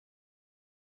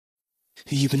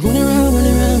You've been running around,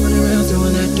 running around, running around,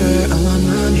 throwing that dirt all on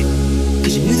me.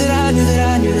 Cause you knew that I knew that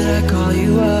I knew that I'd call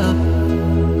you up.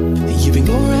 You've been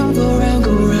going around, go around,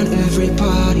 go around every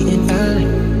party in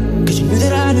LA. Cause you knew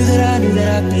that I knew that I knew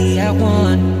that I'd be at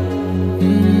one.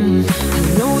 I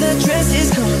know that dress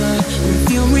is gonna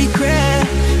perfume regret.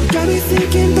 You got me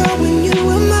thinking about when you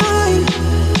were mine.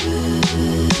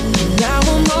 And now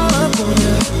I'm all up on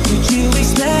you. What you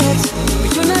expect?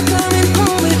 But you're not coming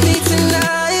home with me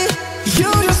tonight. You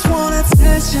just want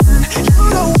attention. You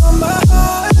don't want my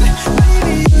heart.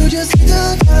 Maybe you just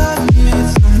don't got me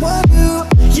someone new.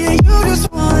 Yeah, you just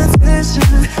want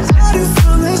attention. I do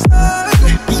from the start.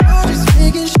 You're just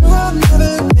making sure I'm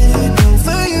never getting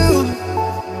over you.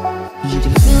 You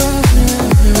can run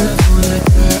around, throwing that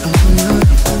dirt on me.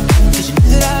 Cause you knew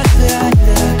that I knew that I knew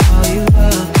that I'd call you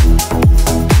up.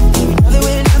 Another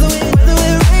way, right in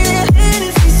your hand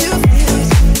and face to face.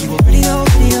 You already know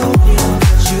what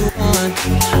you want.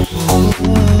 I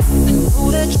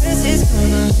know that dress is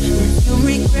gonna make you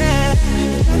regret.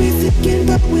 Got me thinking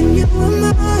about when you were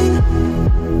mine.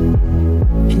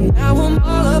 And now I'm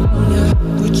all up on you.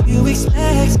 What you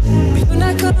expect? But you're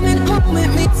not coming home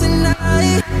with me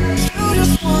tonight. You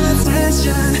just want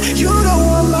attention. You don't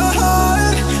want my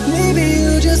heart. Maybe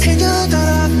you just think I thought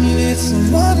I needed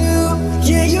someone new.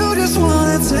 Yeah, you just want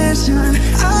attention.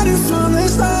 I do from the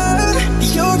start.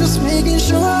 You're just making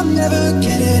sure I'm never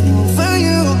getting over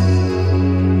you.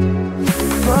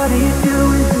 What are you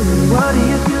doing to me? What are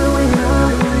you doing?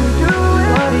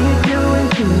 What are you doing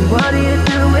to me? What are you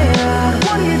doing? What are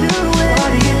you doing? What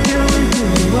are you doing to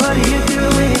me? What are you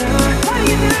doing? What are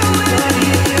you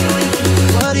doing?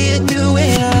 What are you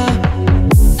doing?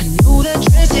 I know that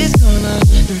dress is gonna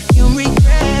perfume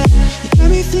regret. You got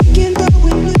me thinking about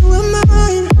when you were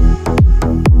mine.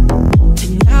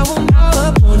 And now I'm all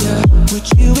up on you. What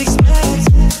you expect?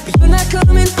 But you're not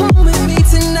coming home with me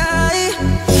tonight.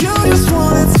 You just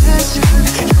want attention.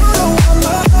 You don't want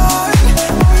my heart.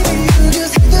 Maybe you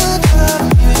just thought I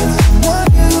needed someone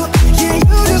new. Yeah,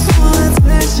 you just want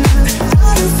attention. I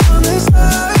do from the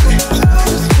start. You're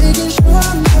just making sure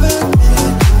I'm never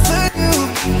getting over you.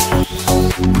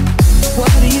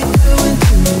 What are you doing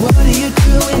to me? What are you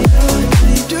doing? What are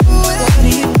you doing? What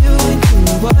are you doing to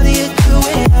me? What are you doing? What are you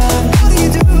doing? What are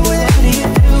you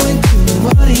doing to me?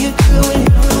 What are you doing? What are you doing?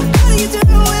 What are you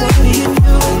doing to me?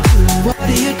 What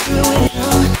are you doing?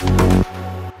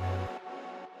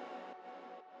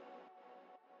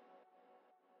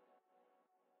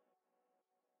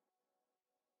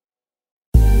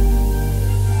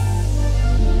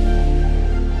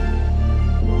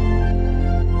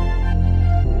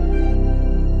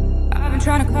 I've been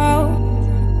trying to call.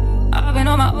 I've been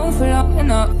on my own for long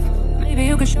enough. Maybe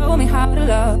you can show me how to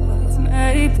love.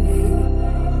 Maybe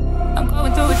I'm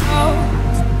going through it all.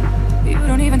 You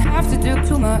don't even have to do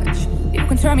too much. You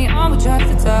can turn me on with just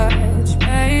a touch.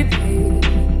 Maybe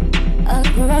I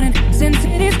look around and since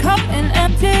city's cold and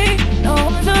empty, no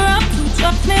one's around to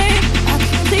judge me. I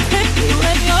can't see clearly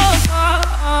when you're gone.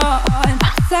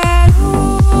 I said,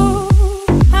 ooh,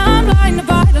 I'm blinded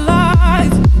by the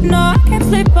lights. No, I can't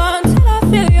sleep until I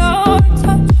feel your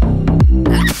touch.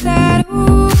 I said,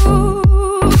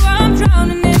 ooh, I'm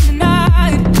drowning in the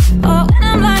night. Oh, when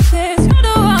I'm like this, you're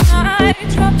the one I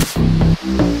trust.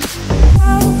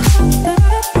 I'm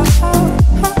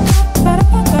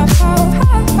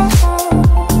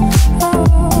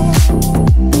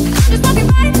just walking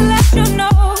by to let you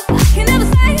know I can never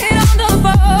say it on the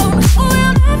phone. Oh,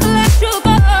 we'll never let you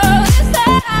go this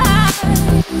time.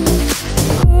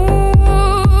 Ooh,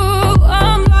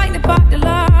 I'm blinded by the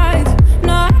lights.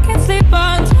 No, I can't sleep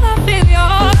until I feel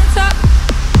your touch.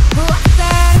 Oh, I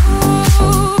said,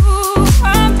 ooh,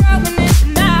 I'm drowning in the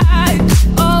night.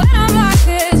 Oh, when I'm like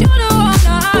this, you're the one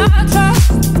I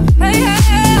trust. Hey, hey,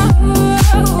 hey, ooh,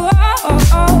 oh, oh,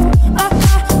 oh, oh,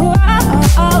 oh,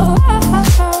 oh, oh, oh.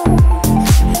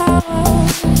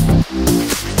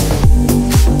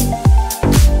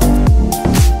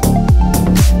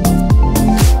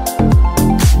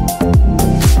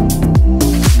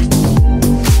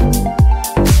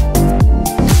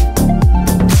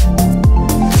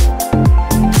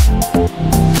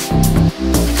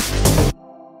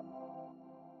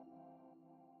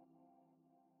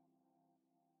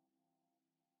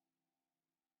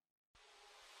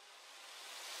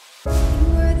 You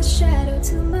were the shadow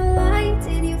to my light.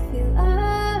 Did you feel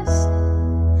us?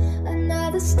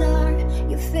 Another star,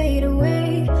 you fade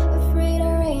away. Afraid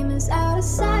our aim is out of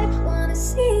sight. Wanna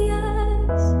see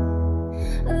us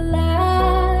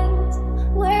alive.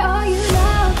 Where are you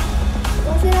now?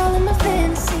 Was it all in my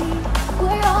fantasy?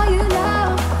 Where are you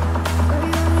now? Or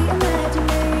you only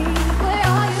imaginary? Where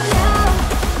are you now?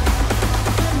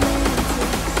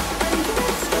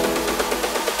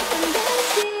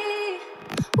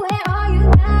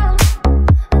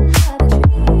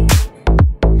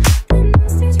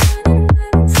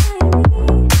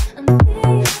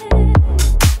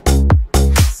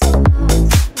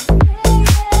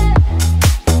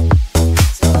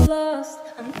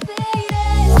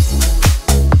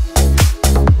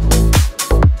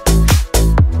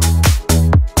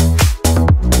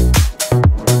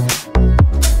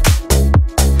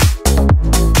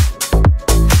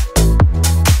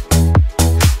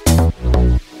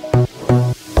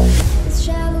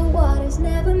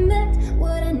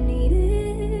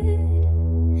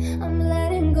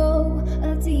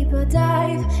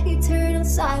 alive, eternal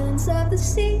silence of the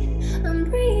sea. I'm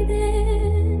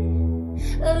breathing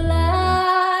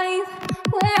alive.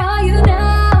 Where are you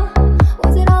now?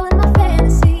 Was it all in my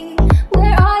fantasy?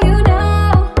 Where are you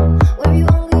now? Were you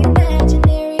only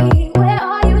imaginary? Where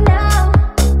are you now?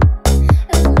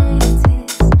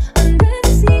 Atlantis, under the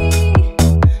sea,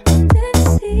 under the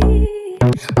sea.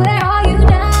 Where are you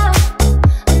now?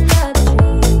 Another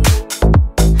dream.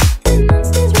 The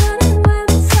monsters running wild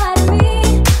inside of me.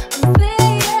 I'm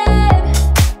faded,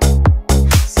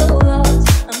 so lost.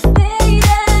 I'm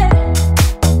faded,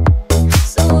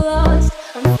 so lost.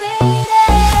 I'm faded.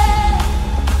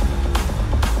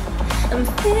 I'm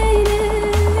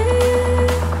faded,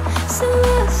 so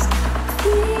lost.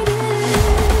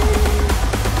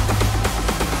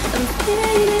 I'm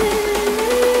faded,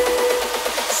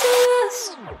 so lost.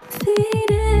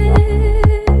 Faded.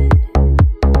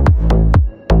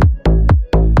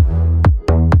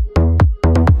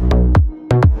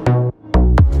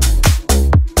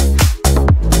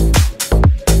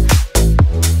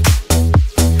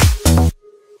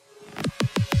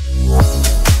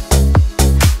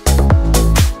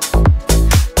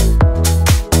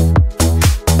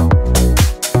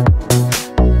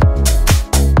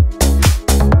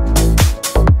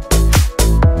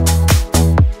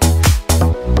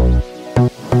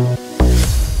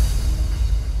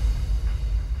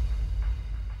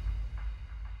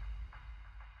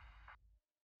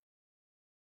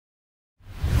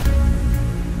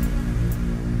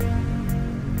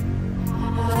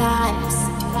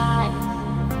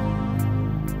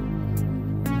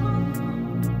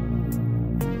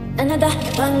 Another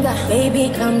banger,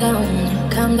 baby, calm down,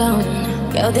 calm down.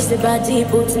 Girl, this is body,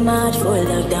 put too much for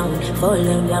lockdown,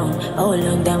 oh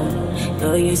lockdown.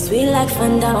 Girl, you sweet like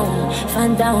fan down,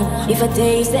 fan down. If I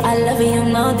tell you say I love you,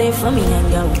 no day for me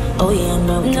and go, oh yeah,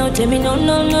 no. No, tell me no,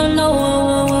 no, no, no, oh,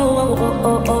 oh,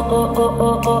 oh, oh, oh, oh,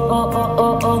 oh, oh, oh, oh,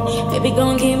 oh, oh. Baby,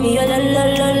 gon' give me a la la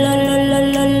la la la la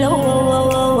la la, oh, oh,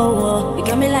 oh, oh, oh. You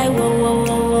got me like whoa, whoa,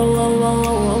 whoa, whoa, whoa, whoa,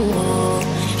 whoa, whoa.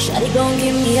 Shawty gon'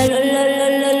 give me a la la la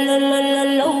la la la la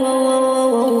la, oh, oh,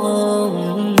 oh,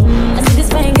 oh. I see this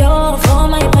fine girl for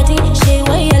my party, she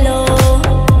way yellow.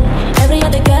 Every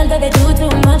other girl that they do too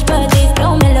much, but this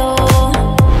girl mellow.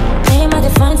 Name of the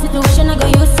fine situation, I go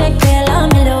use it, girl, I'm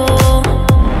mellow.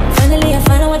 Finally I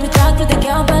find out what to talk to the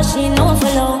girl, but she no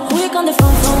follow. Who you on the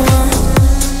phone for?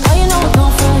 Oh, you know I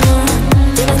come from one.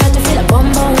 Then I start to feel a bum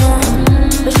bum one.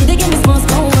 But she did give me small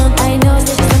small one. I know,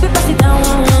 so she stop it, pass it down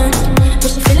one one. But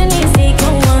she feeling easy, go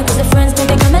on. Cause her friends know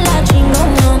they got me like jingle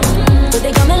one. But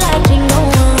they got me like jingle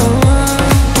one.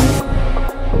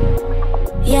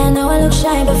 Yeah, I know I look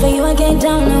shy, but for you I get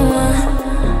down no one.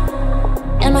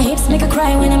 And my hips make her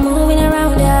cry when I'm moving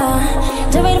around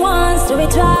her. Do it once, do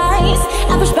it twice.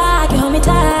 I push back, you hold me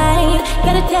tight.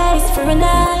 Got a taste for a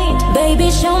night.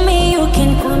 Baby, show me you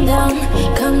can calm down,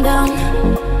 calm down.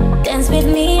 Dance with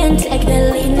me and take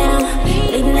the lead now,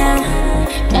 lead now.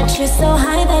 Got you so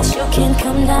high that you can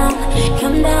come down,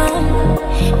 come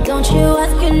down. Don't you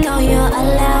ask, you know you're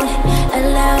allowed,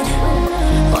 allowed.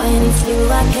 When it's you,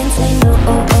 I can't say no,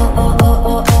 oh, oh, oh, oh,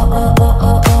 oh, oh, oh, oh,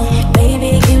 oh, oh.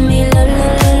 Baby, give me la, la,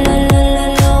 la, la, la, la,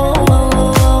 la, oh, oh,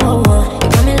 oh, oh, oh. You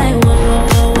got me like whoa, whoa,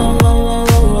 whoa, whoa,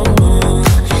 whoa, whoa,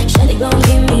 whoa. Shawty gon'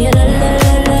 give me a la, la,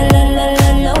 la, la, la, la, la,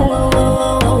 la, oh,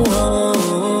 oh, oh,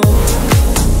 oh.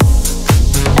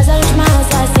 As I reach my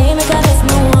house, I say, make a rest,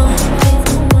 no one.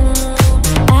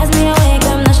 As me awake,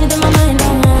 I'm not shit in my mind, no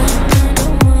one.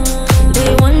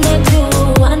 Day one, day two,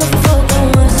 I know you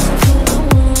focus.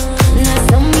 Now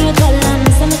some me a call and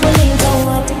some me believe go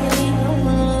up.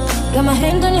 Got my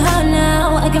hand on your heart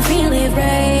now, I can feel it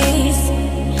race.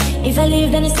 If I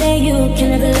leave, then you say you can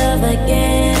never love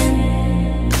again.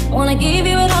 Wanna give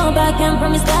you it all back and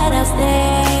promise that I'll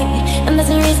stay. And that's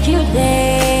a risk you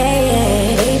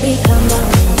take. Baby, calm down,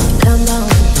 calm down.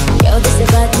 Yo, this is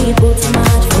about people too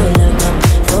much for lockdown,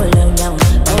 oh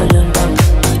lockdown.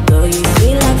 Girl, you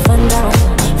feel like fun down,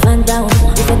 fun down.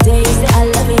 If I tell you say I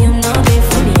love you, you know they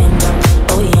for me and down,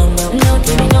 oh yeah, no. No,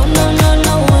 tell me no, no, no,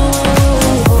 no, oh,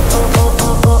 oh, oh, oh,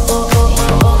 oh, oh, oh, oh, oh,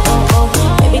 oh, oh,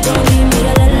 oh. Baby, don't leave me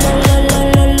a la, la, la, la,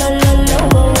 la, la, la, la,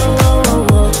 oh, oh, oh,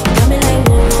 oh, oh. Got me like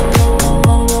whoa, whoa, whoa,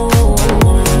 whoa, whoa, whoa,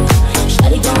 whoa.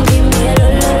 Shawty gon' give me a la,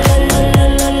 la, la, la, la,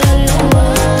 la, la, la, oh,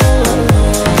 oh,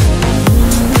 oh.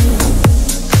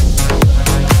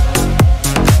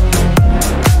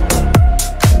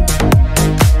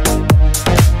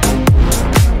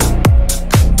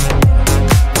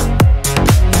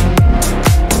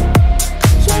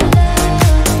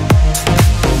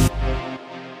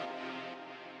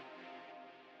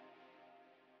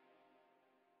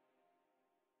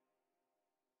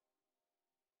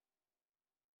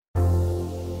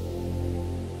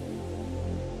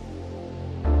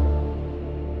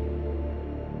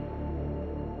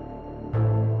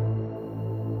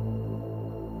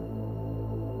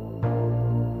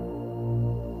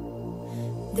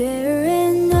 There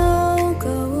is no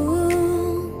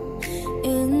gold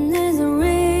in this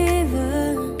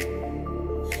river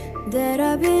that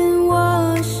I've been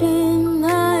washing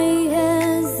my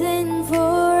hands in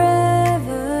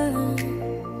forever.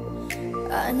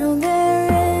 I know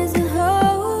there is a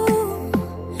hope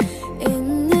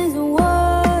in these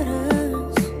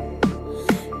waters,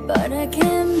 but I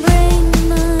can't bring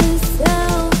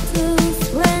myself to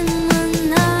swim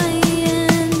when I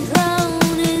am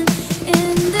drowning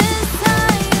in this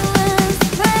silence.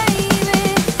 Baby,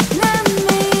 let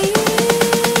me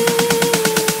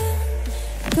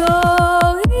go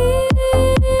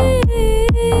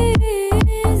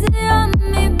easy on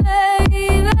me, baby.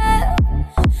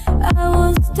 I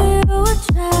was still a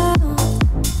child,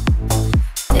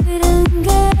 didn't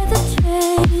get the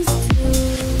chance to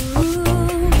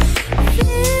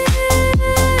feel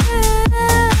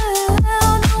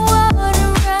the water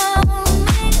around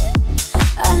me.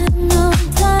 I had no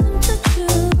time to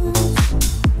choose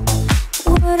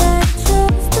what I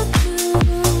chose to do.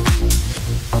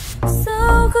 So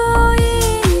go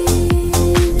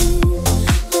easy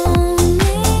on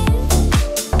me.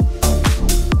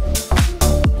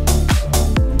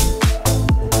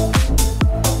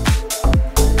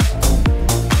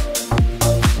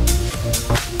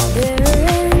 There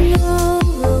is no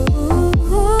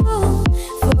room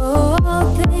for all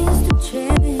things to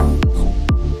change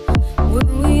when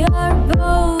we are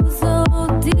both so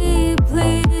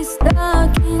deeply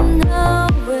stuck in our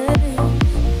ways.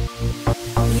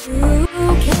 You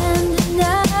can't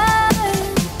deny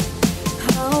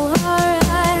how hard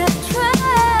I have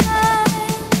tried.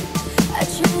 I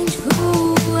changed who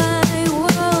I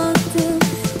was to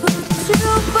put you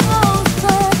both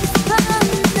first, but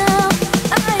now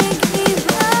I give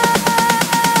up.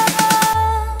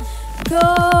 Go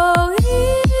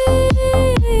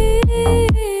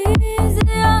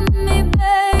easy on me,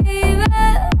 baby.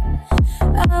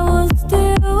 I was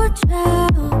still a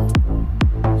child,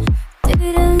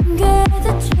 didn't get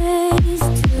the chance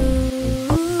to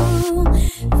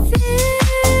feel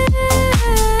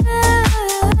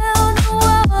the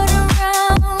water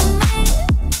around me.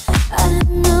 I had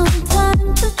no time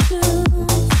to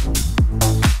choose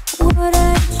what I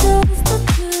chose to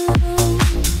do.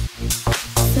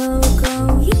 So go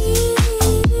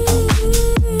easy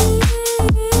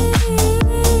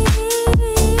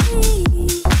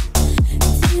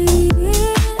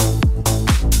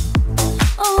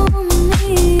on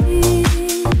me.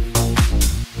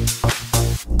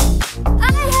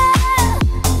 I had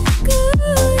good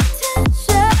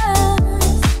intentions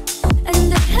and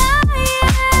the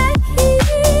highest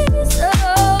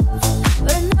hopes,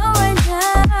 but I know right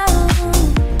now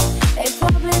it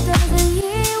probably doesn't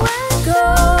hear what go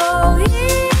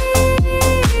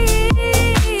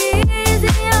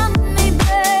easy on me,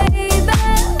 baby.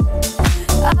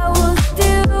 I was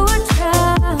still a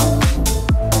child,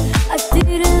 I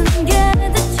didn't get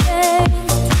the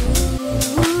chance to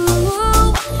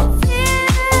feel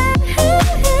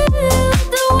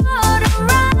the water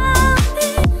around me.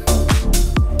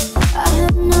 I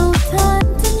had no time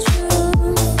to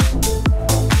choose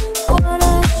what I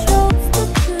chose to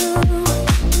do.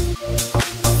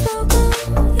 So go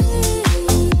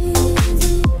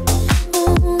easy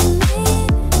on me.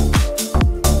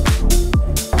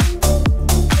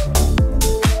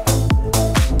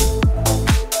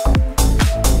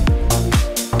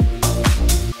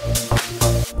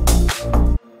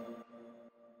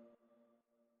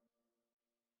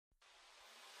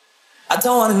 I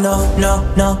don't wanna know,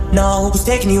 no, who's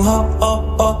taking you home,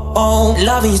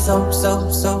 loving you so,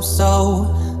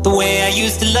 the way I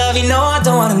used to love you. No, I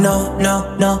don't wanna know,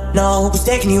 no, who's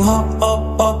taking you home,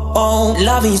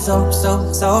 loving you so,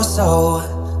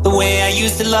 the way I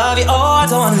used to love you. Oh, I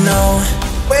don't wanna know.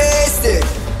 Wasted.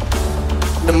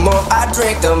 The more I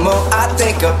drink, the more I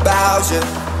think about you.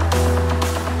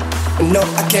 No,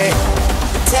 I can't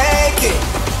take it.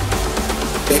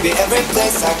 Baby, every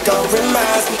place I go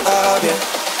reminds me of you.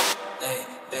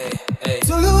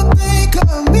 Do you think of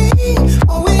me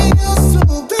or we used to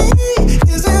be?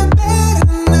 Is it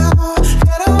better now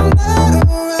that I'm not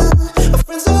around? My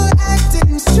friends are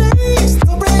acting strange,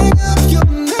 don't bring up your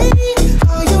name.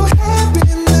 Are you happy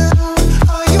now?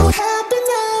 Are you happy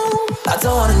now? I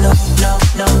don't wanna know,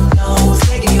 no, who's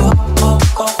taking you home,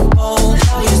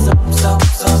 love you so,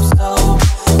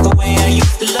 the way I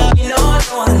used to love you. No, I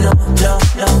don't wanna know,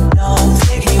 no, who's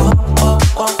taking you home,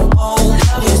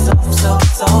 love you so,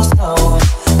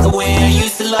 the way I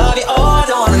used to love you. Oh, I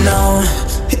don't wanna know.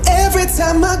 Every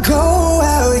time I go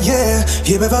out, yeah,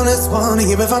 hear it from this one,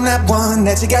 hear it from that one,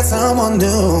 that you got someone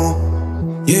new.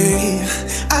 Yeah,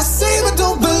 I say but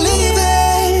don't believe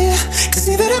it, 'cause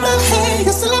even in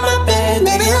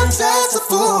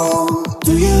successful.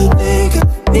 Do you think of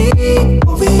me,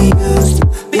 what we used to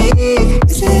be?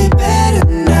 Is it better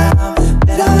now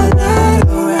that I'm not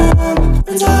around?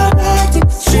 Friends are acting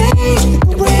strange,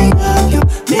 they bring up your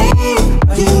name.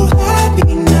 Are you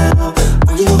happy now?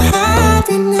 Are you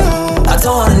happy now? I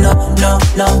don't wanna know, no,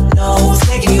 no, no. Who's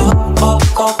taking you up, up,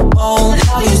 up, oh.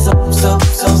 Love you so, so,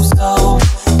 so, so.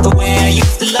 The way I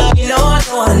used to love you, no, I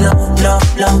don't wanna know, no,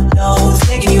 no, no. Who's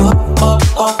taking you up, up,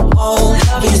 up, oh.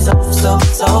 Love you so, so,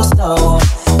 so, so.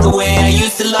 The way I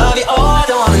used to love you, oh, I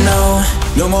don't wanna know.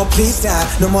 No more please stop,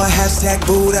 no more hashtag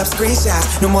booed up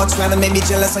screenshots. No more trying to make me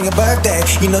jealous on your birthday.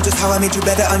 You know just how I made you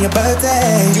better on your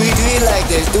birthday. Do you like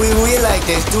this? Do we like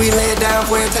this? Do we lay it down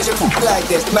for you, touch your like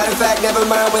this? Matter of fact, never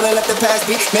mind, will I let the past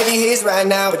be? Maybe he's right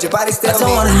now, but your body still me. I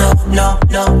don't wanna know, no,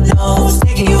 no, no. Who's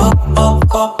taking you up, up,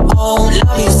 up, oh.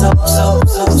 Love you so, so,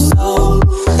 so, so.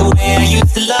 The way I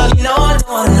used to love you, no, I don't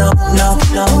wanna know, no,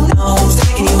 no, no. Who's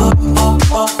taking you up, up,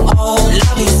 up, oh.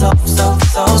 Love you so, so,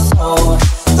 so, so.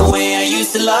 The way I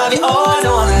used to love you, oh, I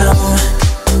don't wanna know.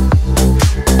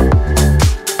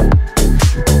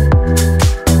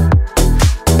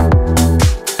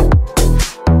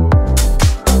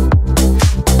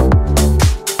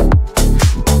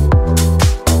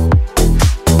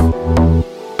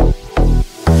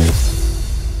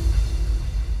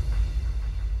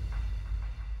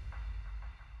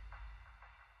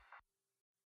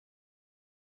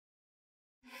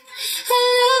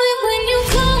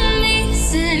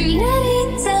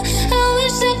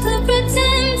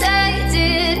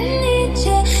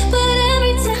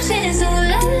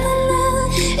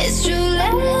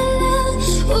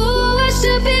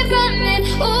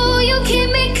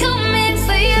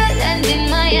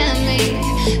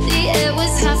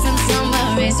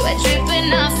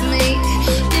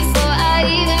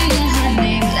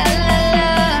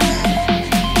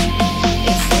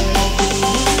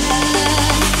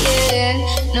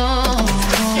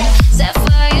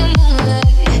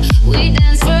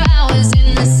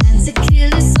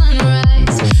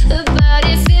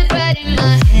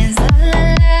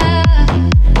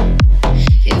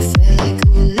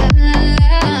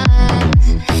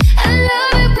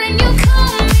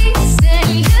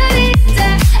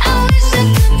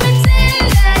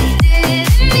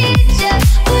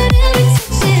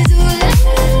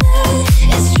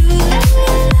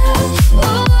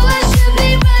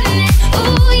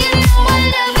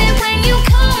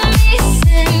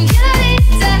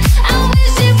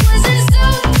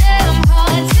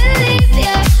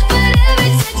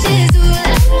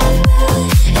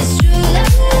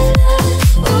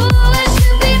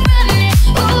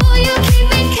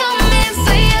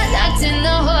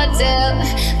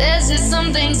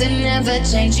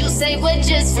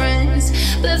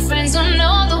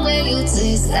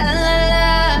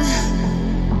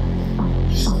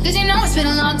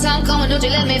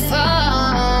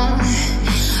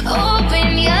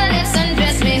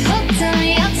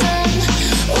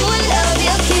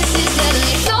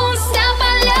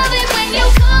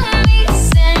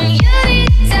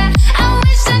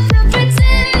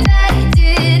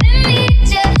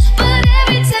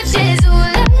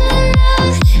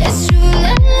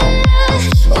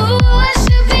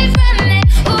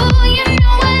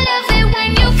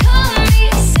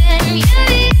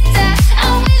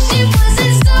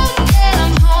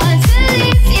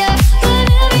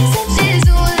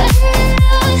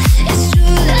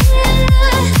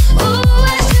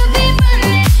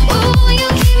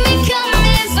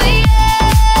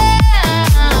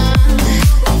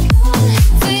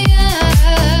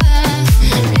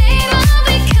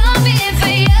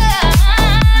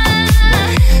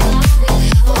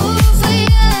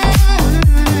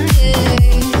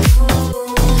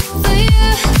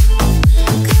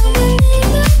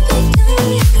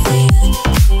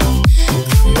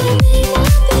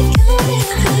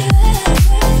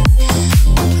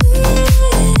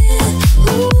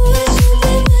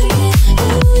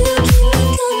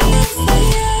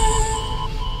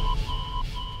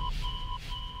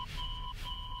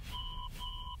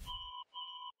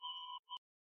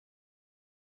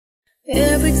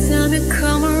 Every time you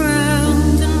come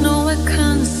around, you know I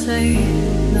can't say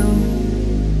no.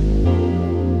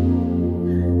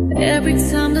 Every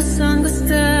time the sun goes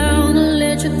down, I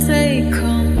let you take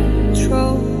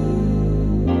control.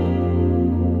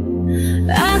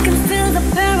 I can feel the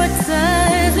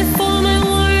paradise before my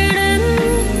word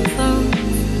implodes.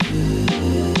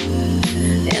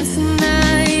 And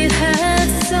tonight had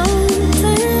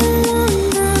something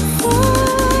wonderful.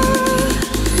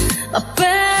 A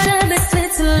better visit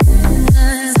to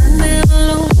life, I never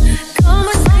alone.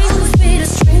 Conversations with a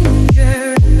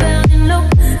stranger, down in low,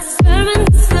 swearing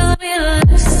to still be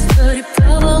lost.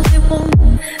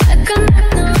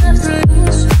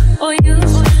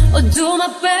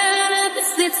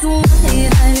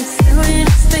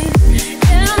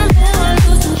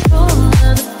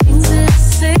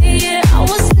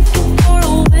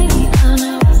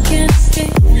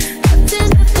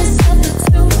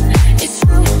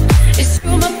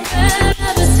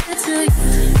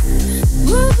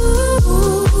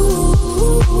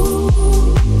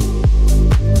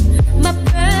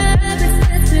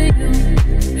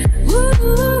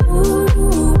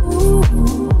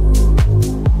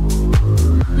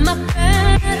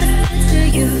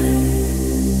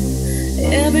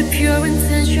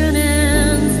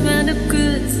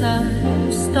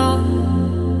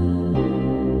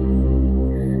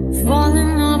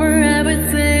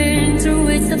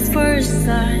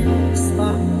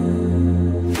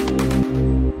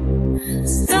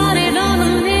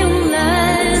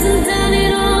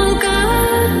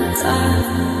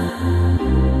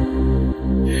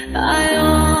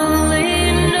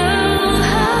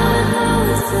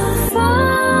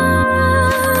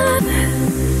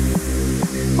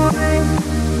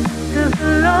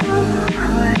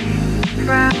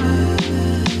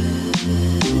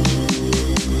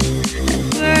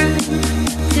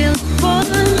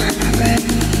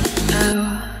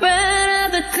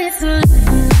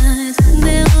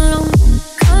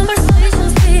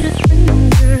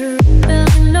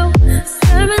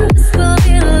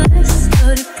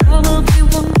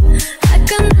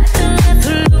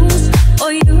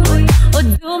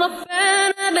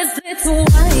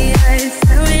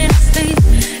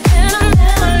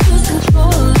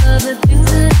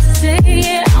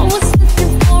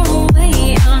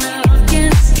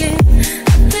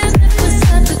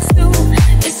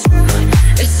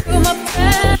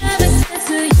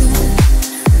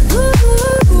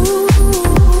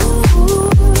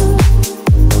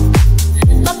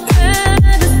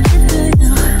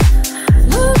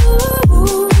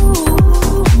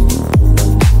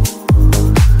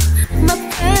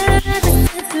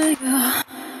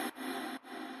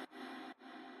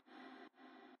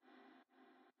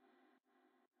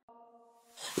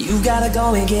 You gotta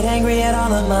go and get angry at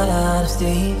all of my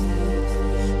honesty.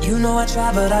 You know I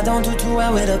try, but I don't do too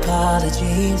well with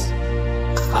apologies.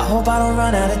 I hope I don't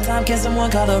run out of time. Can someone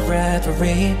call a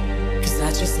referee? Cause I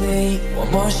just need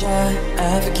one more shot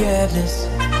at forgiveness.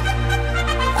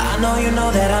 I know you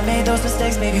know that I made those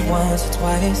mistakes maybe once or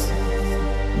twice.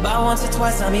 By once or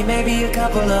twice, I mean maybe a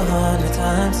couple of 100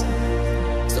 times.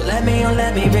 So let me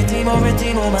redeem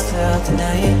myself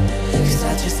tonight. Cause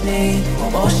I just need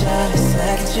one more shot at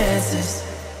second chances.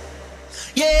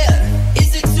 Yeah,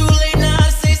 is it too late now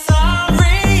to say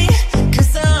sorry?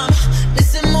 Cause I'm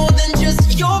missing more than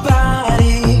just your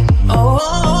body.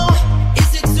 Oh,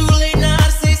 is it too late now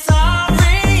to say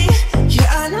sorry? Yeah,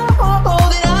 I know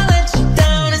that I let you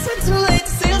down. Is it too late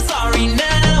to say I'm sorry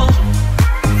now?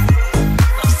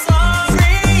 I'm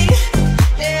sorry,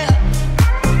 yeah,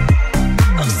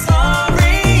 I'm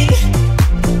sorry,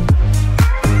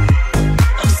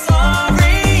 I'm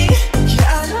sorry.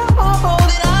 Yeah, I know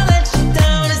that I let you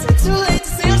down. Is it too late to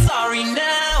say I'm sorry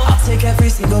now? I'll take every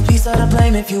single piece of the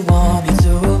blame if you want me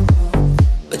to,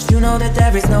 but you know that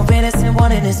there is no innocent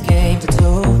one in this game for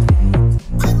two.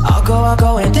 I'll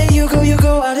go, and then you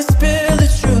go out and spill the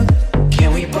truth.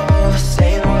 Can we both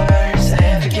say the words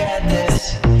and forget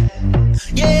this?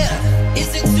 Yeah,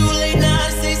 is it too late now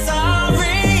to say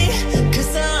sorry?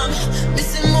 Cause I'm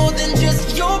missing more than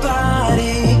just your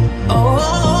body.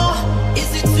 Oh,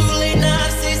 is it too late now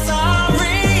to say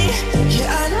sorry?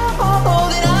 Yeah, I know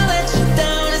that I let you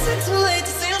down. Is it too late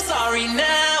to say I'm sorry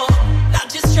now? I'm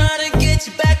just trying to get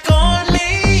you back on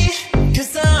me.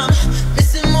 Cause I'm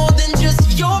missing more than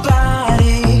just your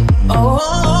body.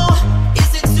 Oh,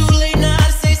 is it too late now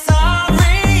to say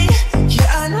sorry? Yeah,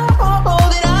 I know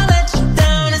that I let you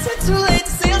down. Is it too late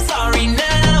to say I'm sorry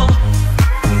now?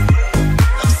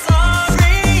 I'm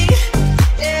sorry,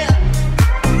 yeah,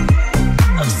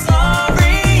 I'm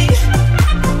sorry,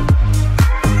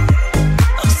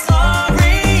 I'm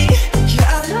sorry. Yeah,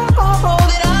 I know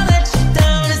that I let you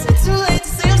down. Is it too late to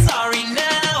say I'm sorry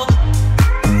now?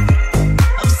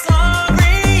 I'm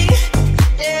sorry,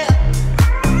 yeah,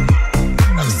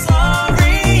 I'm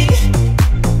sorry,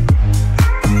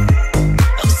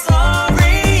 I'm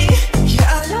sorry. Yeah,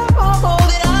 I know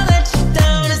that I let you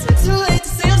down. Is it too late to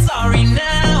say I'm sorry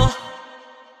now?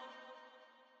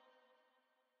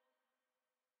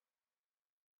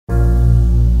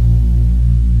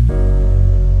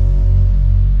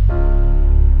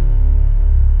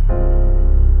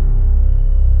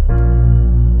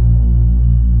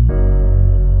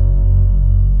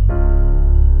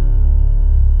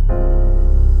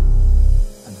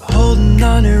 Holding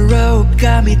on a rope,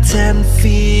 got me 10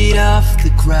 feet off the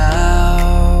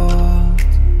ground.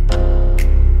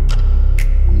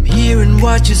 I'm hearing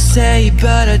what you say,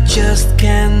 but I just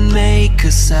can't make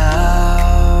a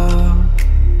sound.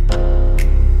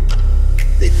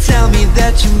 They tell me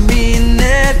that you mean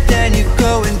it, then you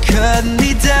go and cut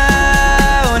me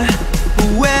down.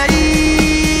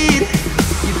 Wait,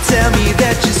 you tell me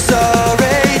that you're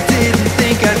sorry, didn't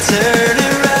think I'd turn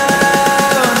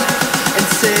around and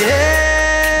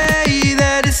say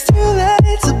that it's too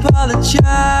late to apologize.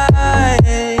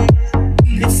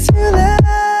 It's too late.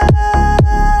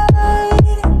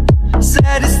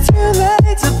 Said it's too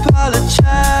late to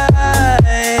apologize.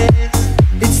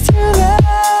 It's too late.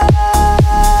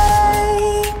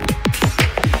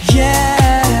 Yeah.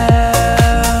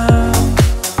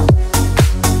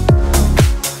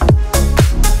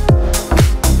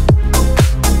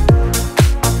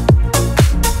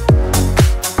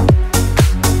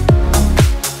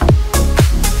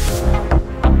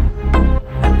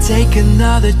 Take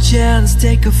another chance,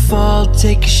 take a fall,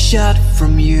 take a shot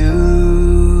from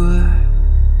you.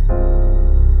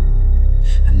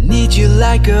 I need you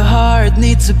like a heart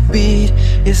needs a beat,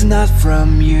 it's not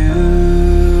from you.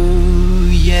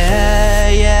 Yeah,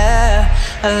 yeah,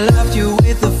 I loved you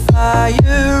with a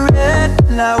fire red,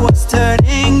 and I was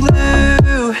turning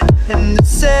blue. And to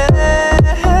say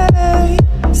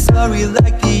sorry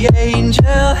like the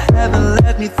angel, heaven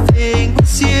let me think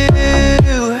it's you.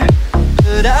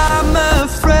 But I'm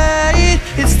afraid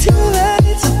it's too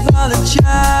late to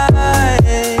apologize.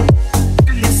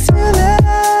 It's too late.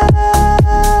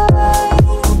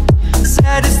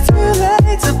 Said it's too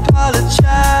late to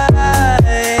apologize.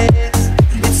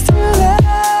 It's too late.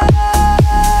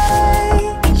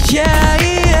 Yeah,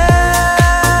 yeah.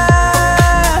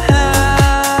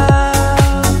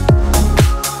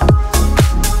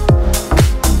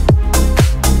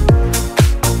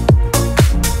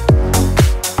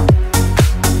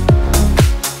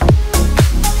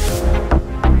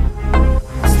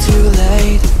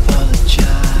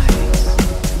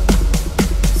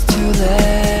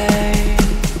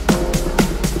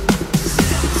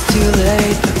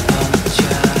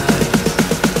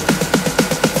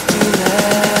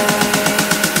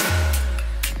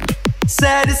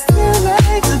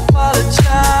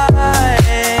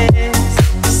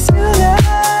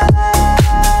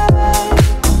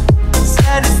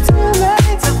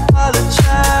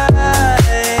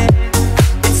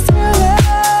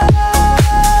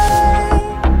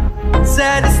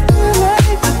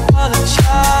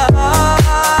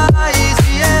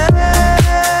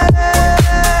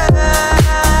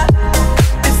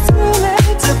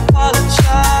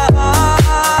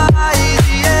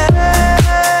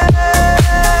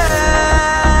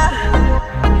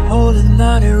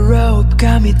 rope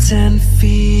got me 10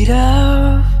 feet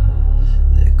off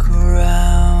the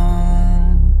ground.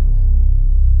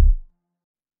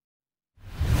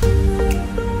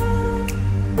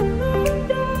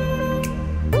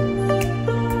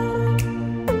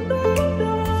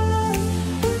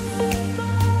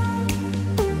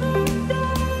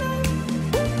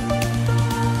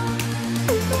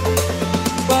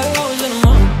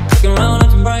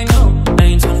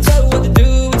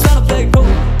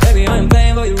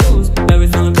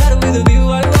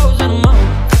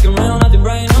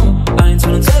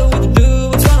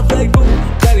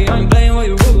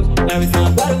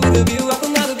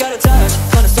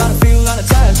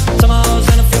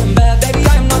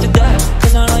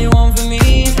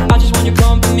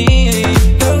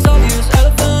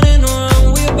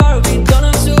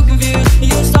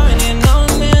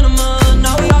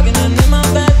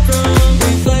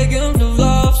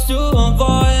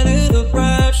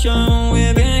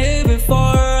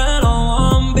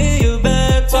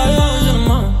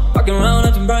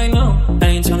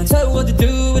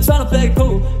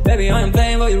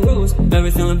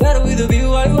 Everything look better with a view.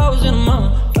 While you always in the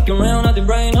mind, fucking around, nothing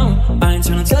brain on. I ain't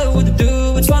tryna tell you what to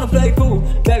do, but tryna play cool.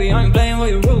 Baby, I ain't playing by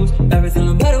your rules. Everything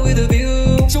look better with a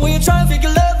view. So when you try to figure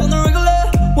love on the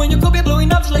regular, when you could be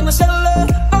blowing up just like my cellular,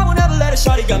 I won't ever let a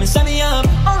shawty got me set me up.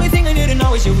 Only thing I need to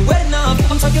know is you be wet enough.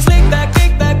 I'm talking slick back,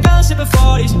 kick back, gun sipping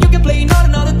 40s. You can play not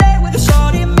another day with a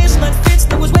shawty. Mismatch fits,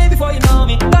 that was way before you know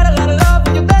me. Got a lot of love,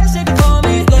 but you better save it for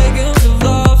me. Play games of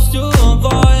love to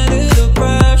avoid the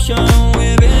depression.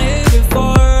 We've been here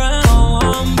before, and I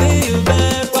won't be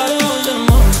back. Why you always in the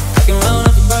mood? Fucking around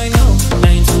nothing right now. I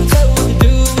ain't tryna tell you what to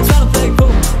do, but tryna play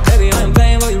cool. Baby, I ain't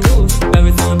playing by your rules.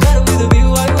 Everything look better with a view.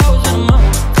 Why you always in the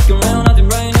mood? Fucking around nothing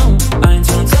right now. I ain't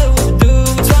tryna tell you what to do,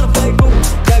 but tryna play cool.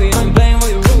 Baby, I ain't playing by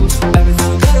your rules.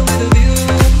 Everything look better with a view.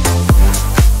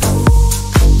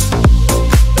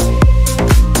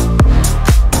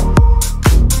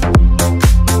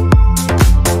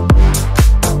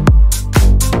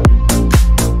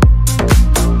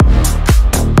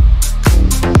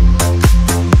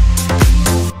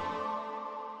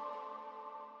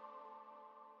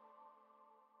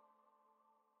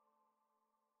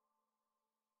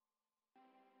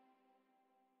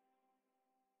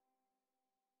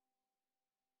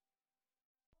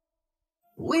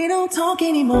 We don't talk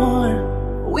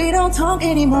anymore. We don't talk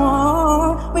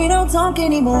anymore. We don't talk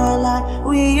anymore like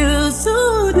we used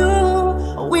to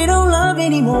do. We don't love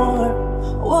anymore.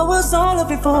 What was all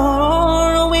of it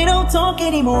for? We don't talk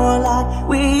anymore like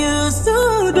we used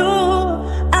to do.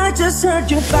 I just heard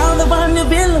you found the one you've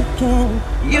been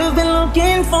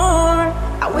looking for.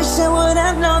 I wish I would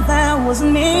have known that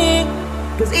wasn't me.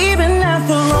 Cause even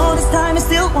after all this time I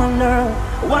still wonder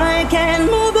why I can't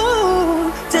move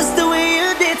on just the way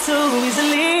you did so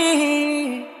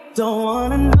easily. Don't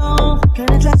wanna know what kind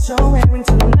of dress you're wearing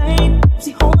tonight.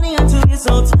 See, holding on to you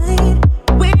so tight,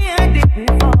 the way I did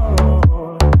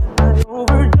before. I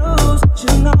overdosed,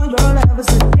 you know your love is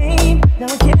a game. Now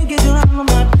I can't get you out of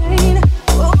my brain.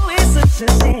 Oh, it's such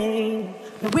a shame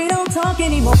that we don't talk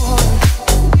anymore.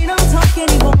 We don't talk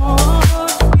anymore.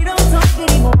 We don't talk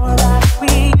anymore like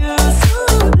we used to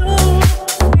do.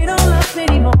 We don't love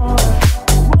anymore.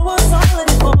 What was all of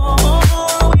it for?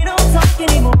 We don't talk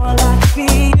anymore like we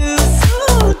used to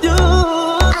do.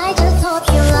 I just hope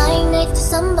you're lying next to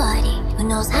somebody who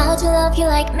knows how to love you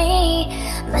like me.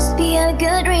 Must be a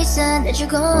good reason that you're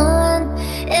gone.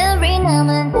 Every now and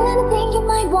then I think you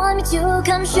might want me to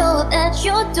come show up at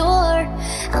your door.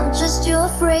 I'm just too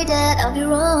afraid that I'll be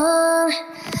wrong.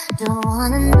 Don't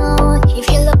wanna know if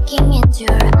you're looking into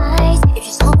her eyes, if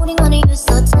she's holding on to you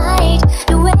so tight,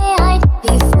 the way I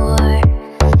did before.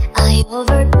 I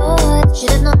overdosed,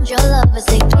 should've known your love was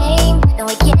a game. Now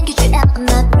I can't get you out of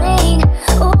my brain.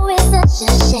 Oh, it's such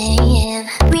a shame.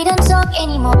 We don't talk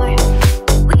anymore.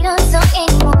 We don't talk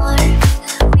anymore.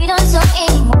 We don't talk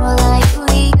anymore like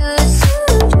we used to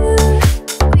do.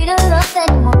 We don't love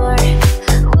anymore.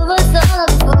 What was all of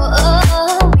it for?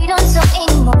 We don't talk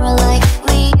anymore like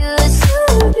we used to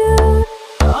do.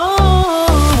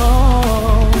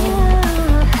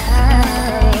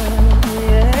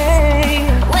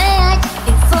 Way I did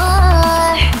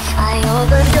before. I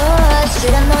overdosed.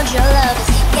 Should've known your love is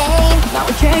a game. Now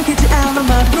I can't get you out of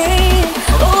my brain.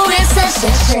 Oh, it's such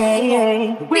a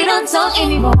shame. We don't talk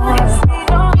anymore.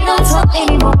 We don't talk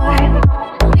anymore.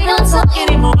 We don't talk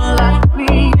anymore like we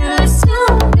used to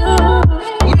do.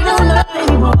 We don't love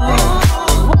anymore.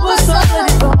 What was all of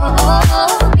it for?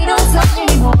 We don't talk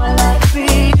anymore like we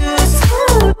used to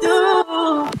do.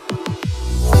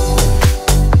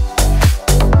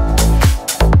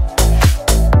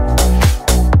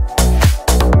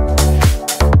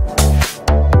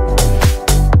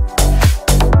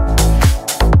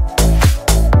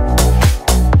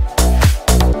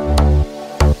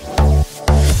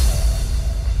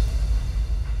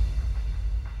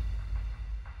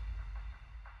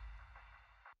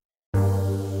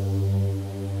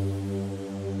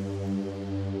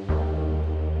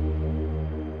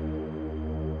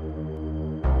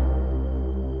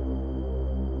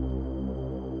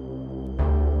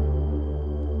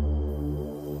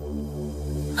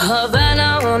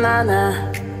 Havana, oh na na.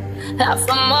 Half of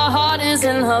my heart is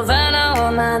in Havana,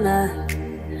 oh na na.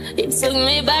 He took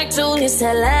me back to his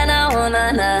Atlanta, oh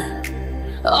na na.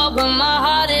 Oh, but my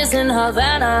heart is in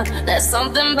Havana. There's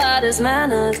something about his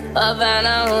manners,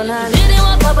 Havana, oh na na. Didn't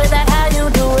walk up with that, how you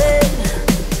do it?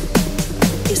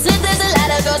 You said there's a lot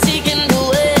of girls he can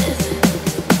do it.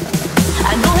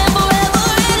 I knew him forever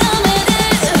and I made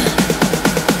it.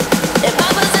 If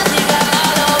Papa says he got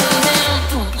all over him,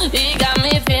 he got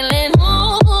me feeling.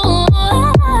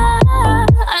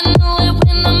 I knew it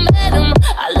when I met him.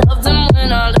 I loved him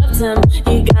when I left him.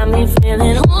 He got me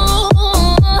feeling.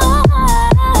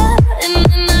 And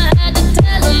then I had to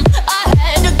tell him I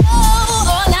had to go.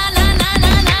 Oh na na na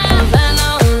na na, Havana,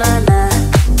 oh na na.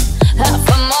 Half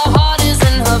of my heart is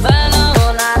in Havana,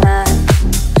 oh na na.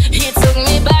 He took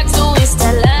me back to East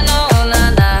Atlanta, oh na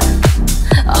na.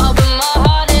 Oh, but my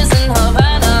heart is in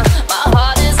Havana. My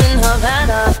heart is in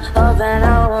Havana,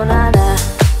 Havana, oh na na.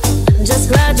 Just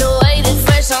graduated,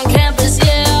 fresh on campus,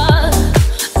 yeah.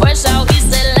 Fresh out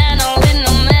East Atlanta with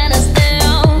no manners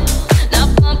down. Now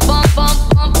pump, pump, pump,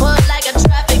 pump, put like a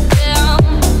traffic jam.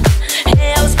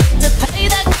 Hey, I was quick to pay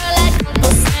that girl like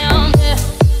Uncle Sam, yeah.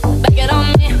 Back it on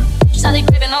me, shawty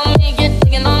craving on me, get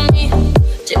digging on me.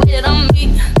 She waited on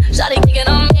me, shawty kicking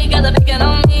on me, got the picking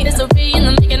on me. It's a re in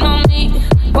the making on me.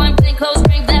 Point blank, close,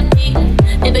 drink that beat.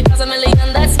 If it costs $1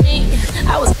 million, that's me.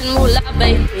 I was in moolah,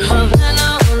 baby.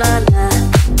 Havana, oh na na.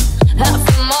 Half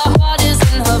of my heart is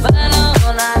in Havana,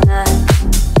 oh na na.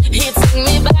 He took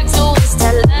me back to East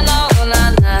Atlanta, oh na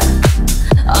na.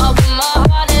 Oh, but my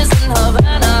heart is in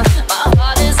Havana. My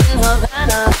heart is in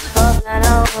Havana,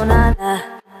 Havana, oh na na.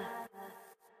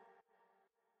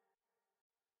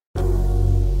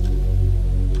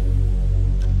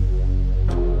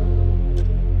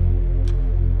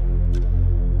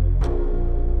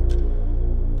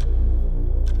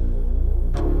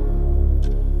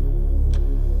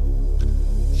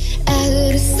 I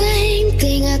do the same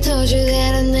thing I told you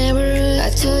that I never would. I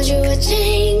told you I'd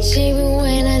change even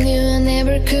when I knew I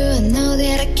never could. I know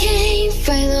that I can't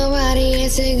find nobody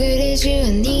as good as you.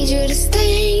 I need you to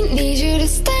stay, need you to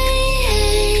stay.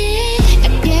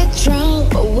 I get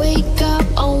drunk, but wake up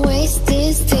on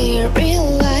wasted still.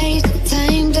 Realize the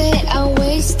time that I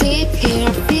wasted here.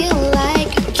 I feel like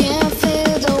I can't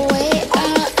feel the way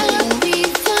I'll be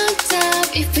fucked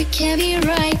up if we can't be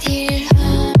right here.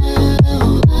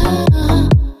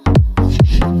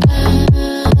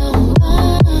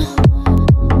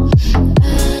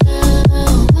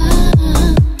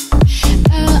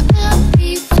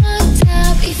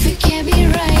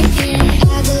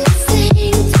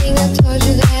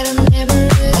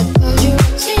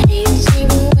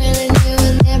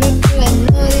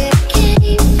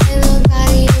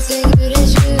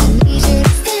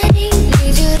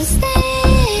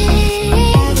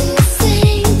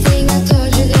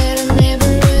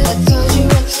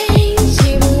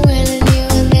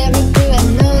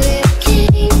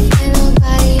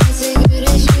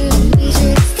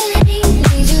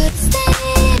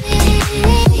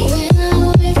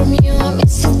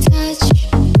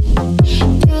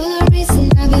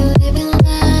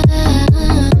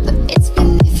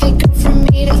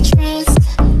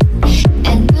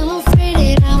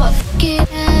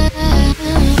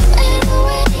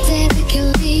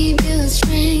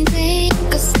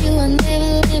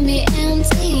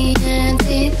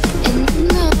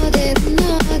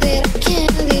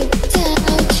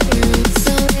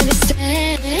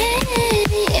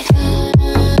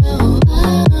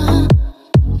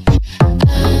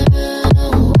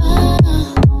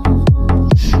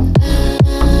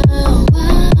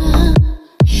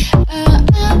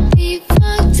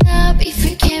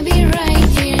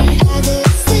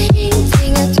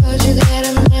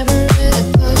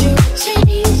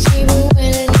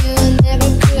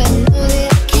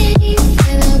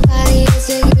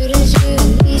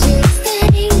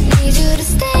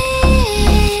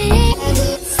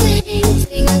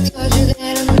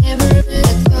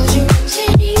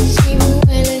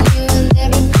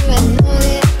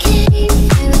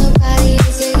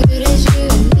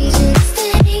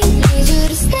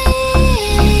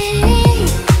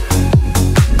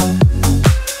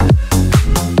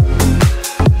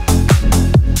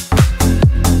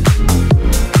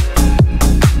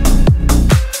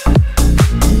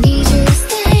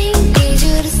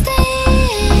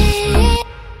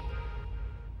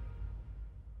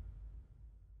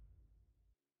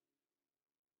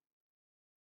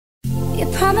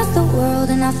 promised the world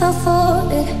and I fell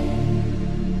for it.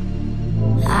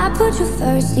 I put you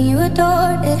first and you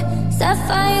adored it. Set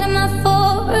fire to my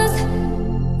forest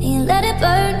and you let it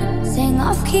burn. Sang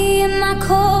off key in my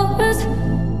chorus.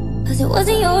 'cause it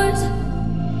wasn't yours.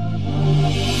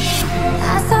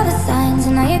 I saw the signs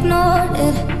and I ignored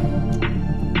it.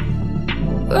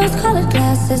 Rose-colored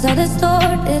glasses are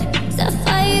distorted.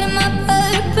 Sapphire in my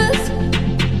purpose,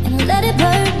 and I let it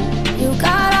burn. You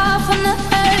got off on the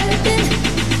hurting,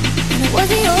 and it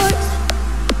wasn't yours.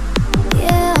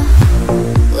 Yeah,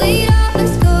 we'd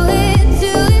always go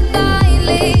into it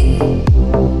blindly.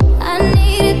 I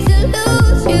needed to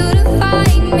lose you to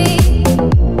find me.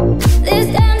 This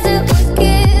dance that was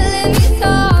killing me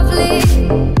softly.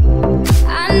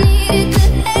 I needed to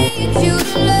hate you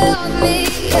to love me.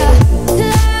 Yeah, to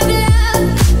love, love,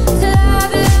 to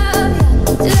love, love,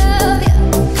 yeah, to love you.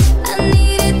 I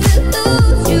needed to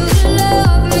lose you to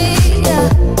love me. Yeah,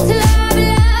 to love,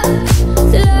 love,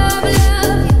 to love,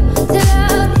 love, yeah, to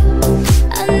love you.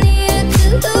 I needed to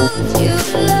lose you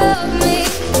to love me.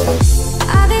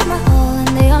 I gave my all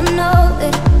and they all know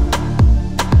it.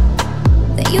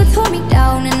 That you tore me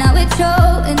down and now it's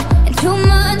showing. And too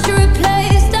much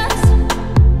replaced us.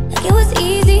 Like it was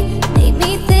easy, made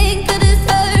me think I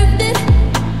deserved it.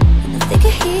 And I think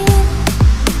I healed.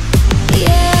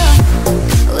 Yeah,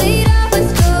 we'd always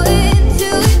go into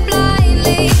it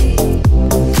blindly.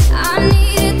 I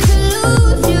needed to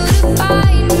lose you to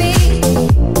find me.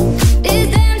 This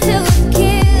dance that was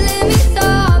killing me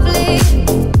softly.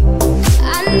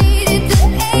 I needed to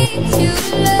hate you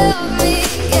to love me.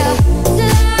 Yeah, to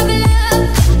love, love,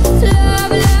 to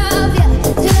love, love, yeah,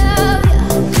 to love you.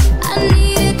 I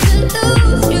needed to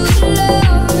lose you to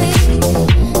love me.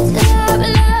 To love,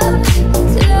 love,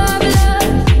 to love, love,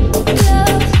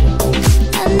 love.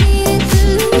 I needed to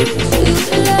lose you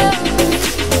to love me.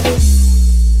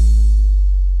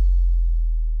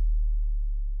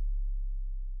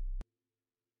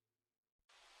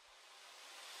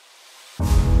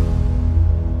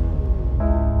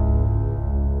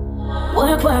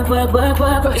 Work, work, work, work,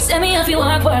 work, work. You set me up, you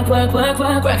work, work, work, work,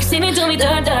 work, work. You see me do me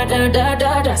dirt, dirt, dirt, dirt,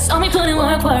 dirt, dirt. Saw me put in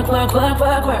work, work, work, work,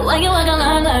 work, work. Like you work, I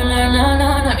learn, learn, learn, learn,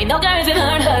 learn, learn. Me no care if it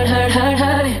hurt, hurt, hurt, hurt,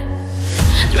 hurt it.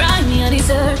 Drive me, I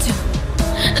deserve to.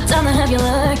 The time to have you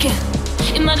lurking.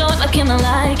 It might go if I cannot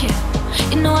like it.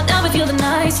 You know I never feel the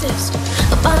nicest.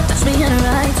 About to touch me in a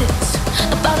righteous.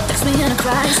 About to text me in a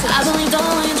crisis. I believed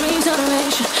all in dreams of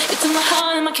duration. You took my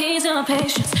heart and my keys and my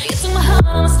patience. You took my heart,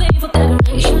 I'm a slave for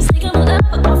decoration. Thinking about that,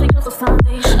 but don't think of the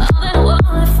foundation. All that I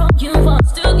wanted from you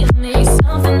was to give me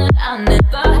something that I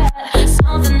never had,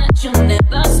 something that you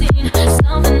never seen,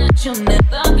 something that you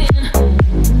never been.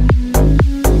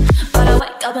 But I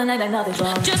wake up and I got nothing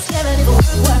wrong. Just get ready for work,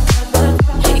 work, work, work,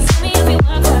 work. You see me if you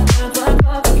work, work, work, work,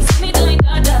 work. You see me doing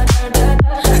da da da da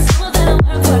da. Some of that I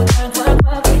work, work, work, work,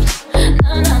 work.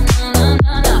 Na na na na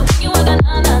na na. You work a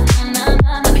na na na na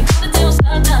na na. Before the day was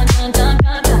done, done, done, done,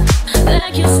 done, done.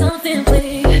 Beg you something,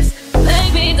 please.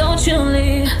 Baby, don't you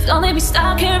leave. Don't let me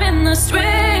stuck here in the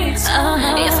streets.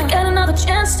 If I get another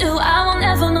chance to, I will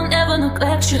never, no, never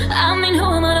neglect you. I mean, who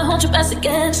am I to hold your best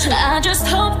against you? I just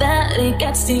hope that it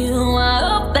gets to you. I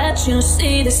hope that you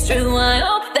see this true. I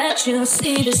hope that you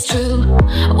see this true.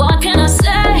 What can I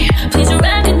say? Please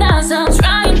recognize I'm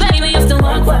trying, baby. You have to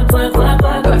work, work, work, work,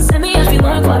 work, work. Send me if you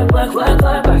work, work, work, work,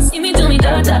 work, work. See me do me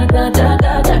da da da da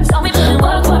da da. Tell me to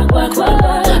work, work, work, work,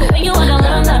 work. When you wanna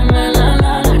learn, learn, learn, learn,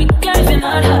 learn. We don't care if it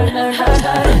hurt, hurt, hurt, hurt,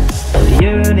 hurt.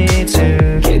 You need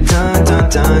to get done, done,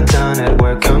 done, done at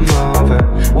work, come over.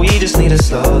 We just need to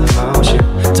slow the motion.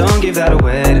 Don't give that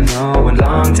away to no one.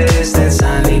 Long distance,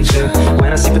 I need you.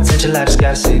 When I see potential, I just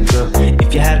gotta see through.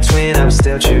 If you had a twin, I would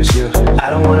still choose you. I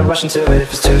don't wanna rush into it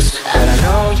if it's too soon. But I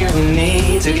know you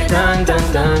need to get done,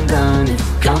 done, done, done. And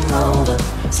come over.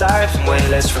 Sorry if I'm way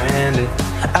less friendly.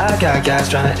 I got guys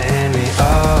trying to end me,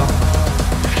 oh.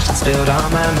 Spilled all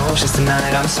my emotions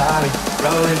tonight, I'm sorry.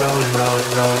 Rolling, rolling,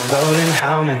 rolling, rolling, rolling.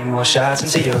 How many more shots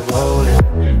until you're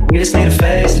rolling? We just need a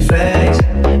face to face.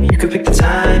 You could pick the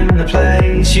time and the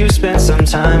place. You spent some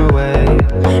time away.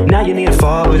 Now you need to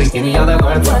forward and give me all that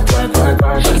work, work, work, work,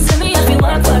 work. You see me if you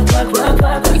work, work, work, work,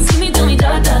 work. You see me do me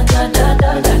da da da da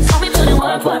da da. Tell me put in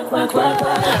work, work, work, work,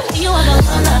 work. You want to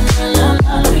learn, learn, learn, learn,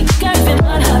 learn. We don't care if it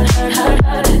hurt, hurt, hurt, hurt,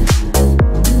 hurt.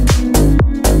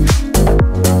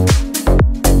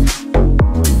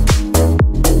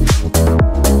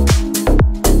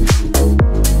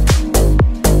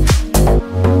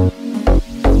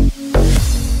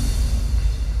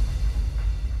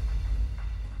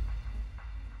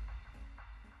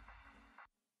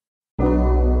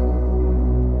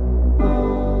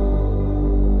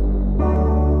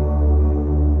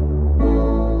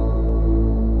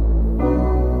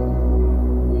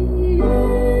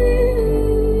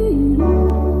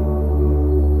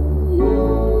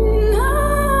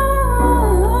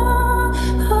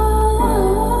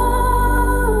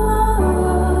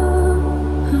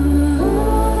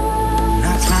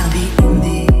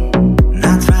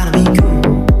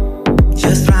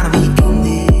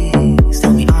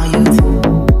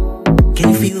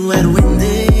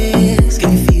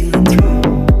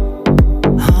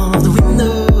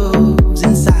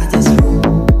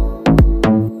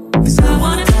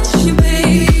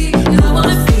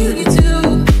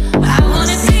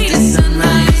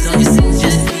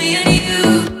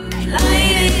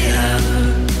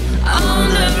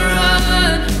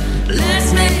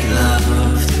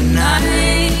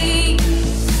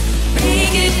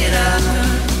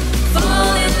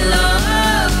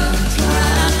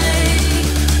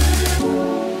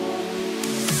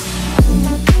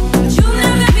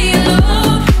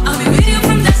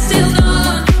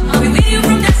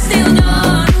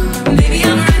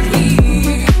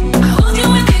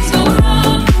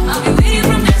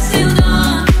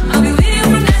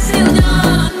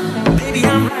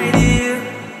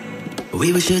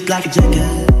 We were shit like a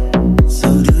jacket,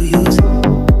 so do you.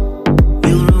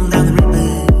 We'll roll down the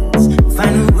rapids,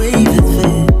 find a wave that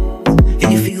fits. Can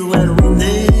you feel where the wind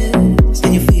is?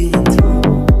 Can you feel it too?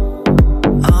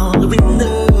 All the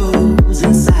windows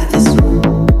inside this room.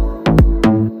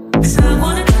 'Cause I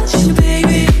wanna touch you,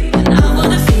 baby, and I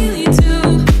wanna feel you too.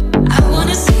 I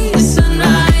wanna see the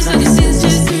sunrise, like this is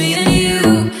just me and you.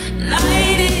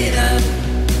 Light it up,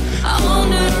 I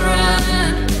wanna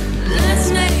run. Let's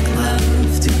make love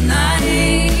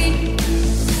tonight.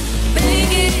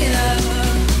 Make it up,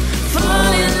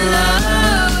 fall in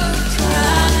love,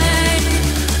 try.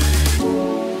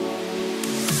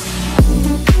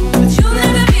 But you'll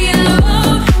never be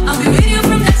alone. I'll be with you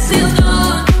from dusk till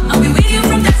dawn. I'll be with you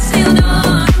from dusk till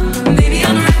dawn. Baby,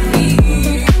 unwrap me.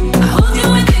 I hold you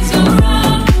when things go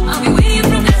wrong. I'll be with you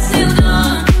from dusk till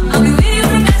dawn. I'll be with you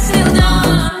from dusk till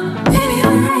dawn. Baby,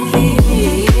 I'm right here.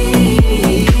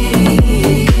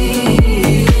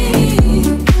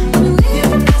 I'll be with you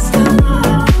from dusk till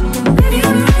dawn. Baby,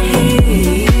 I'm right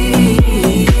here.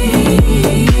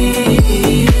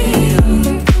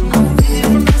 I'll be with you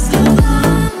from dusk till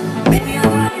dawn. Baby, I'm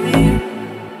right here.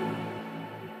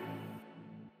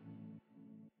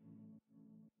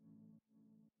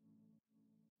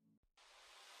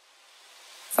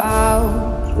 Found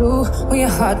you when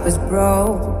your heart was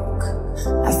broke.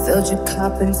 I filled your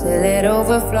cup until it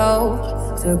overflowed.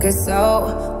 Took it so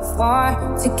far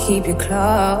to keep you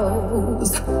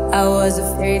close. I was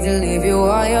afraid to leave you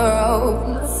on your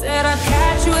own. Said I'd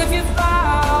catch you if you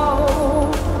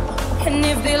fall, and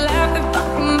if they laugh, if I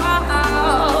come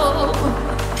out.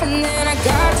 And then I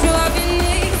got you off your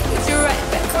knees, put you right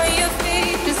back on your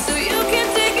feet, just so you can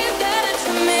take advantage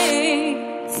of me.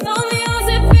 Tell me how's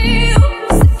it feel,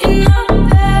 sitting up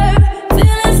there,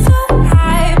 feeling so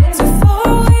high, but too far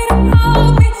away to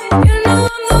hold me. You know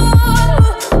I'm the one who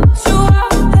put you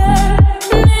out there,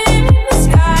 name in the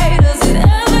sky. Does it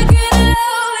ever get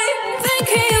lonely?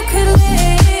 Thinking you could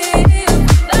live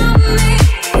without me,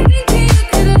 thinking you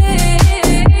could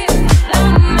live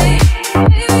without me.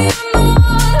 Baby, I'm the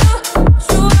one who put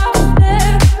you out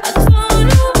there. I don't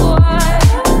know why.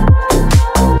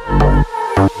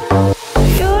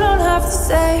 You don't have to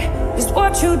say just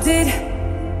what you did.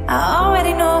 I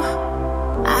already know.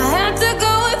 I had to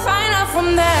go and find out from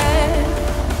there.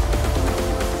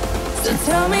 So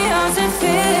tell me how's it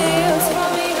feel. Tell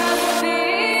me how's it feel.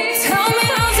 Tell me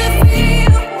how's it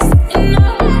feel. Sitting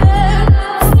up there,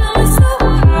 feeling so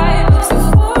high, but too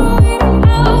far away to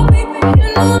help me. You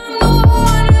know I'm the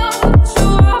one who put you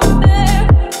out there,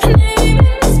 and name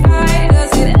in the sky.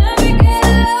 Does it ever get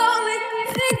lonely?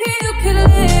 Thinking you could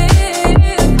live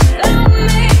without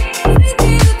me,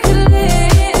 thinking you could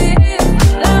live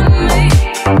without me.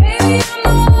 Baby, I'm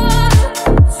the one who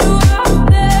put you out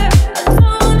there. I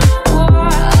don't know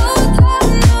why, oh, don't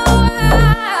know why.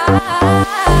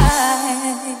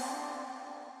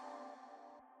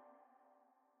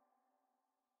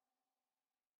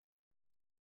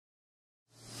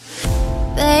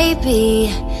 Baby,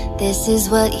 this is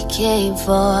what you came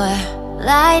for.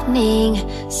 Lightning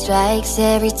strikes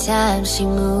every time she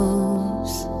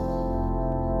moves,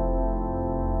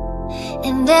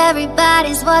 and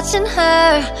everybody's watching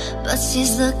her, but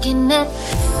she's looking at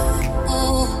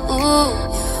ooh, ooh,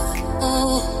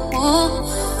 ooh, ooh,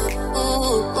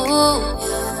 ooh, ooh,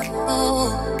 ooh,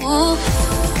 ooh,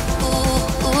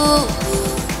 ooh,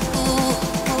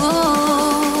 ooh.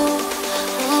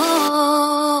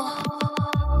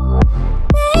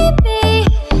 Baby,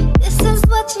 this is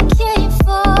what you came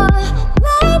for.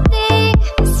 Lightning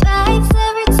strikes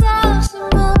every time she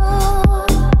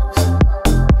moves,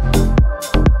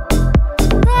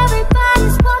 and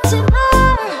everybody's watching her,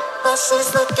 but she's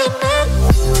looking at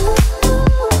you.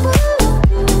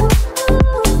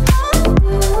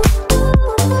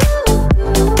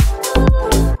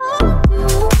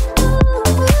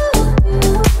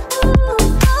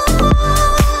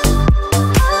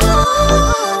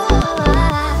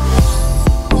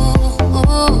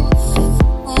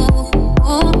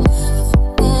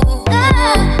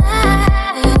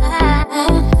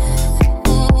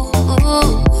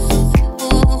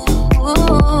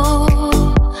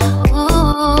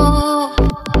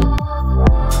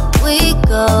 We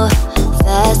go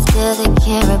faster than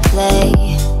can replay.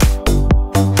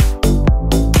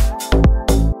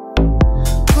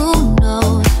 Who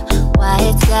knows why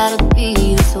it's gotta be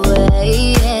this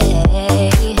way?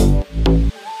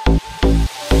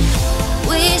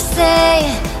 We say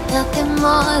nothing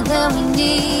more than we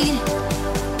need.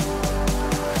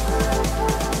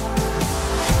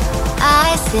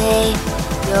 I say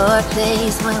your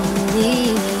place when we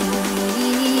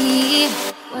leave.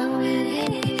 When we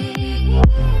leave.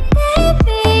 Baby,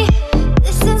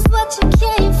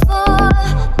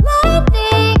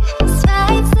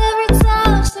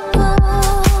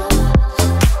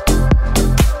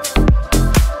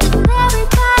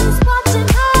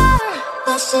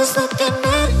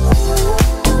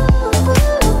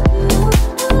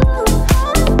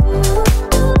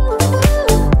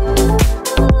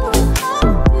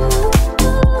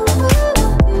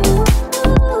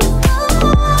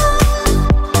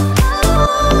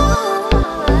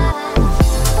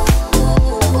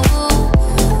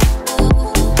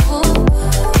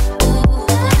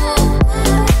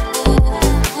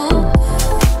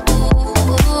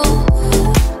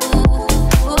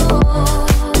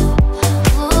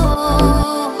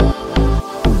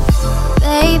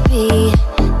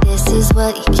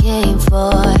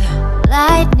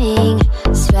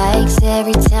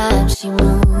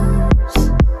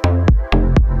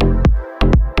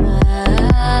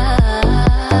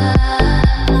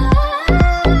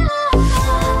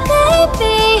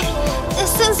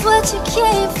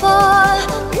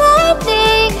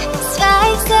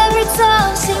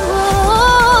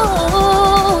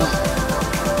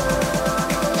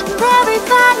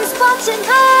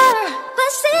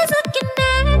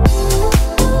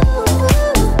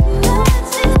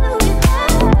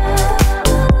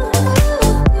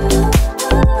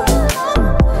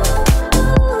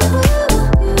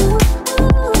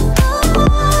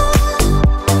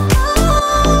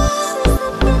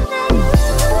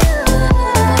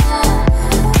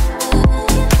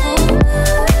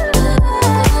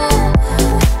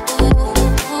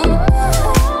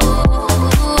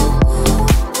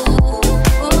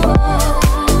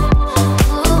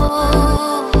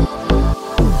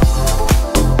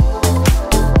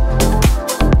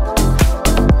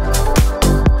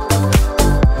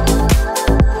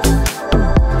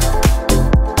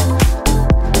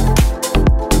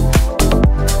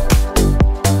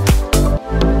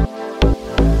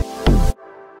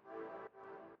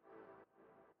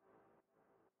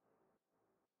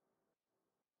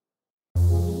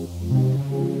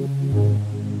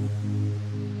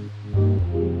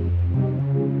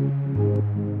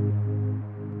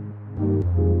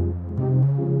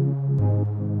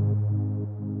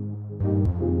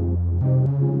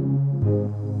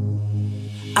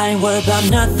 I ain't worried about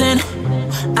nothing,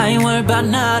 I ain't worried about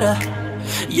nada.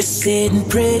 You're sitting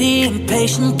pretty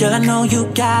impatient, girl, I know you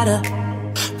gotta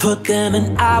put them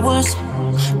in hours,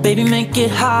 baby, make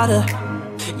it harder.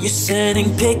 You're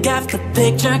sending pic after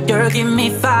picture, girl, give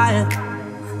me fire.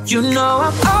 You know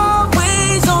I'm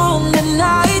always on the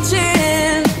night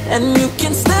shift, and you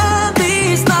can stand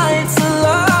these nights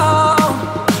alone.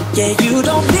 Yeah, you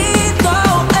don't need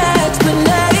no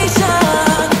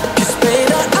explanation, 'cause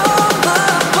baby, I'm the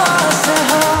boss at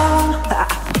home.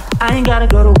 I ain't gotta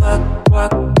go to work,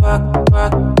 work, work,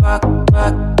 work, work,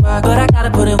 work, work, but I gotta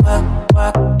put in work,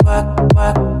 work, work,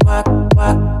 work, work,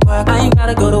 work, work. I ain't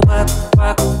gotta go to work,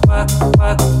 work, work,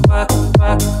 work, work,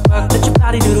 work, work. Let your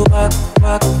body do the work,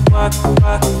 work, work,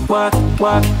 work, work,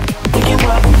 work. We can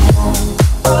work from home,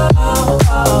 oh, oh,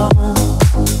 oh.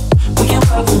 We can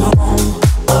work from home,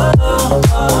 oh, oh,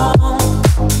 oh.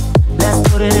 Let's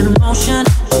put it in motion,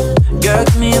 girl,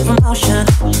 give me a promotion.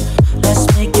 Let's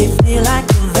make it feel like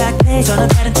a back page, turn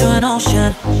it into an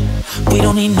ocean. We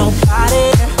don't need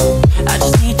nobody, I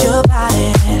just need your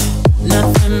body.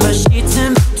 Nothing but sheets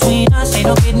in between us, ain't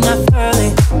no getting up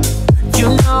early. You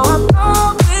know I'm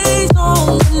always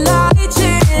on the night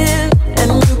shift,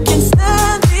 and you can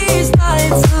stand these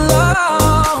nights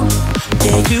alone.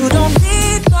 Yeah, you don't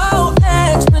need no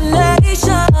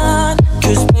explanation,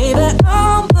 'cause baby,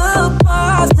 I'm the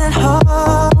boss at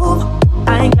home. I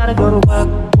ain't gotta go to work,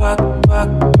 work, work,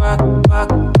 work, work,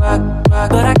 work, work,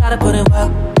 but I gotta put in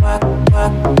work, work,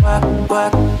 work, work,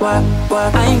 work, work,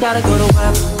 work. I ain't gotta go to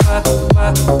work, work,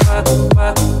 work, work,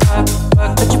 work, work,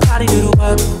 work. Let your body do the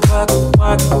work, work,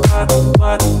 work, work,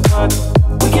 work, work.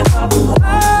 We can work from home,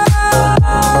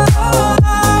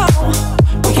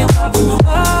 we can work from home,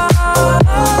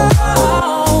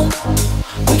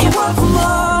 we can work from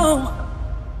home.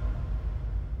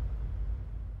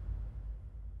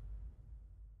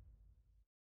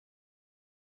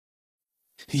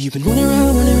 You've been running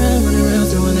around, running around, running around,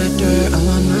 throwing that dirt all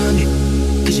on me.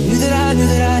 'Cause you knew that I knew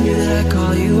that I knew that I'd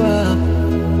call you up.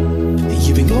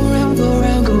 You've been going around, go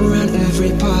around, go around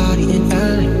every party in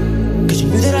LA. 'Cause you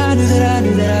knew that I knew that I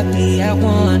knew that I'd be at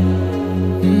one.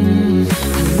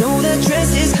 I know that dress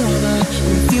is gonna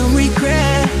feel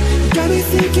regret. Got me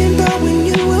thinking about when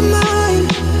you were mine.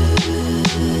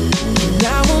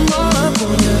 Now I'm all up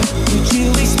on you, what you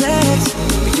expect?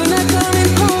 You're not coming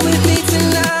home with me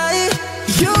tonight.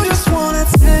 You just want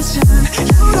attention,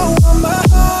 you don't want my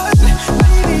heart.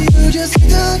 Baby, you just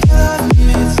think I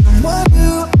need someone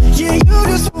new. Yeah, you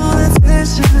just want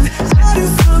attention, I do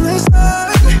from the start.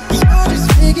 You're just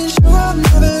making sure I'm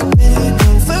never getting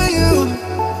over you.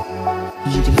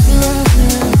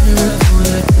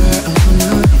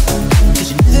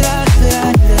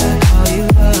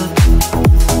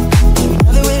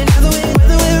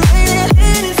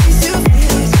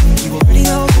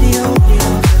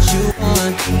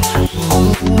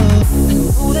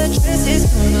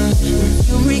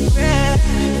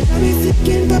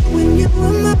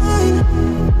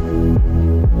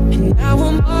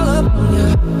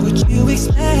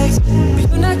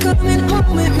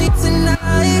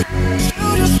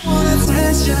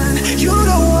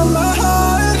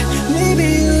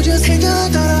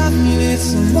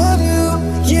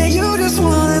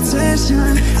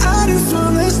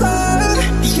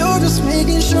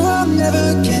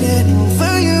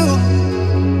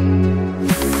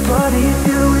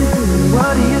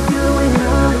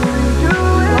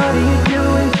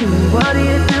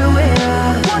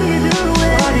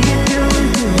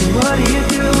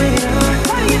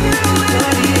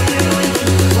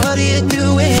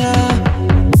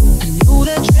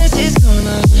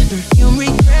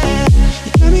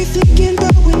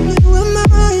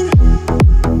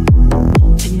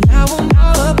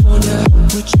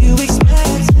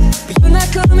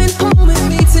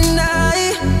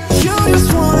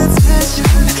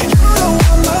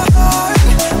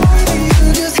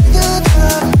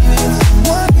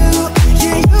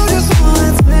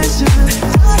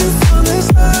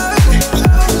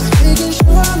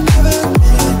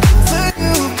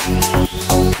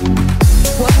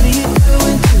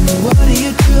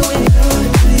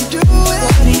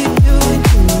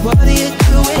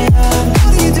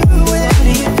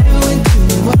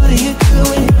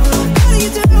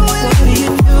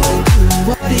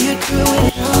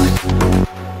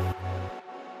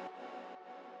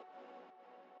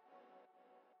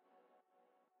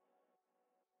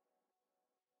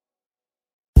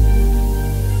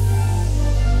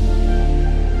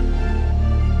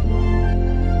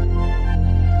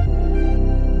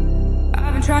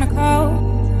 trying to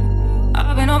call.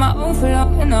 I've been on my own for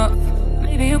long enough.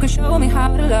 Maybe you can show me how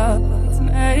to love.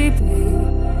 Maybe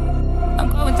I'm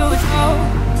going through a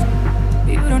dose.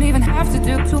 You don't even have to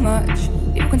do too much.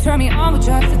 You can turn me on with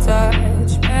just a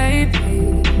touch.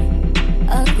 Maybe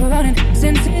I look around and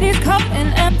since city's cold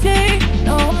and empty,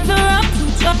 no one's around to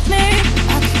judge me.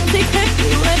 I can see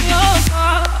clearly when you're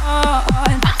gone.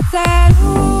 I said,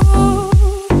 ooh,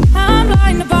 I'm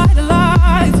blinded by the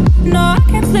lights. No, I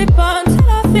can't sleep until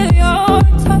I feel your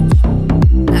touch.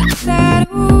 I said,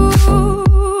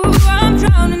 ooh, I'm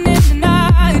drowning in the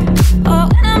night. Oh,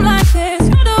 when I'm like this,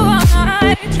 you're the one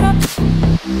I trust.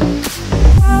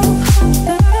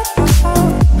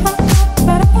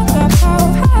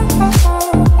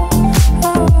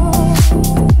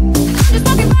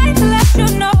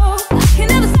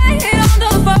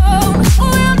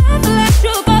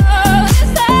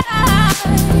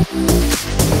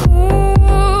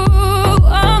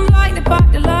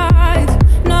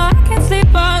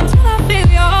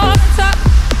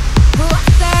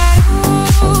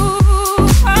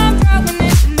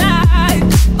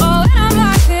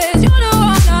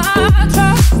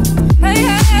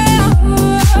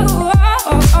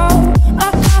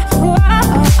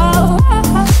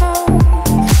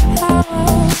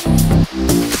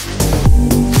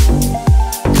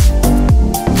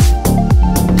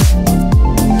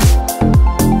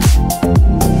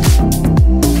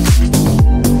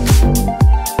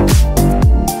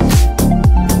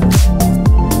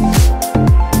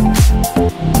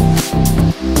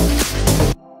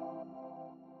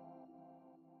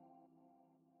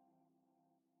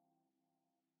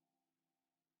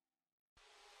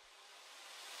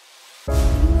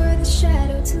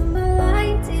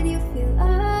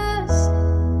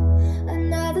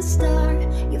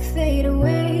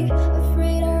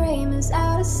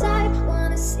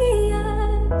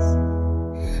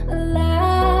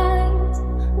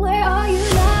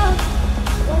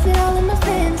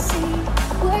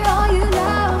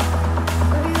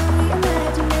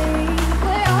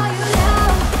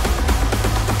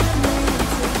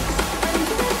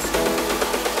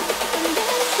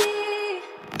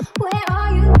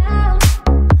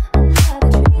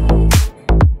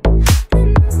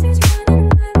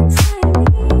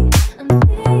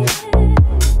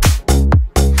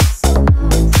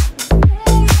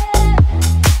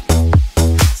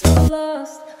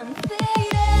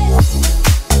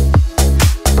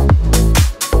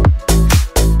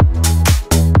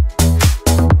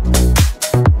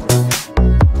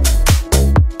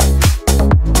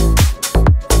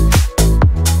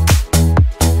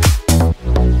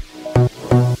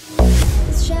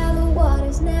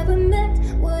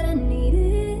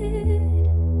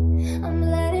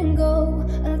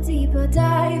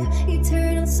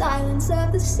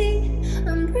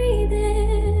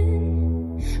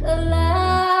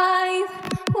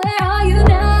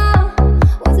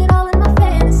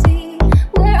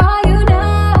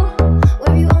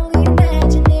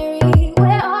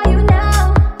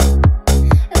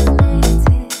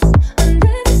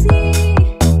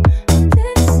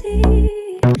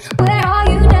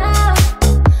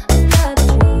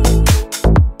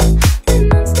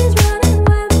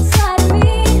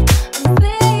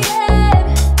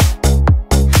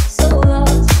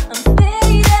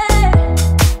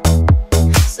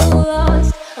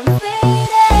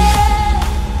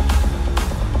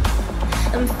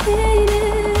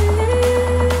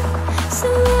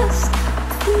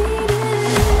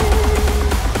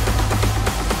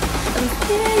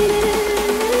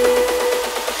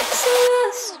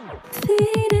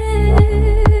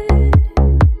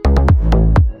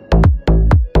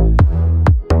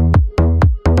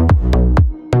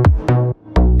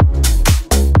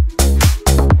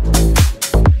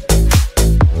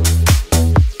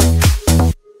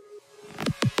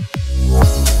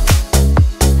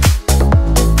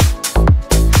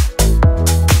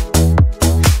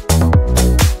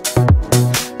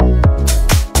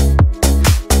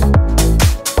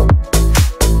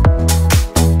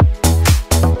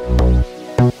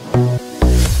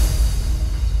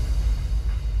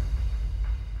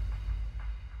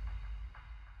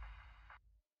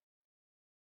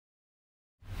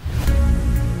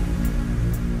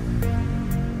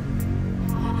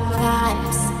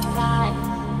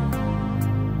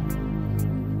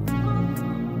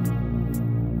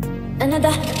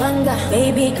 Another banger,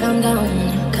 baby, calm down,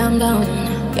 calm down.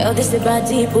 Girl, this is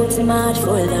body put too much.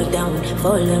 Fall down,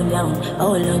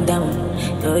 all down.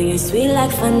 Girl, you sweet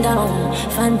like fan down.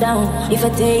 If I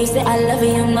tell you say I love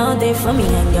you, now they for me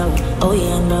and go. Oh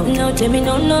yeah, no, no, tell me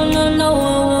no.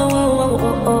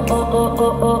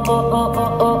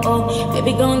 Oh.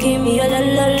 Baby, gon' give me a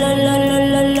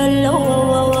la.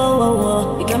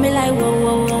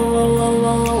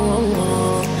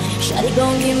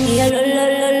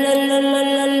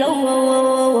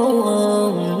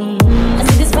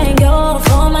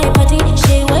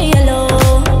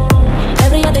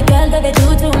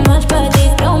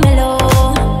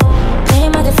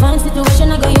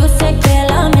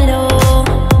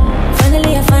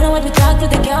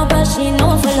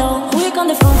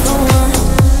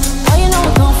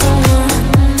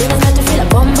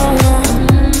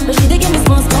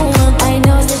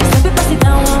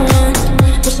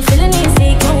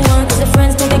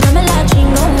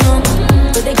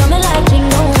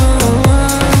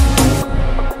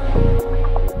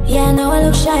 know I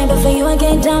look shy, but for you I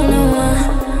get down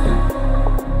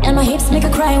now. And my hips make her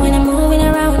cry when I'm moving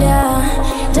around ya.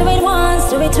 Do it once,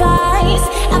 do it twice.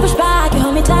 I push back, you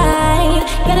hold me tight.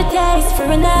 Got a taste for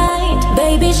a night.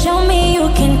 Baby, show me you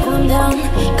can calm down,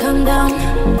 calm down.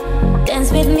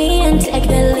 Dance with me and take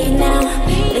the lead now,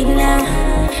 lead now.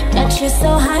 Touch you so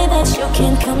high that you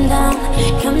can't come down,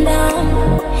 come down.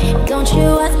 Don't you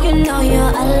ask, you know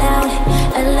you're allowed,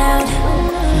 allowed.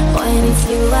 When it's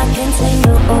you, I can't say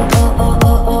no. Oh, oh, oh,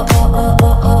 oh, oh, oh, oh,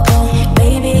 oh, oh, oh.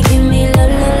 Baby, give me la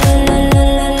la la la la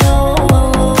la la. Oh,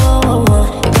 oh, oh, oh.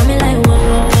 You got me like whoa,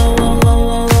 whoa, whoa,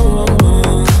 whoa, whoa,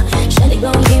 whoa. Shawty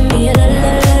gon' give me a la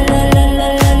la la la la la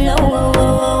la la. Oh,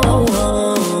 oh, oh,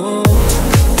 oh.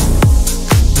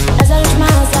 As I reach my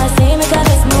house, I see me got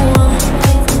this no one.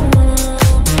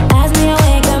 As me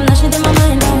awake, I'm not shit in my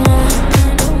mind no more.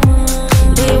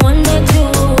 Day one, day two,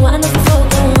 I know for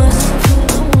focus.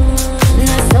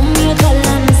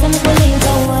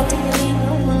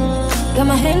 Got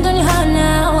my hand on your heart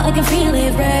now, I can feel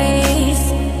it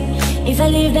race. If I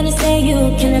leave, then you say you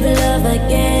can never love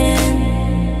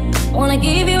again. Wanna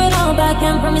give you it all back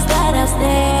and promise that I'll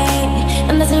stay.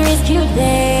 And that's a risk you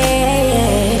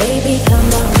take. Baby, calm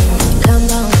down, calm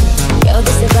down. Girl,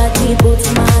 this is body, put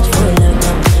too much. Fall down,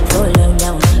 fall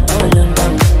down, fall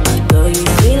down. Girl, you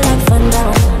feel like fun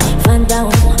down, fun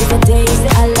down. If I tell you say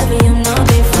I love you, no,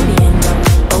 they for me and no.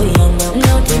 Oh yeah, no,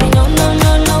 no, tell me no, no,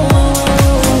 no, no.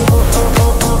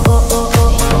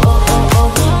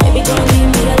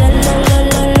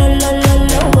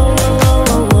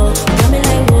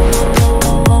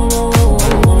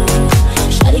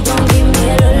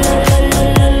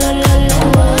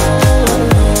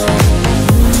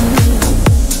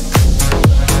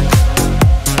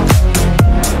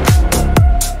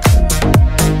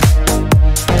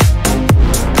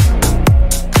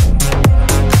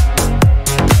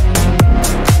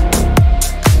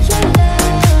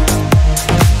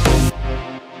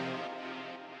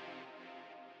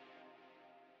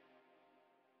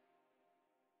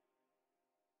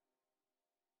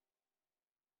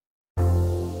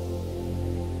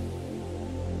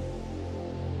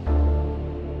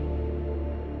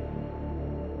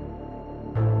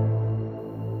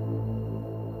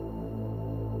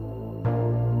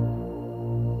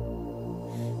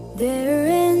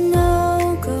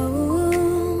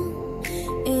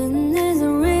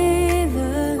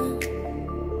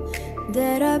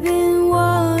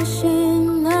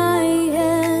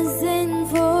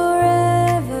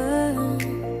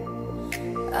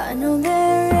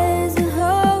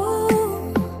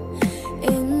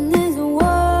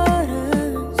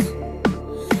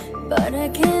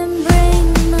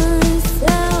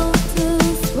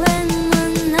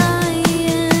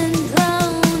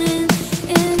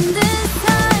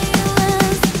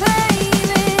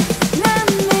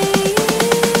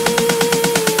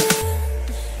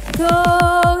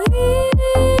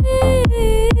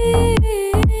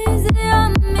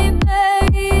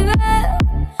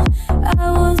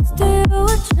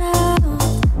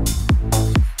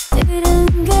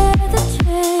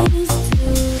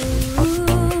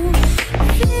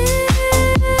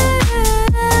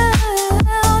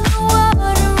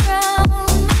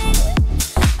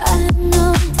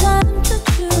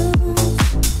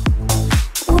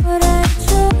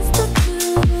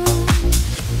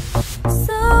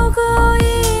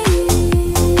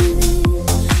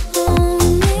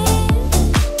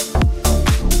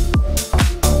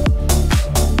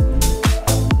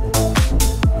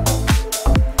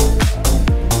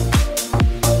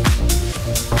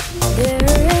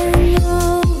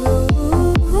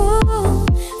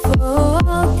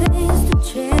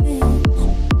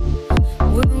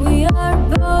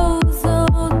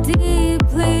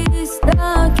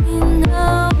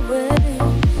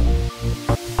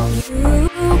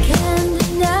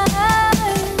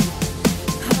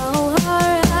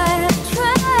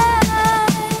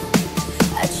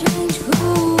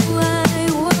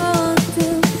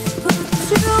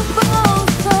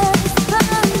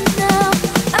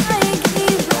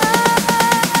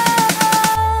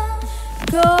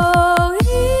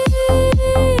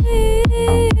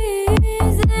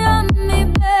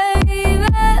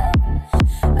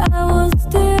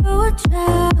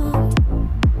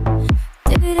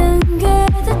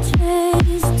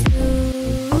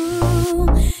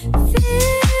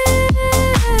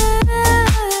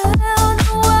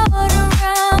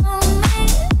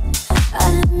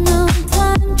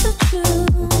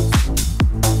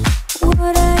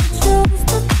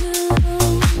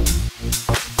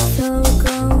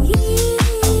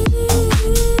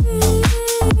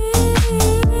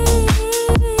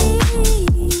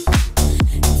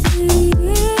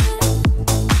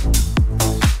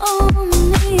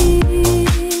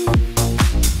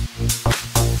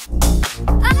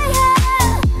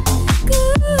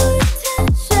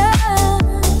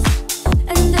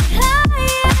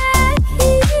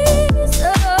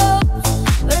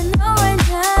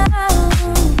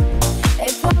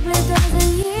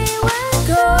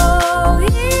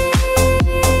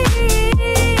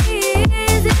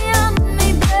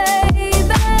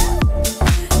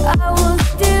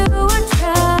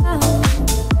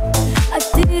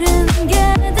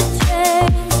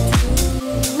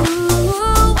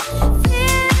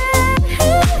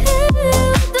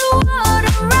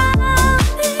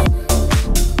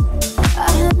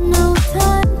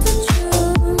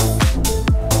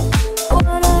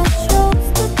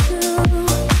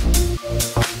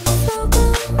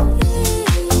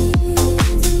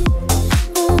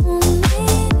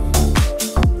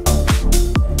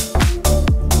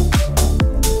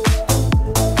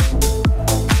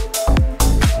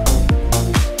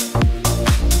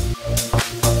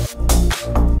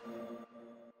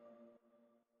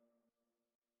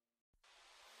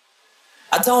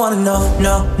 don't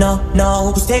wanna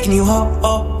know who's taking you home.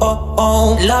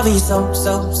 Loving you so.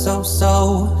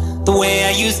 The way I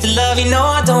used to love you, no,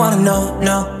 I don't wanna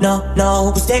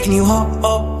know who's taking you home.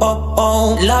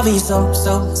 Loving you so.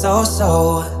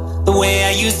 The way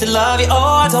I used to love you,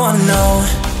 oh, I don't wanna know.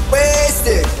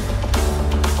 Wasted.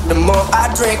 The more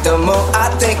I drink, the more I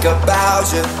think about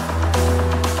you.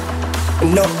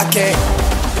 No, I can't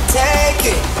take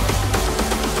it.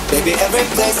 Baby, every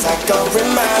place I go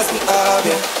reminds me of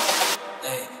you.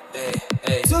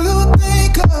 Do you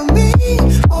think of me,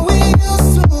 what we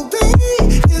used to be?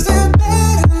 Is it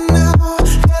better now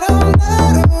that I'm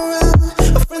not around?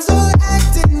 My friends are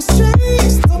acting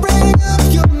strange, don't bring up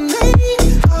your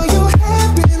name. Are you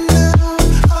happy now?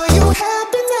 Are you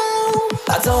happy now?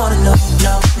 I don't wanna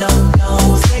know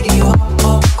who's taking you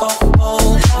home.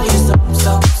 Love you so.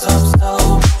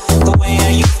 The way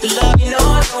I used to love you, no,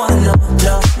 I don't wanna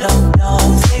know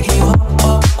who's taking you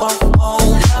home.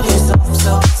 Love you so.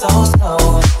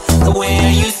 The way I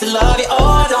used to love you,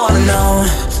 oh, I don't wanna know.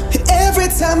 Every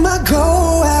time I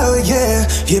go out, yeah,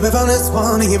 hear it from this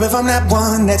one, hear it from that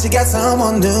one, that you got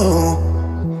someone new.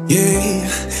 Yeah,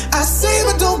 I say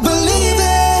but don't believe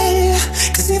it,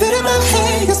 'cause even in my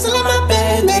head, you're still in my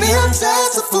bed. Maybe I'm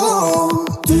just a fool.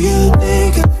 Do you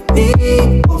think of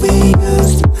me, what we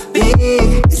used to be?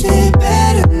 Is it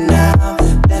better now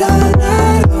that I'm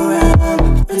not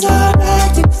around? Friends are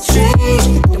acting strange,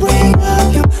 they bring up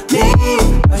your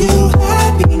name. Are you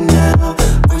happy now?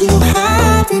 Are you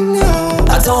happy now?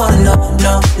 I don't wanna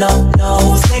know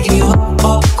who's taking you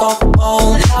home.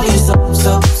 Love you so.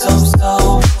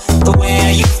 The way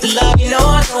I used to love you, no,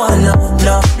 I don't wanna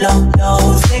know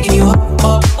who's taking you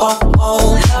home.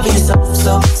 Love you so.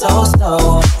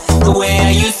 The way I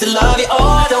used to love you,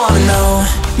 oh, I don't wanna know.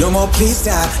 No more please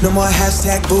stop, no more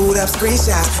hashtag booed up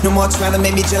screenshots. No more trying to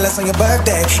make me jealous on your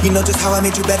birthday. You know just how I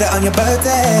made you better on your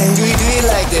birthday. Do you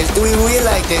like this? Do we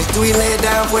like this? Do we lay it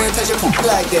down for you and touch your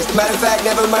like this? Matter of fact,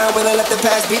 never mind, we'll let the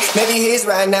past be. Maybe he's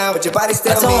right now, but your body's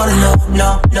still me. I don't wanna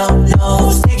know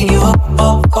who's taking you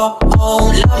home.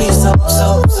 Love you so.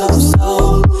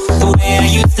 The way I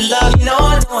used to love you, no,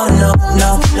 I don't wanna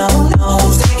know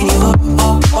who's taking you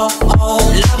home.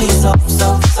 Love you so.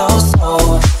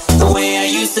 The way I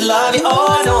used to love you, oh,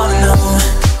 I don't wanna know.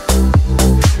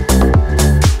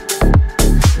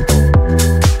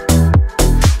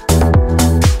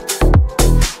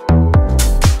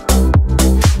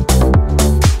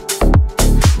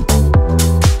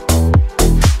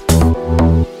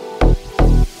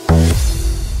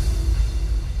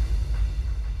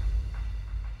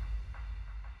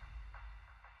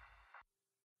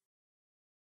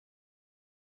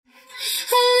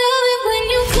 I love it when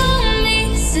you call me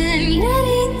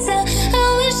señorita. I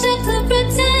wish I could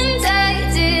pretend I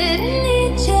didn't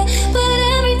need you, but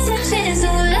every touch is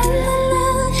ooh la la la.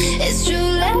 It's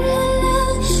true la la la.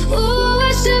 Ooh,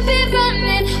 I should be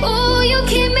running. Ooh, you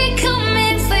keep me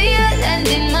coming for your land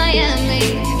in Miami.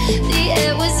 The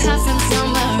air was hot from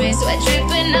summer rain, sweat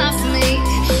dripping off me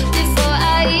before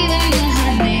I even knew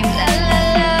her name. La la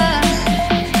la.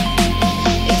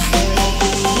 It felt like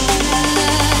ooh la la.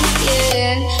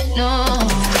 Yeah, no.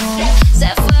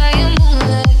 Sapphire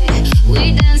moonlight, we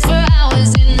dance for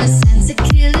hours in the sun to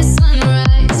kill the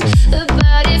sunrise. Her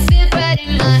body fit right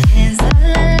in my hands, la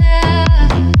la la.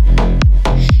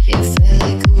 It felt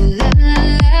like ooh la la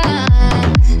la.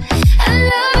 I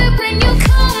love it when you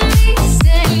call me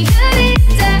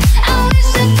señorita. I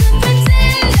wish I could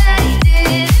pretend I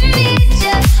didn't need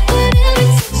ya, but every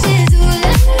touch is ooh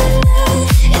la la la.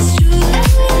 It's true la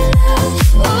la la.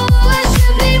 Ooh, I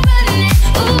should be running.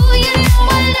 Ooh, you know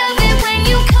I love it when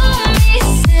you call me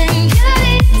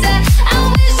señorita. I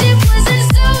wish it wasn't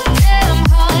so damn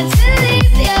hard to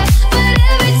leave ya, but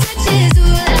every touch is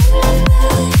ooh la la la.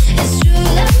 It's true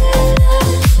la la la.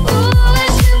 Ooh, I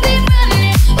should be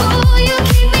running. Ooh, you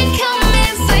keep me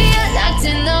coming for you. Locked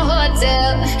in the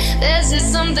hotel, there's just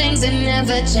some things that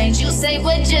never change. You say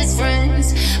we're just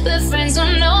friends, but friends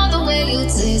don't know the way you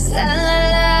taste. La la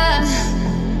la.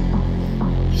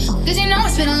 'Cause you know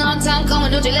it's been a long time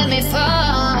coming, don't you let me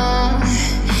fall.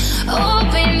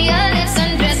 Open your lips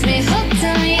and dress me, hooked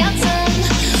on your tongue.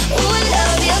 Ooh,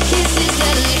 love your kisses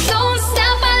deadly. Don't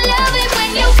stop, I love it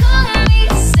when you call me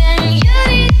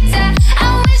señorita. I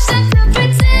wish I could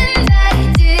pretend I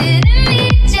didn't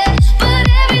need ya, but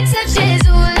every touch is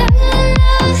ooh la la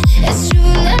la. It's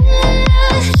true la la la.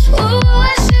 Ooh,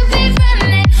 I should be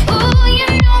running. Ooh, you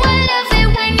know I love it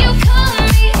when you call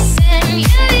me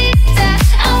señorita.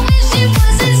 I wish it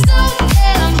wasn't so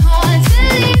damn hard to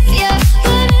leave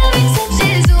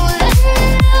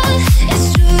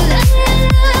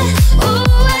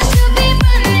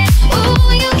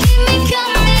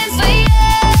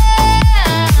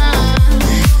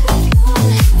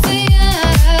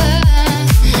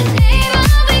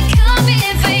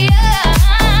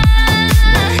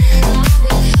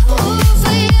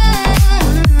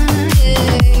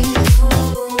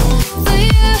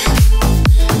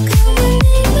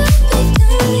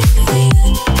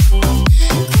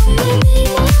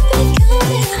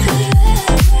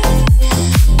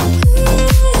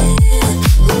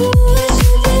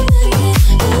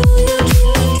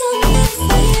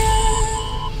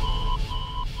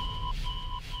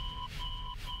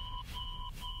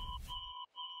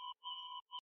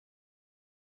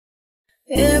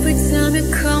Every time you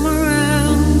come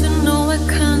around, you know I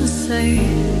can't say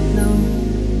no.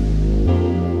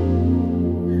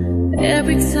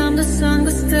 Every time the sun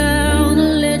goes down, I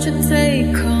let you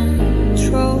take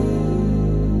control.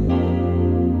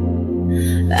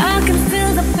 I can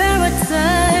feel the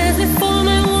paradise before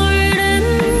my word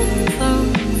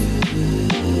implodes.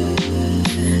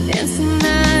 And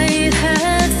tonight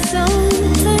had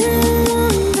something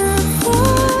wonderful.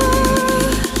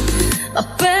 A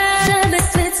better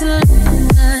visit to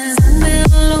life and be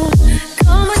alone.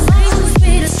 Conversations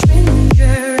with a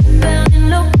stranger, barely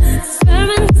know.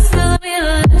 Experiments will be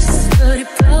less, but it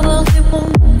probably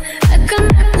won't. I can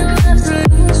have to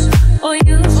lose or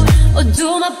use or do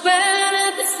my best.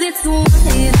 It's the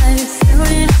way I feel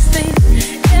in a state,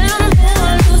 and I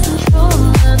never lose control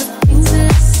of the things that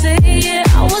I say. Yeah,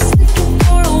 I was looking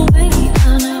for a way,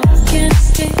 and now I can't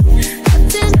escape. But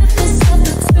there's nothing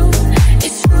substitute.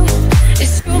 It's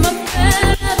true, my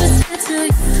bad habits get to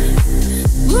you.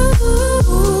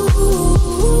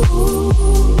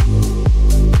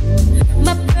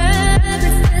 My bad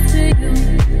habits get to you.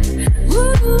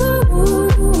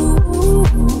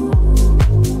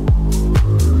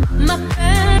 My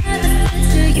bad habits get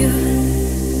to you.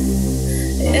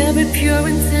 Every pure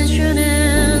intention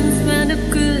ends when the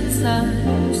good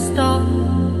times stop.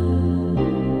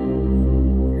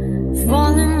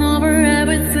 Falling over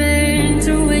everything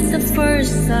to reach the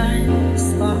first time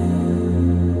spot.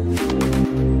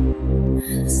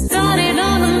 Started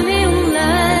on a million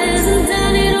lies and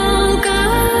then it all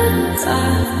got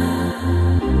tight.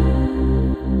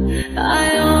 I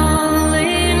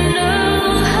only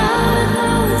know how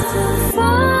to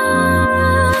find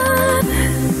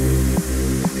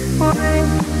way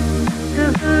to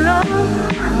the long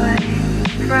way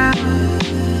round.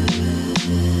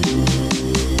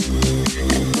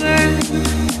 Burn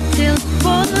till the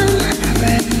bottom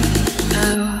red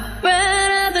out. Red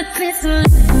up the crystal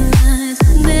nights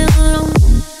and they're alone.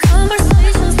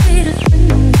 Conversations with a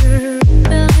stranger,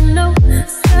 barely know.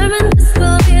 Experiments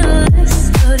will be less,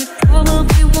 but it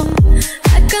probably won't.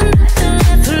 I can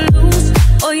have to lose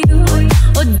or use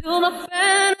or do my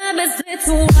bad habits. It's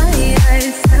why I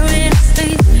feel in a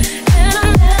state, and I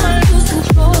never lose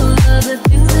control of the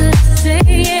things that I say.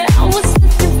 Yeah, I was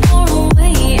looking for a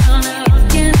way, and now I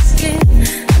can't escape.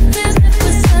 But there's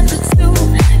nothing substitute.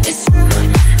 It's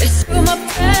true, my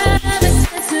bad habits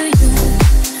get to you.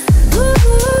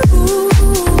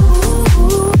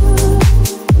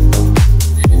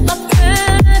 My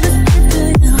bad habits get to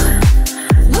you.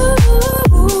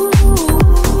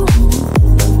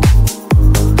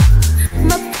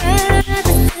 My bad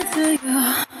habits get to you.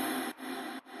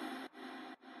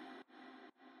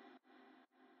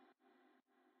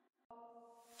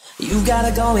 You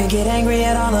gotta go and get angry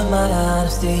at all of my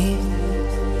honesty.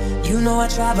 You know I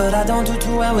try, but I don't do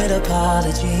too well with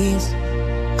apologies.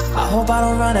 I hope I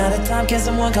don't run out of time. Can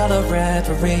someone call a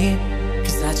referee?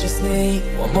 Cause I just need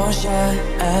one more shot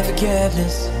at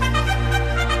forgiveness.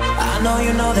 I know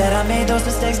you know that I made those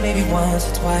mistakes maybe once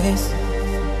or twice.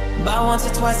 By once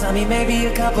or twice, I mean maybe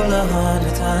a couple of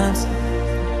 100 times.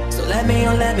 So let me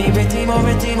redeem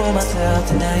myself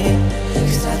tonight.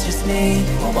 Cause I just need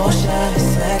one more shot at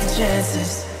second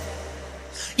chances.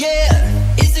 Yeah,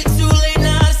 is it too late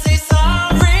now to say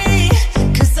sorry?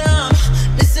 Cause I'm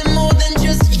missing more than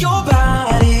just your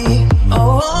body.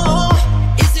 Oh,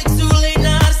 is it too late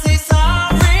now to say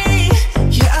sorry?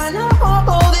 Yeah, I know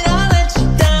that I let you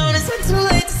down. Is it too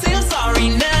late to say I'm sorry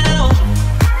now?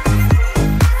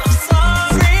 I'm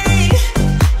sorry,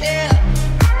 yeah,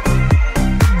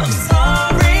 I'm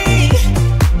sorry.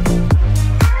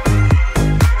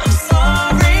 I'm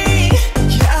sorry,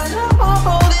 yeah, I know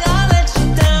that I let you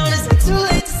down. Is it too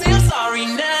late to say I'm sorry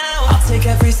now? I'll take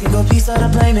every single piece of the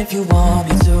blame if you want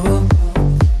me to,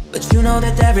 but you know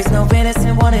that there is no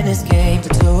innocent one in this game for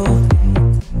two.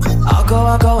 I'll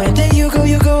go, and then you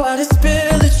go out and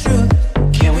spill the truth.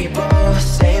 Can we both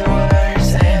say the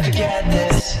words and forget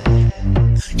this?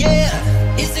 Yeah,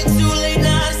 is it too late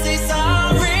now to say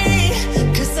sorry?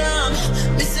 Cause I'm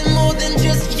missing more than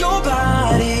just your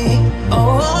body.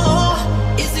 Oh,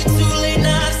 is it too late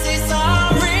now to say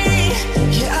sorry?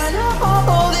 Yeah, I know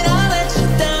that I let you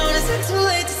down. Is it too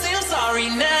late to say I'm sorry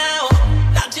now?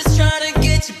 I'm just trying to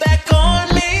get you back on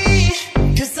me.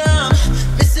 Cause I'm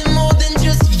missing more than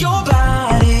just your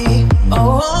body.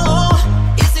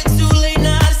 Oh, is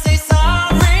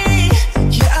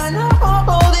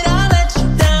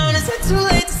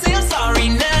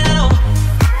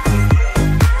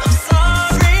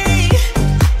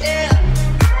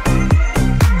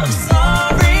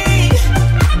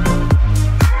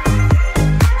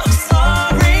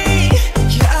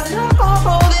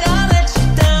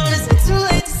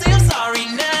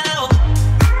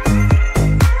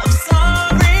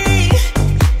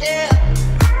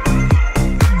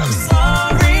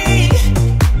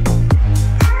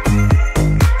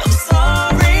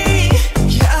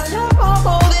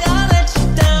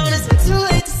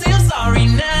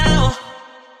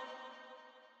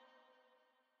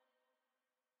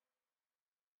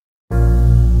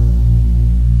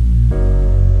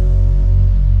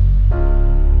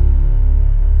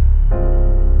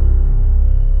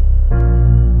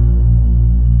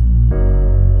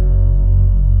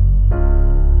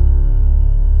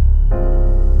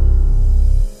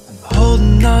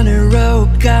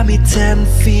me 10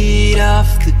 feet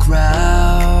off the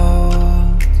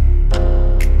ground.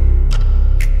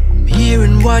 I'm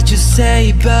hearing what you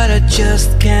say, but I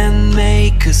just can't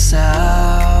make a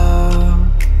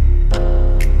sound.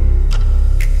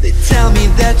 They tell me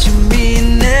that you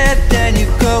mean it, then you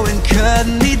go and cut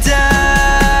me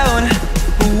down.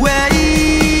 Wait,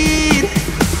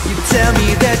 you tell me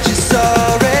that you're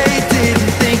sorry,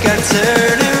 didn't think I'd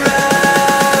turn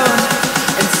around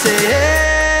and say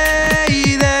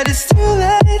that it's too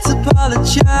late to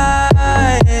apologize.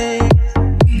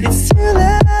 It's too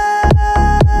late.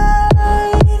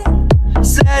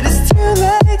 Said it's too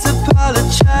late to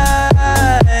apologize.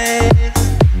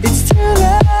 It's too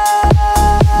late.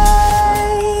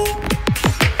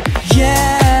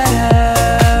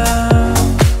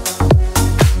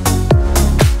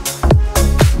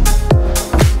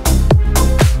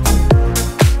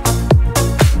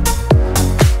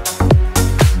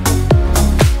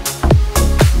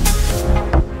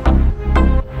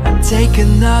 Take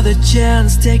another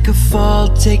chance, take a fall,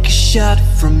 take a shot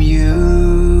from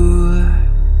you.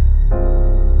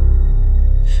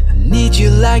 I need you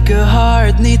like a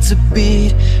heart needs a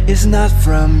beat, it's not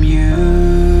from you.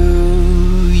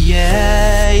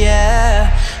 Yeah,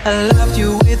 yeah, I loved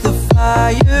you with a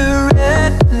fire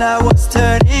red, and I was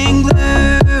turning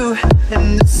blue.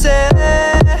 And to say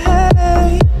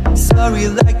sorry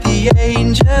like the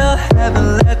angel,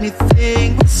 heaven let me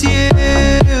think it's you.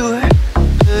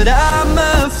 But I'm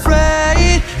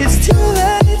afraid it's too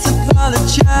late to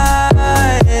apologize.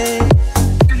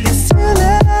 It's too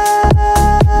late.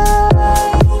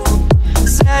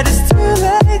 Said it's too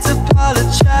late to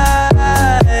apologize.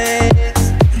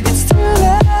 It's too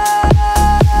late.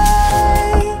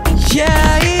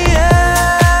 Yeah,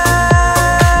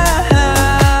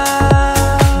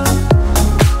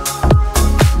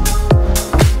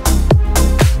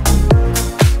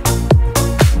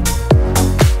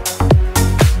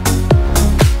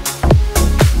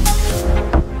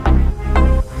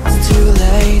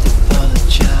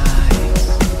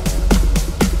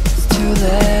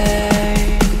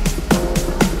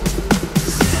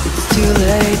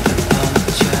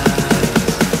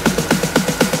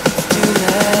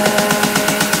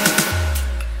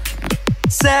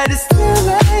 said it's too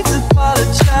late to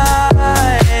apologize.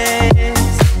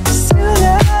 It's too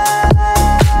late.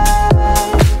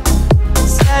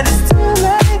 Said it's too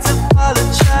late to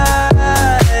apologize.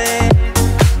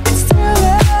 It's too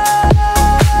late.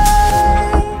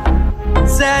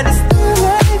 Said it's too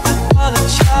late to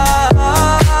apologize.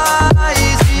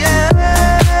 Yeah.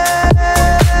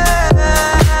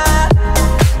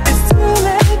 It's too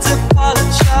late to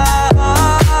apologize.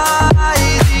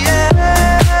 Yeah.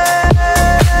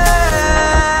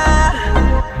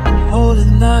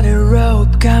 Holding on a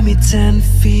rope got me 10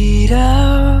 feet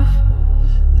off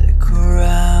the ground.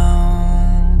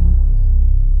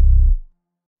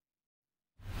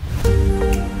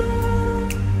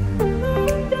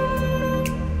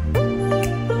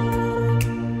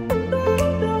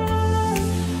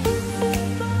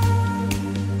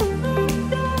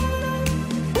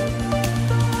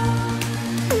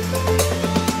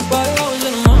 But I was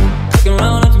in the mall, looking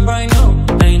around acting right now.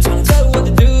 I ain't tryna tell you what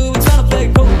to do, we're tryna play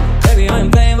cool. Baby, I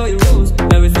ain't playing by your rules.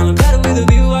 Everything look better with a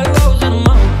view. I was in the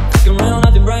mall, looking around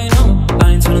acting right now.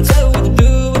 I ain't tryna tell you what to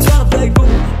do, we're tryna play cool.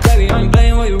 Baby, I ain't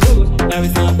playing by your rules.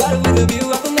 Everything look better with a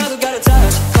view. I could never get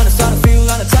attached, kinda start to feel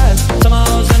unattached. Somehow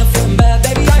I was kinda feeling bad.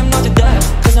 Baby, I am not your dad.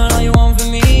 That's not all you want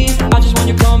from me, I just want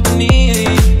your company.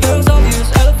 Girls obvious,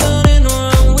 elephant in the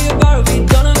room. We about to be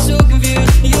done, I'm so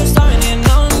confused. You're starting it,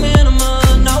 now I'm in a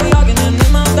month. Now we arguing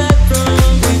in my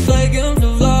bedroom. We play games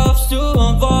of love to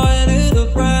avoid the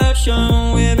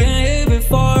depression. We've been here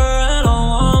before, and I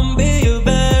wanna be your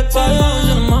bed. 5 hours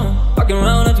in a month, walking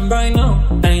around acting bright now.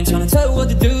 I ain't tryna tell you what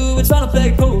to do, we're tryna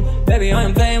play cool. Baby, I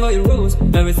ain't playing by your rules.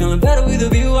 Everything look better with a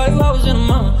view. I was in a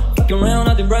month, walking around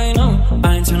acting bright now.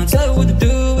 I ain't tryna tell you what to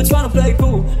do, we're tryna play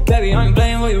cool. Baby, I ain't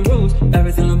playing by your rules.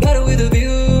 Everything look better with a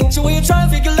view. So when you try to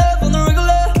figure love on the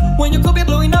regular, when you could be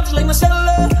blowing up just like my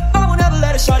cellular, I won't ever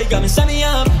let it shawty got me, set me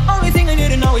up. Only thing I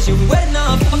need to know is you be waiting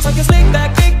up. I'm talking slick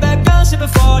back, big back, gun sipping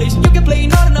 40s. You can play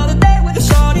not another day with a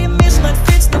shawty. Mismatch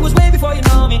fits, that was way before you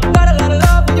know me. Got a lot of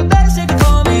love, but you better save it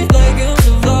for me. Play games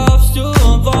of love to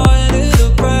avoid the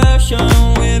depression.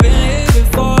 We've been here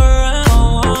before, and I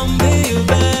wanna be your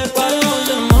bed. 5 hours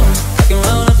in a month, walking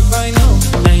around acting right now.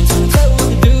 I ain't tryna tell you what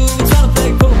to do, we're tryna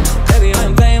play cool. Baby, I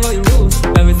ain't playing by your rules.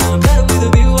 Everything look better with a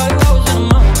view. I was in a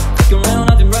month, walking around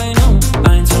acting right now.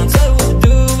 I ain't tryna tell you what to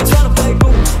do, we're tryna play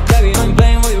cool. Baby, I ain't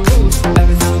playing by your rules.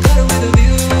 Everything look better with a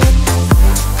view.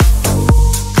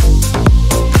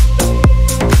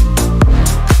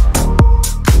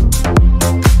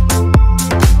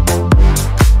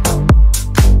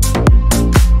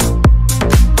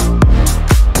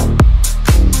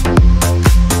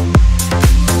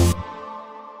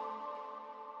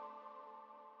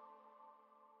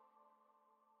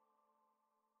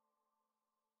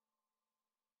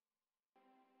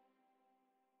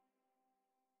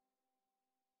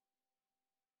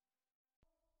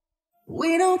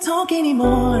 We don't talk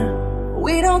anymore.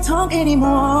 We don't talk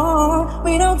anymore.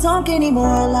 We don't talk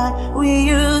anymore like we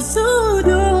used to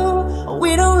do.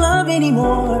 We don't love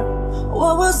anymore.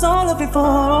 What was all of it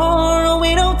for?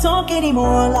 We don't talk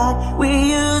anymore like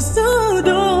we used to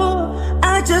do.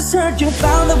 I just heard you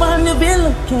found the one you've been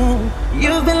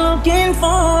looking for.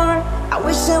 I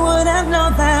wish I would have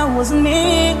known that wasn't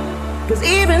me. Cause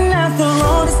even after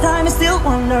all this time I still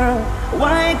wonder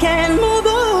why I can't move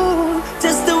on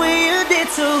just the way you did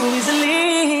so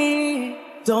easily.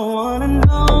 Don't wanna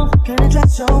know what kind of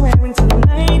dress you're wearing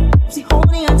tonight. See,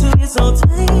 holding on to you so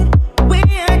tight, the way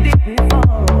I did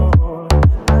before.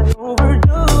 I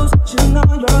overdosed, you know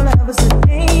your love is a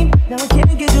game. Now I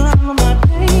can't get you out of my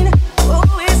brain.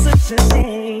 Oh, it's such a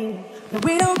shame that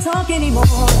we don't talk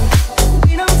anymore.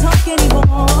 We don't talk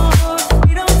anymore.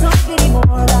 We don't talk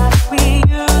anymore like we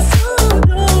used to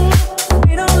do.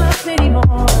 We don't love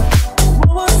anymore.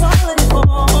 What was all of it for?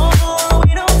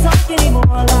 We don't talk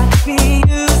anymore like we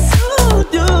used to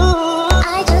do.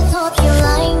 I just hope you're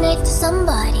lying next to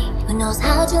somebody who knows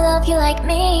how to love you like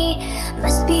me.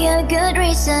 Must be a good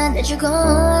reason that you're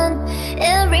gone.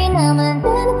 Every now and then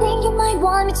I think you might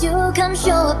want me to come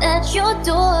show up at your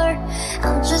door.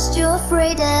 I'm just too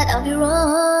afraid that I'll be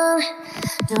wrong.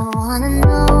 Don't wanna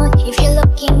know if you're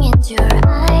looking into her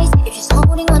eyes, if she's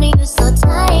holding on to you so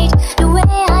tight, the way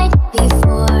I did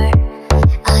before.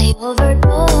 I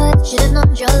overdosed, should've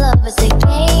known your love was a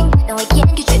game. Now I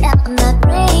can't get you out of my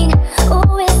brain.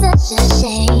 Oh, it's such a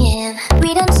shame.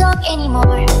 We don't talk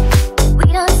anymore. We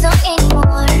don't talk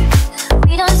anymore.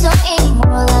 We don't talk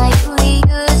anymore like we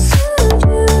used to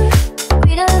do.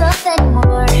 We don't love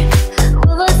anymore.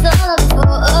 What was all of it?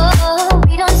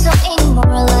 We don't talk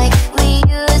anymore like we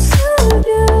used to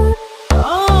do.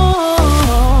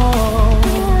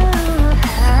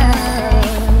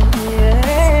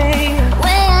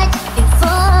 Way I did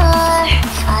before.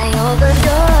 I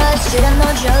overdosed. Should've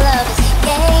known your love is a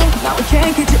game. Now I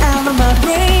can't get you out of my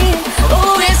brain.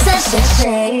 Oh, it's such a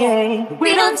shame. We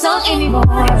don't talk anymore.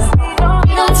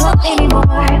 We don't talk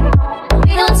anymore.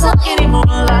 We don't talk anymore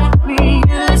like we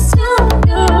used to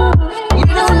do. You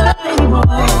don't love anymore.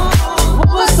 What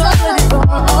was all of it for?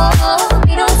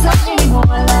 We don't talk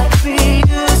anymore like we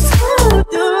used to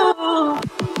do.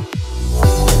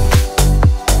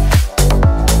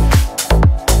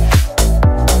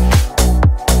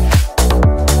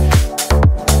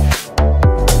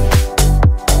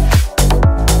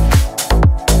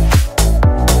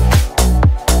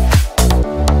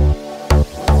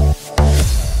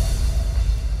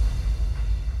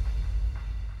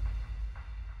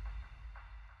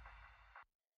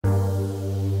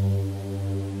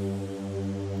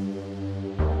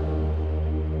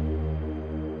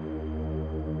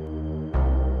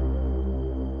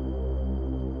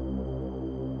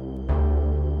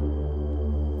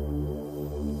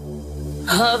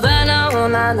 Havana, oh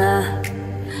na na.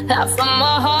 Half of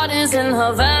my heart is in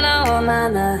Havana, oh na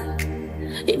na.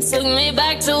 He took me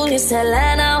back to his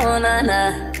Atlanta, oh na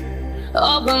na.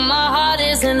 Oh, but my heart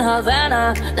is in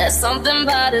Havana. There's something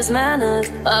about his manners,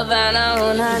 Havana,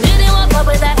 oh na na. Didn't walk up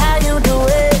with that, how you do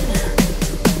it?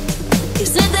 He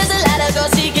said there's a lot of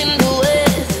girls he can do it.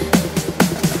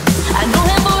 I knew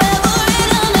him forever in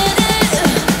a minute.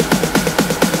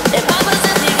 If Papa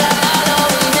says he got all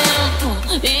over him,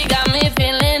 he got me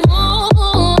feeling,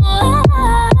 ooh.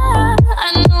 I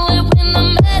knew it when I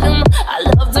met him. I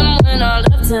loved him when I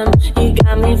left him. He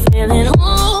got me feeling,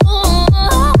 ooh.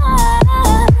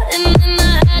 And then I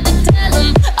had to tell him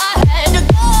I had to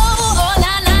go. Oh,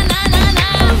 na na na na na.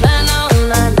 Havana, oh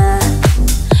na na.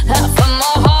 Half of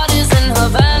my heart is in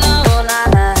Havana, oh na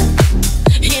na.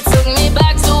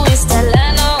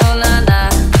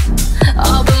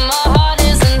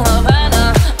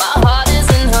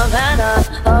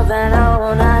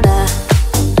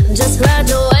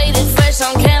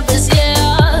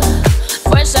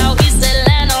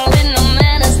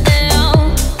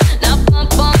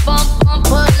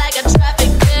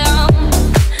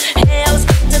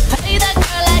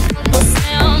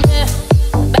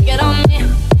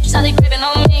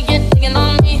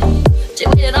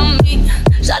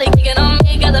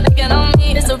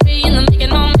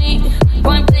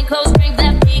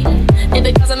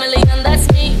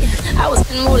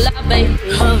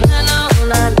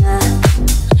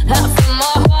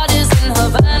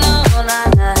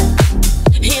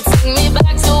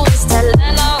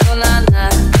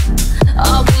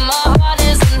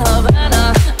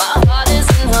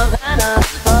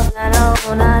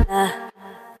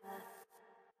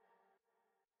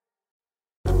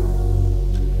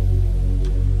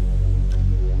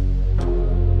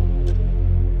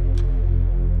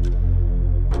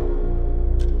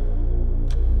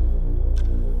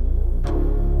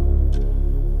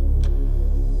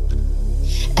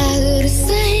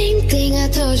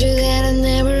 told you that I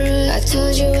never would. I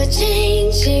told you I'd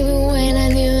change, even when I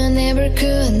knew I never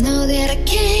could. I know that I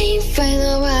can't find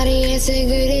nobody as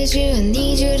good as you. I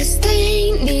need you to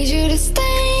stay, need you to stay.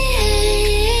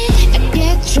 I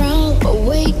get drunk, but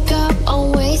wake up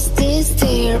on wasted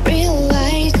still.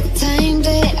 Realize the time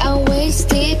that I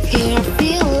wasted here. I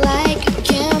feel like I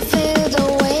can't feel the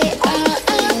way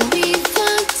I'll be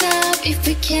fucked up if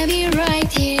we can't be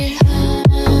right here.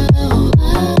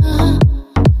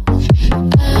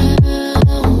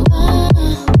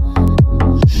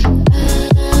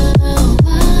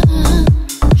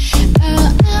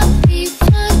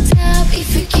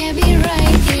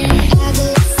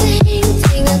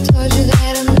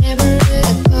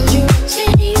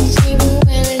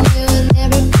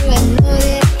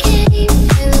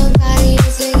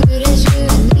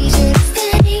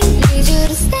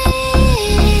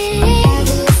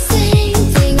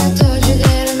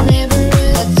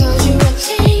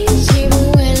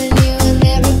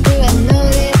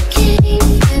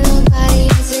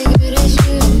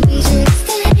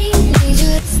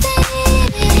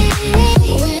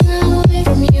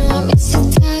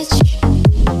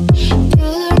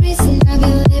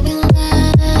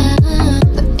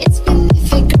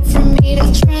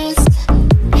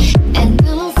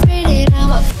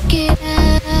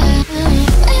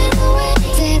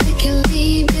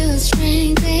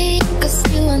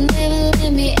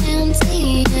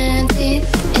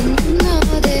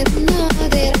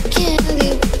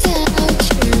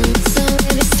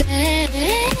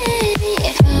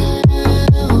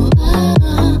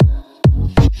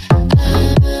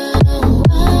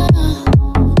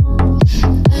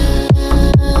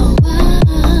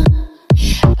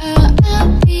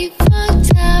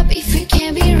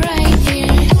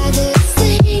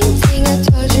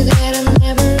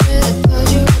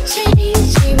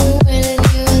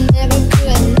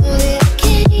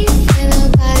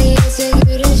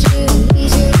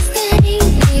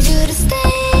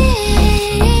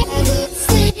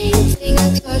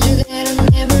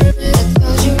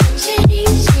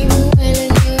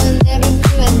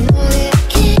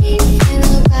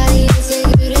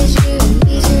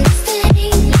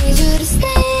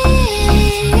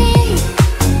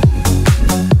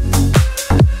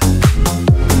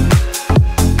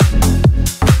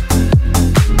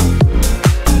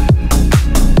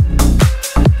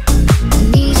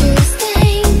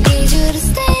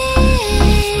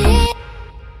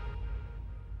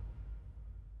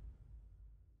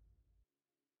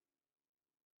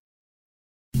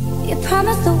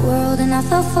 Promised the world and I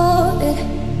fell for it.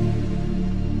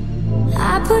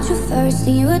 I put you first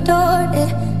and you adored it.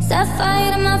 Set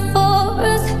fire to my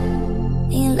forest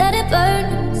and you let it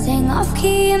burn. Sang off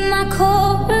key in my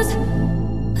chorus,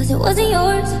 cause it wasn't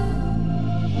yours.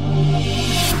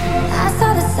 I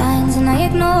saw the signs and I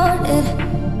ignored it.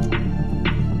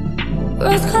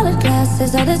 Rose-colored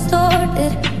glasses are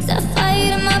distorted. Set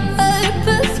fire to my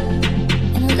purpose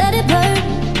and I let it burn.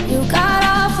 You got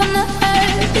off on the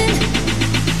hurting,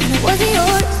 it wasn't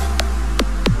yours.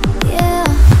 Yeah,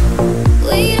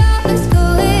 we'd always go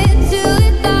into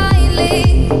it blindly.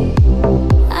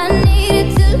 I needed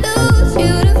to lose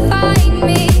you to find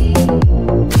me.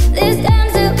 This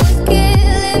damsel was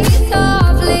killing me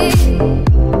softly.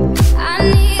 I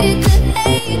needed to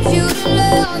hate you to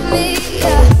love me.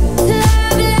 Yeah, to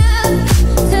love,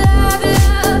 to love, to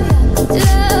love, to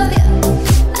love you.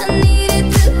 I needed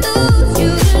to lose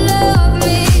you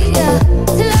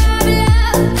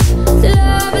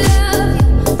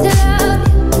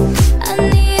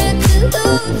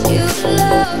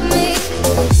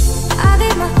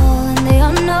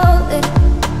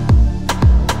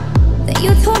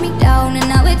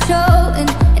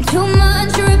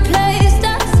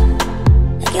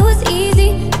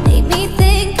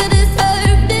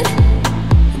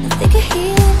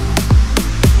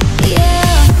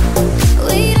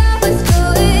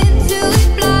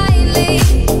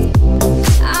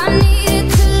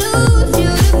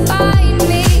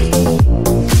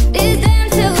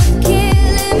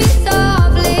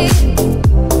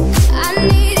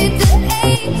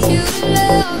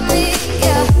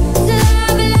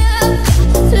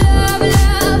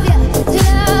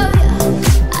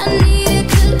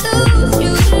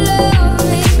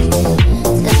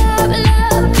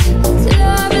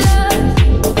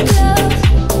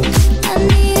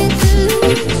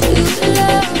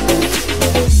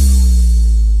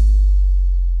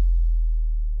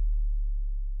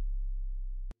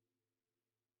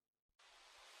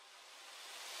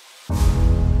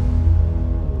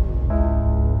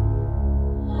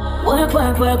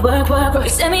work. You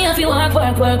set me up, you work.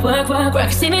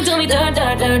 You see me do me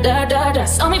dirt.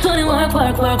 Saw me put in work. Why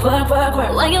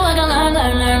you work alone,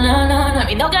 learn.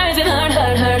 Me no care if it hurt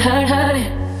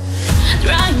it.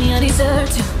 Drive me, I deserve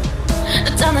to.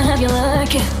 The time to have you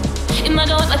lurking. In my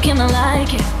door, I cannot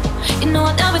like it. You know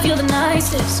I never feel the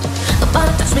nicest. About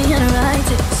to touch me in a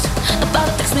righteous. About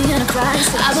to text me in a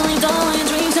crisis. I believed all in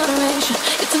dreams of duration.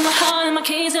 You took my heart and my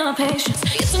keys and my patience.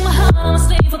 You took my heart, I'm a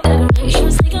slave for decoration.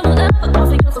 Was thinking about that, but all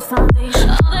because of foundation.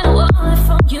 All that I wanted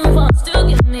from you was to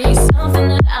give me something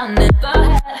that I never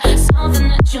had, something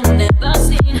that you never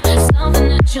seen, something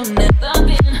that you never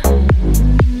been.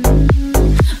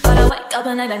 But I wake up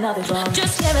and I got nothing wrong.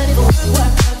 Just get ready for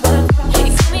work.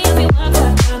 You see me if you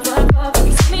work.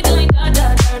 You see me doing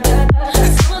dirt.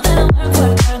 Some of that I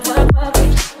work.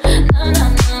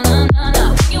 No.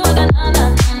 You work no.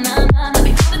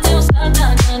 Before the deal start,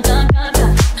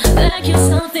 beg you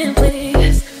something,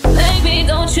 please. Baby,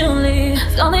 don't you leave.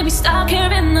 Don't let me stuck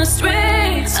here in the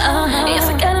streets. If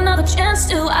I get another chance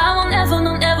to, I will never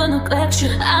neglect you.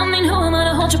 I mean, who am I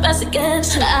to hold your best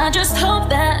against you? I just hope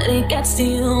that it gets to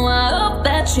you. I hope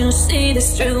that you see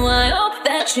this through. I hope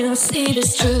that you see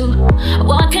this true.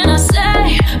 What can I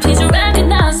say? Please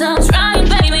recognize I'm trying,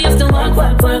 baby. You have to work.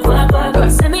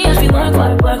 Send me if you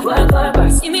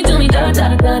work. See me do me dirt. Tell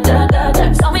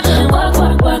me to work.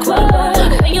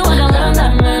 When you wanna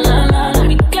learn.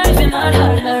 We don't care if it hurt.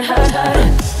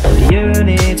 You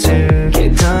need to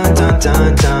get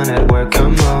done at work,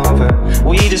 come over.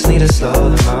 We just need to slow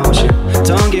the motion.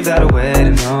 Don't give that away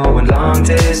to no one. Long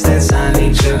distance, I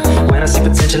need you. When I see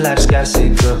potential, I just gotta see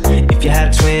through. If you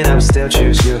had a twin, I would still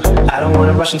choose you. I don't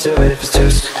wanna rush into it if it's too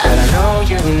soon. But I know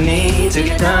you need to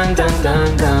get done.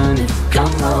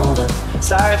 Come over.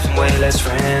 Sorry if I'm way less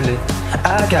friendly.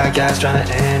 I got guys trying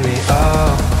to end me.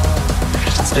 Oh,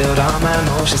 I spilled all my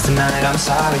emotions tonight, I'm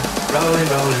sorry. Rolling.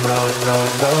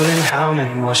 How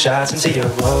many more shots until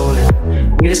you're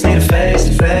rolling? We just need a face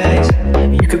to face.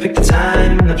 You could pick the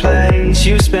time and the place.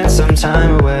 You spent some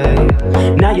time away.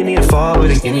 Now you need to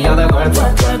forward and give me all that work.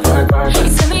 You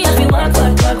send me if you work.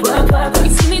 You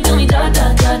see me do me dirt.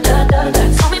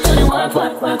 Tell me put in work.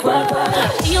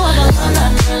 You are the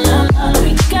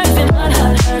we can't even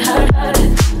hurt.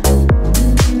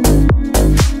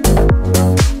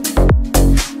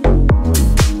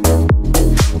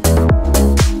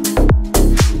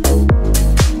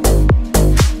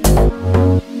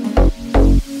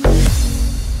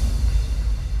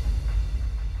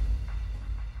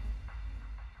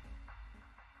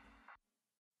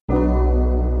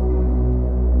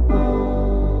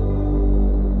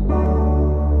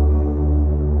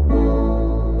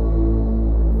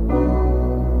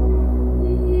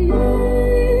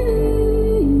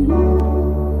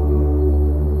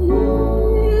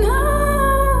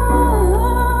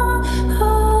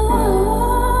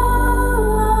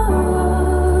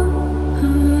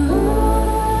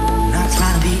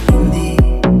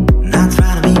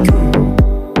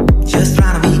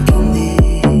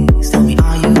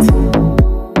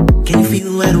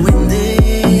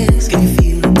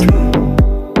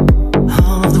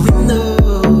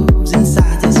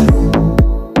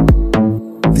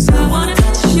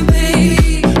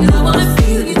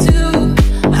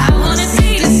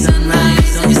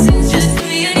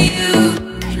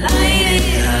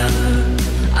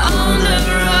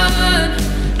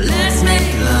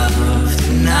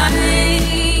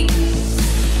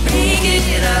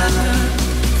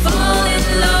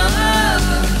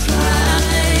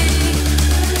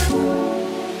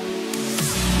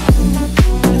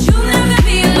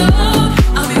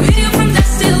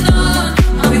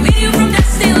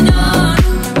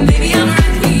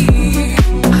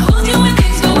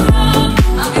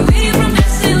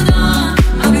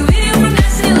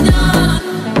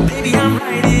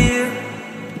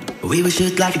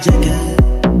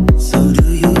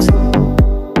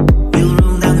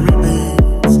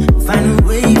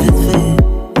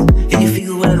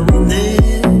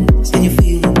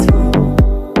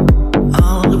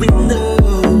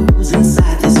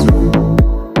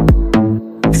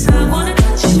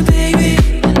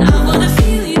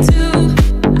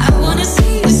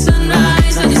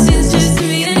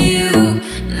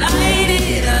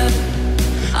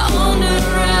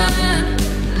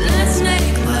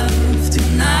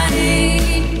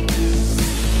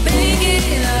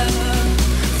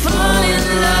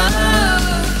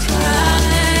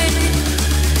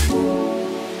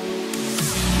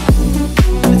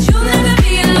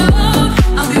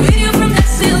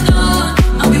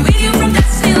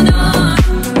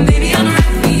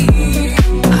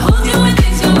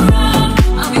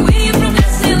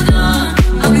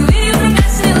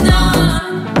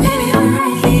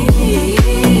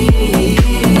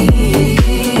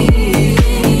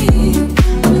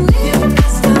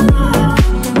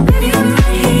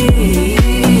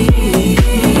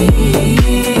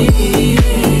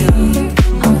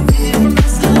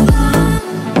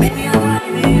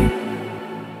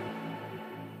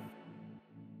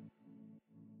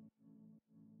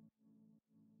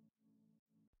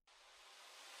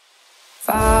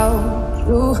 Found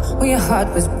you when your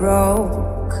heart was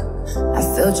broke. I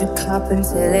filled your cup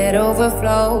until it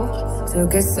overflowed.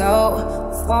 Took it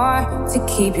so far to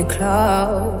keep you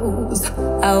close.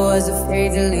 I was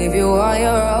afraid to leave you on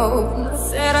your own.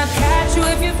 Said I'd catch you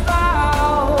if you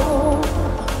fall,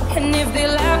 and if they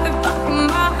laugh, if I come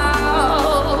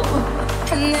out.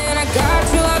 And then I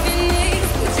got you off your knees,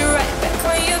 put you right back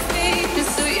on your feet,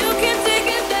 just so you can take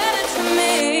advantage of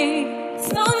me.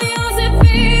 Tell me how's it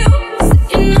feel,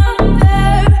 sitting up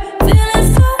there, feeling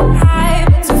so high,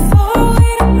 but too far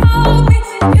away to hold me.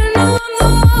 You know I'm the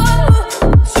one who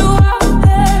put you out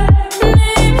there,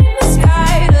 name in the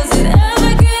sky. Does it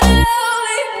ever get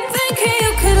lonely? Thinking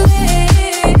you could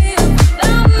live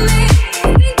without me,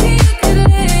 thinking you could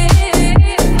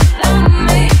live without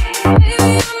me.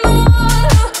 Baby, I'm the one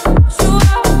who put you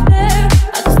out there.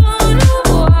 I don't know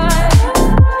why.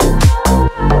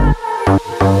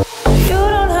 You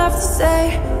don't have to say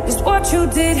just what you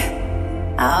did.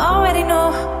 I already know.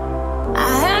 I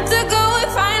had to go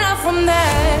and find out from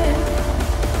there.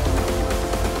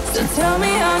 So tell me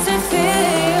how's it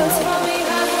feel. Tell me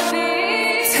how's it feel.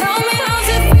 Tell me how's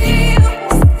it feel.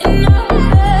 Sitting up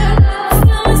there,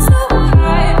 feeling so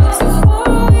high, but too far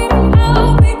away to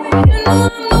help me. You know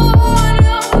I'm the one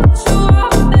who put you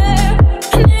out there,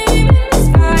 and name in the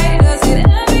sky. Does it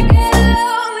ever get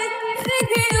lonely?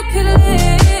 Thinking you could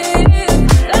live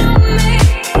without me,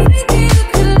 thinking you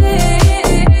could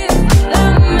live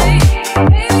without me.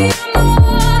 Baby, I'm the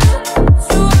one who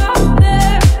put you out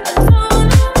there. I don't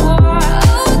know why,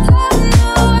 oh, don't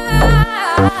know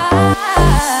why.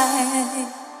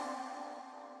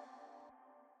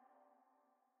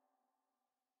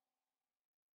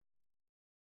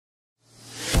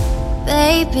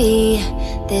 Baby,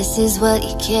 this is what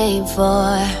you came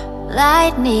for.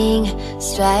 Lightning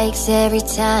strikes every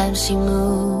time she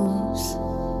moves,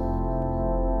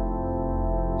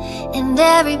 and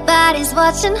everybody's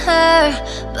watching her,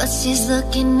 but she's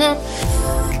looking at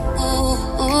ooh,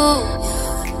 ooh,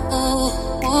 ooh,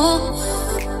 ooh, ooh,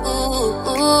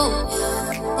 ooh,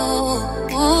 ooh,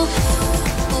 ooh,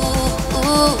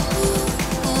 ooh,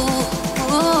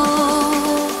 ooh.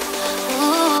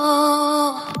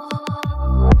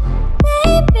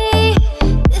 Baby,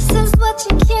 this is what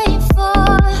you came for.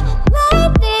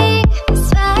 Lightning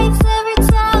strikes every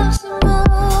time she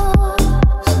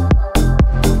moves,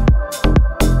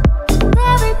 and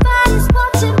everybody's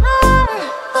watching her,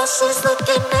 but she's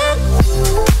looking at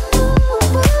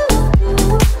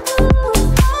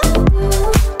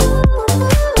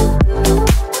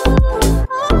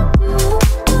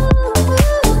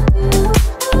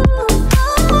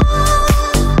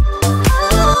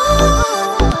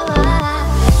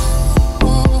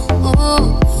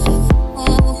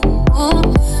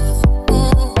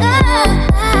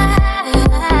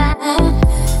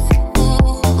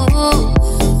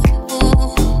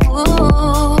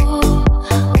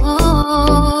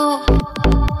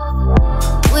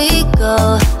we go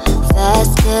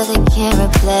faster than camera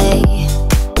play.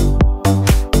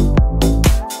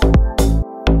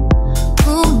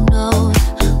 Who knows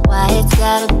why it's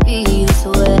gotta be this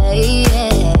way?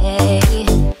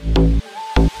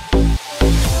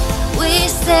 We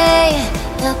say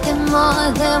nothing more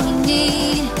than we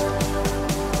need.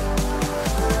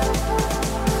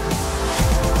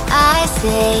 I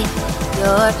say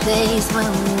your place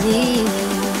when we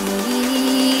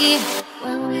leave.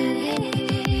 When we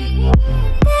leave.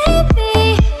 Baby,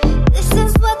 this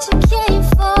is what you came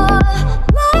for.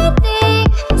 Lightning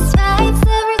strikes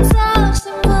every time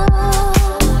she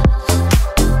moves,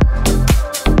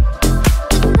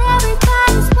 and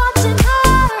everybody's watching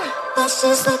her, but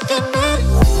she's looking at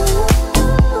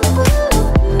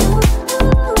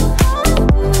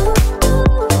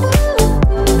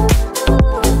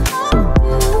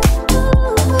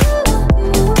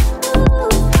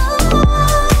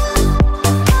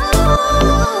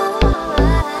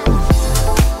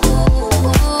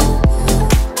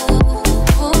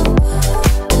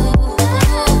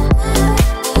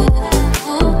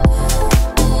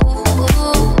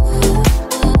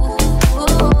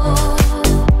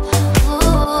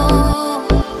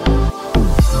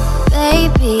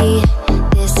baby,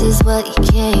 this is what you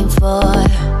came for.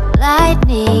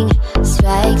 Lightning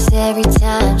strikes every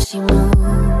time she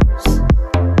moves.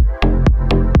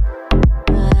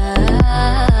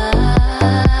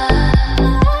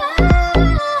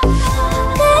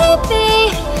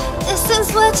 Baby, this is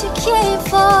what you came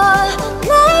for.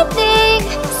 Lightning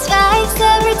strikes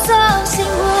every time she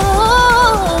moves,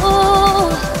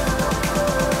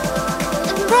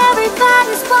 and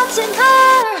everybody's watching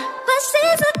her, but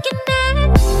she's looking at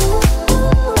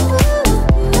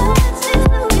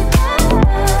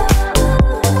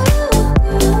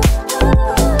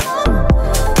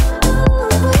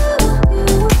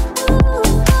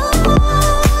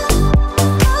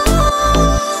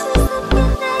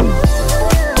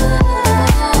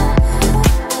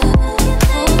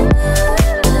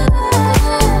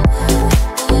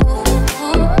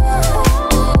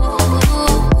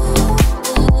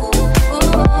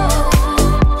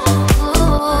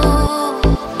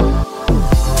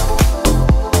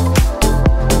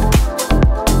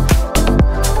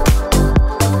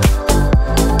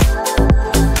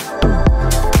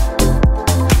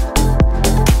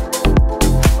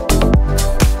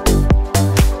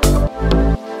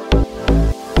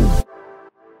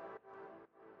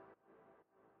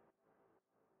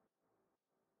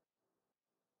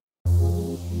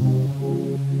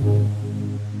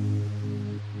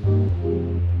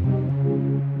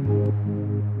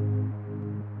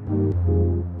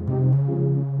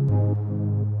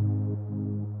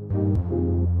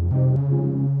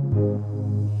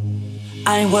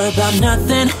I ain't worried about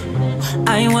nothing,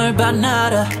 I ain't worried about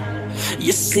nada.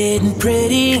 You're sitting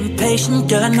pretty impatient,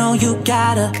 girl, I know you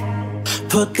gotta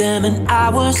put them in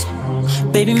hours,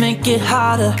 baby, make it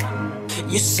harder.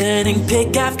 You're sending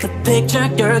pic after picture,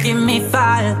 girl, give me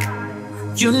fire.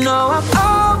 You know I'm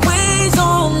always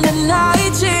on the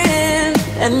night shift,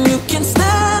 and you can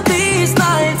stand these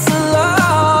nights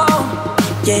alone.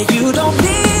 Yeah, you don't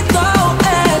need no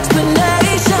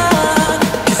explanation,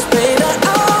 'cause baby,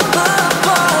 I'm the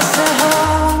boss at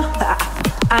home.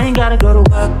 I ain't gotta go to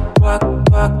work, work,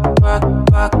 work, work,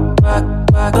 work, work,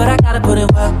 work, but I gotta put in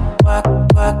work, work,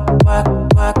 work, work,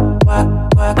 work, work,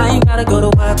 work. I ain't gotta go to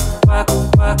work, work,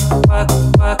 work, work,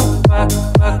 work, work,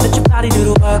 work. Let your body do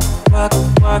the work, work,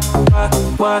 work, work,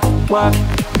 work, work.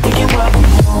 We can work from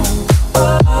home,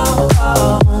 oh, oh,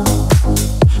 oh.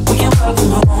 We can work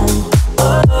from home,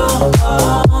 oh,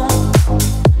 oh, oh.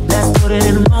 Let's put it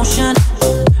in motion,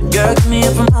 girl, give me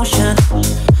a promotion.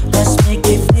 Let's make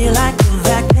it feel like a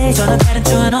back page on a bed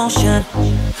into an ocean.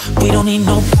 We don't need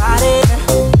nobody,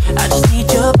 I just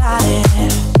need your body.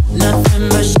 Nothing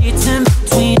but sheets in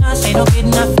between us, ain't no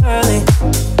getting up early.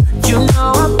 You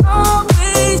know I'm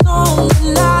always on the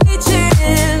night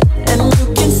shift, and you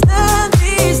can stand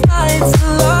these nights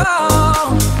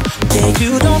alone. Yeah,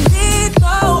 you don't need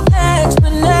no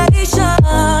explanation,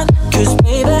 'cause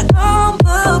baby, I'm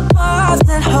the boss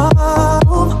at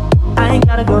home. I ain't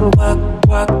gotta go to work,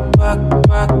 work, work,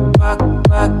 work, work,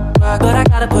 work, work, but I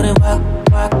gotta put in work,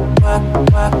 work, work,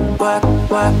 work, work,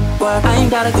 work, work. I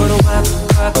ain't gotta go to work,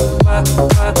 work, work,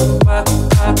 work, work,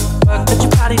 work, work. Let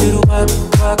your body do the work,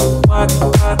 work, work,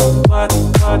 work, work,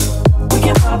 work. We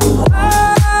can work from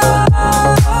home,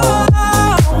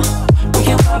 we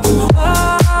can work from home,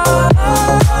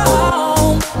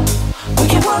 we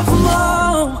can work from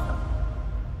home.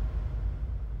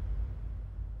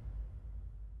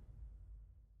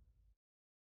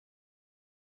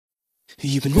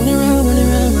 You've been running around, running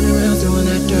around, running around, throwing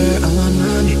that dirt all on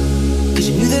me. 'Cause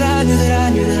you knew that I knew that I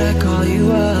knew that I'd call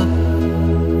you up.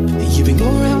 You've been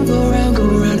going around, go around, go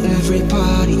around every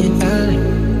party in LA.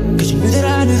 'Cause you knew that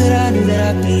I knew that I knew that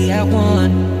I'd be at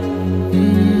one.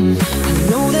 I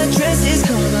know that dress is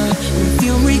gonna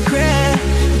perfume regret.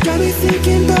 You got me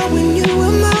thinking about when you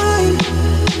were mine.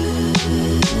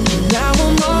 Now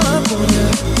I'm all up on you,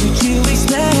 what you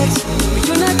expect? But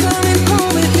you're not coming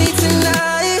home with me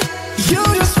tonight. You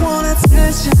just want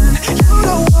attention, you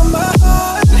don't want my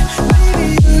heart. Maybe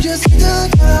you just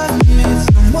stuck up with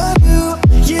someone new.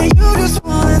 Yeah, you just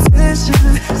want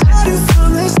attention, I do from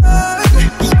the start.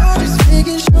 You're just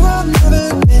making sure I'm never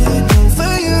getting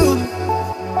over you.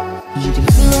 You can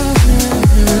run around,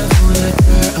 run around, for that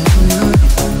girl, oh no.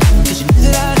 'Cause you knew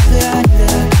that I knew that I knew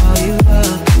that I'd call you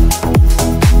up.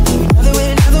 Another way,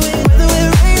 another way, another way,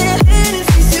 right in your hand and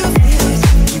face to face.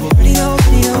 You already know,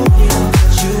 already know, already know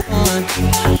what you want.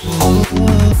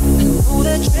 I know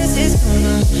that dress is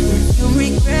gonna perfume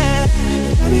regret.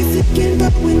 You got me thinking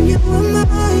about when you were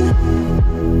mine.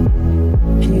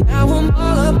 And now I'm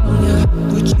all up on you,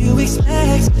 what you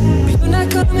expect? But you're not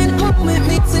coming home with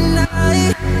me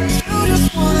tonight. You just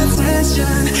want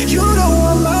attention, you don't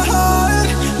want my heart.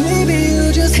 Maybe you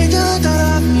just hate the thought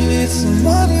of me with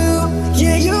someone new.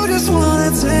 Yeah, you just want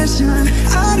attention,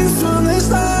 I do from the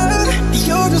start.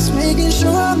 You're just making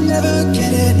sure I'm never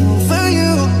getting over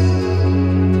you.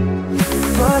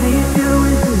 What are you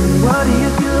doing to me? What are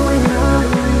you doing?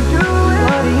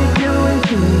 What are you doing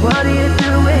to me? What are you doing? What are you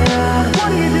doing?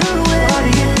 What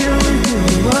are you doing to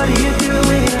me? What are you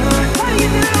doing? What are you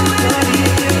doing? What are you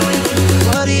doing?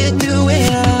 What are you doing?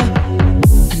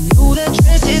 I know that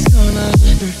dress is gonna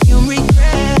perfume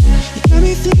regret. You got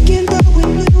me thinking about when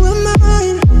you were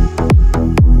mine.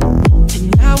 And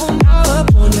now I'm all up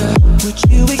on you, what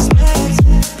you expect?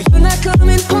 But you're not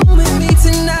coming home with me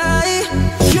tonight.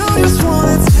 You just want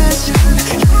attention,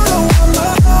 you don't want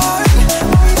my heart.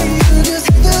 Maybe you just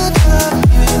hit the top,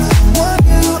 it's someone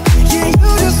new. Yeah, you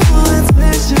just want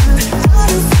attention, I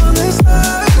do from the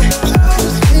start. You're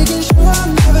just making sure I'm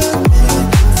never getting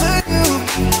over you.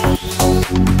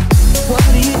 What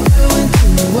are you doing to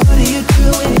me? What are you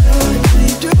doing? What are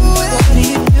you doing? What are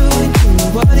you doing to me?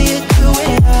 What are you doing? What are you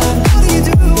doing? What are you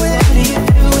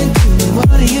doing to me?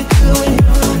 What are you doing? What are you doing?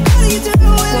 What are you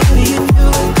doing to me?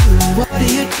 What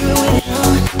are you doing?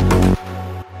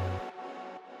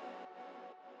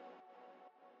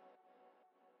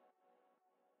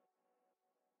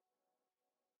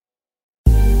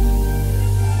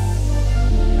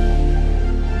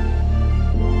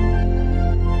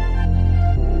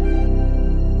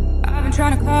 I've been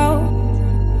trying to call,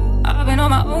 I've been on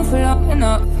my own for long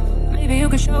enough. Maybe you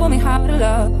can show me how to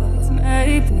love.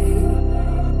 Maybe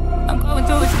I'm going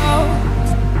through a drought.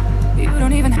 You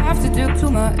don't even have to do too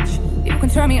much. You can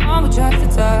turn me on with just a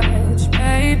touch,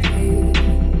 baby.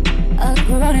 I look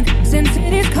around and since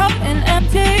city's cold and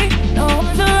empty, no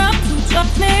one's around to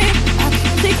judge me. I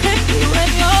can see clearly when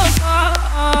you're gone.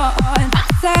 I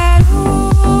said,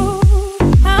 ooh,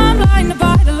 I'm blinded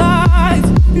by the lights.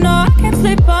 No, I can't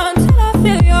sleep until I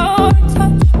feel your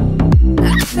touch. I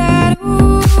said,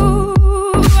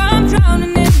 ooh, I'm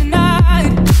drowning in the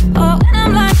night. Oh, when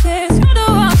I'm like this, you're the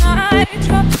one I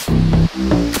trust.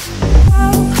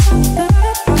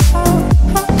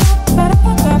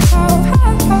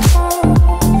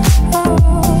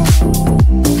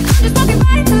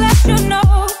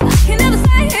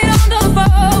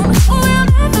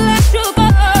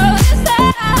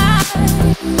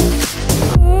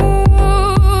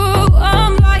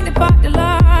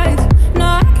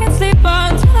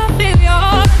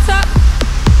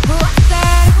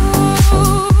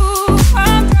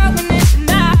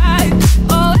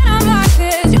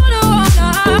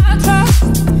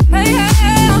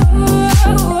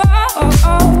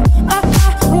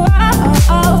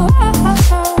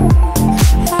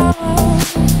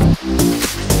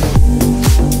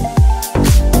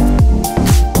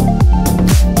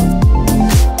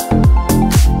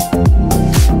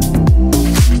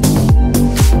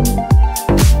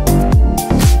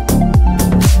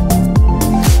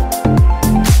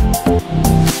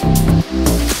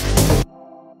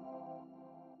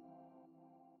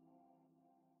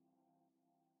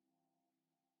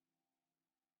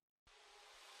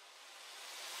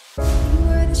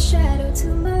 Shadow to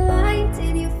my light,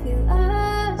 did you feel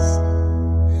us?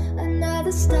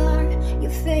 Another star, you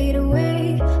fade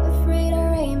away. Afraid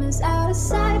our aim is out of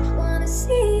sight. Wanna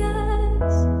see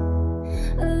us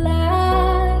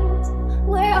alive?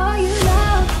 Where are you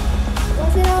now?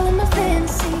 Was it all in my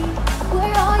fantasy?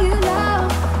 Where are you now?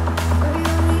 Were you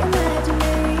only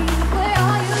imaginary? Where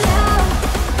are you now?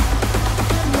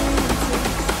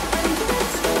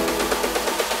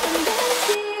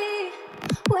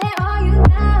 Where are you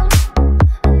now?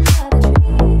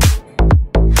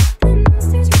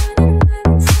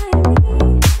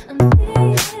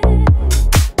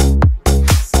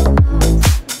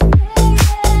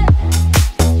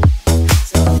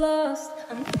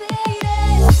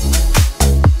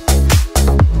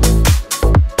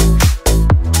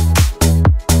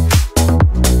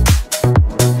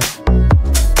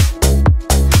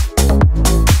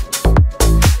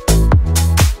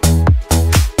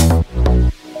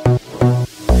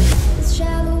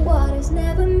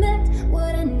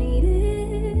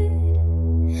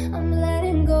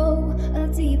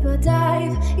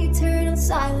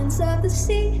 Silence of the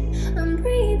sea, I'm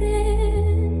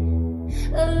breathing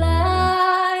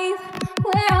alive.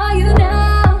 Where are you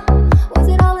now? Was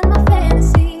it all in my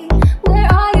fantasy? Where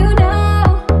are you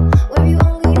now? Were you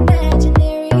only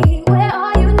imaginary? Where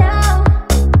are you now?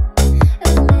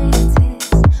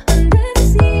 Atlantis, under the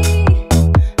sea,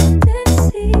 under the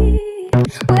sea.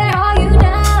 Where are you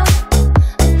now?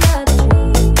 Another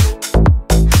dream.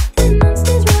 The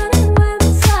monsters running wild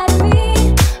inside of me.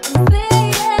 I'm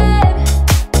faded.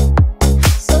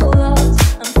 So lost,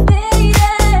 I'm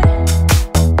faded.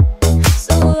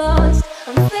 So lost,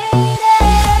 I'm faded.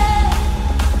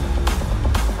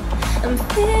 I'm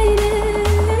faded.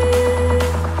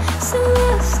 So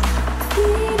lost, I'm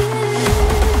faded.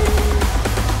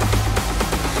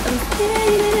 I'm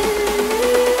faded.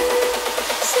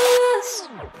 So lost,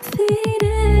 I'm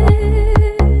faded.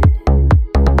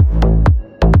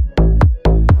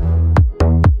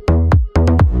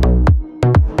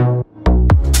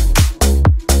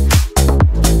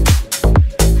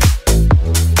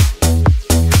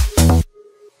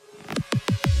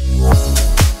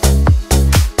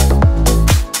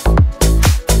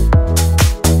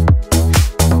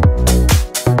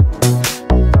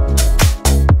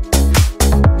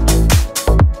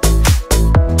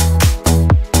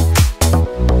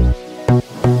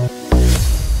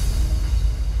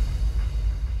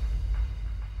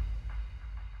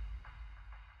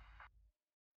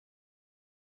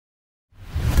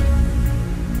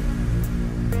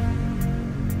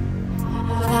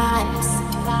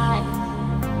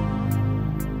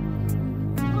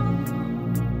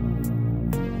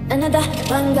 Another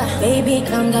banger, baby,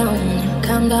 calm down,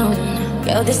 calm down.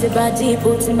 Girl, this is body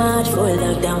put too much. Fall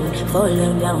down,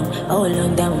 oh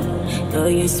look down. Girl,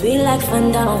 you sweet like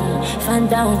fan down, fan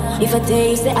down. If I tell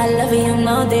you say I love you,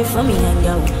 now they for me and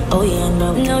go. Oh yeah,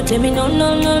 no, no, tell me no,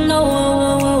 no, no, no. Oh,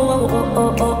 oh,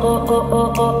 oh, oh, oh, oh,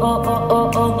 oh, oh,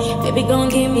 oh, oh, oh. Baby, gon'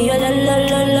 give me a la la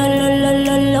la la la la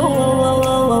la la. Oh, oh,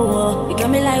 oh, oh, oh. You got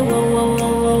me like whoa, whoa,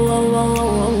 whoa, whoa, whoa, whoa,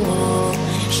 whoa, whoa.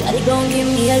 Shawty gon' give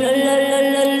me a la la la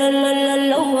la la la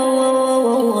la. Oh, oh, oh,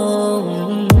 oh, oh.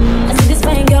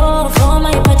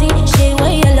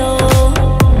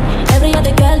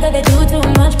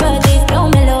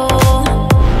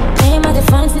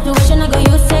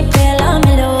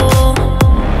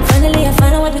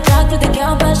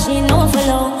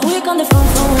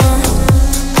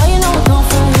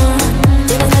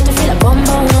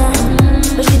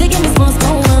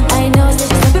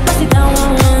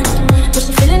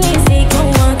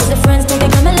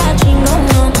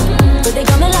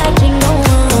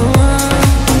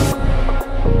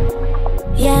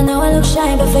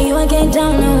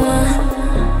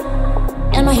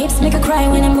 cry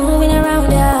when I'm moving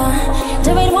around ya.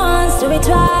 Do it once, do it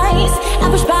twice. I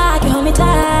push back, you hold me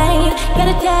tight. Got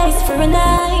a taste for a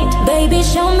night. Baby,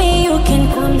 show me you can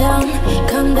calm down,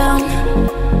 calm down.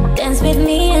 Dance with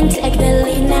me and take the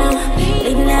lead now,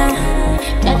 lead now.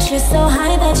 Got you so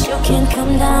high that you can't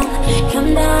come down, come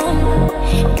down.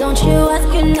 Don't you ask,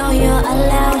 you know you're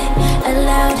allowed,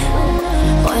 allowed.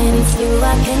 When it's you,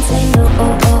 I can't say no.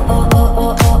 Oh, oh, oh, oh,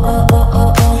 oh, oh, oh, oh,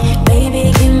 oh, oh. Baby,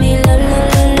 give me la la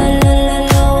la la la la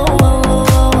la. Oh, oh,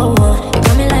 oh, oh. You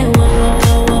got me like whoa,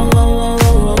 whoa, whoa, whoa, whoa,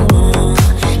 whoa, whoa.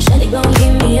 Shawty gon'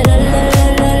 give me a la la la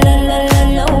la la la la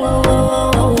la. Oh,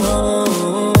 oh, oh,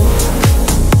 oh.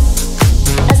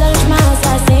 As I reach my house,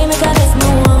 I see me got this no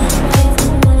one.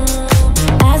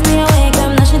 As me awake,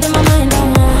 I'm not shit in my mind, no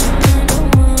more.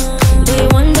 Day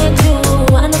one, day two,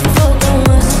 I know you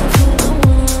focus.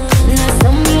 Now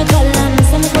some me a call,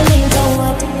 some me calling, go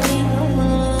up.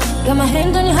 Got my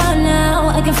hand on your heart now,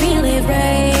 I can feel it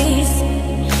race.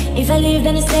 If I leave,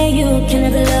 then you say you can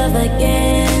never love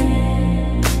again.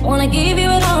 Wanna give you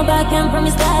it all back and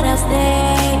promise that I'll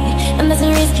stay. And that's a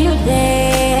risk you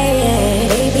take.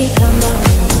 Baby, calm down,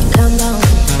 calm down.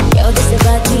 Yo, this is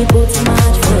body, put too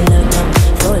much for lockdown,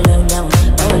 for lockdown,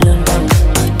 oh lockdown.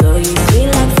 Girl, you feel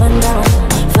like fun down,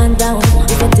 fun down.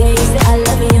 If I tell you say I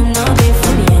love you, no, be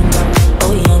for me and down,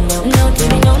 oh yeah, no, no, to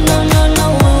me, no, no, no, no.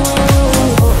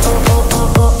 Oh, oh, oh,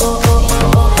 oh, oh, oh, oh, oh,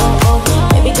 oh, oh, oh.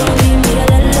 Baby, gon' give me a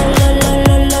la la la la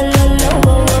la la la la. Oh,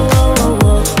 oh, oh, oh,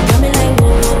 oh. Got me like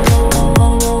whoa, whoa, whoa,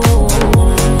 whoa, whoa,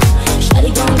 whoa. Shawty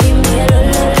gon' give me a la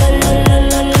la la la la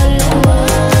la la la.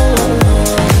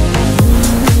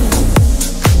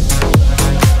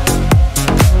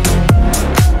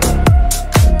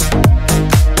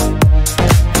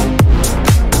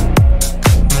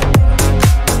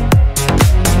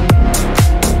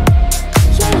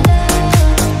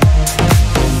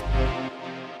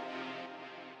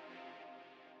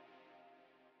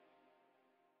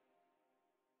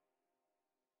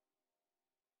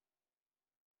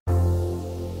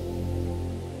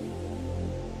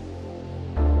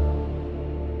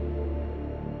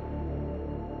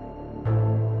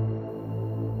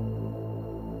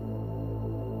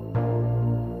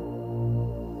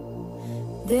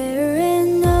 There is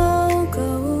no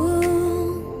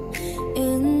gold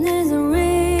in this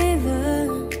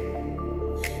river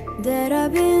that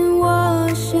I've been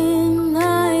washing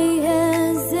my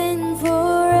hands in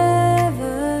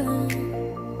forever.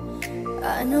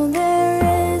 I know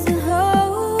there is a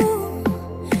hope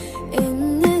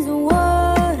in these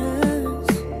waters,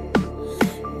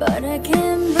 but I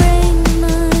can't bring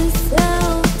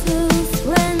myself to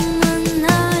spend the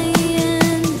night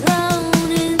and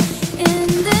drowning in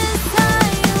this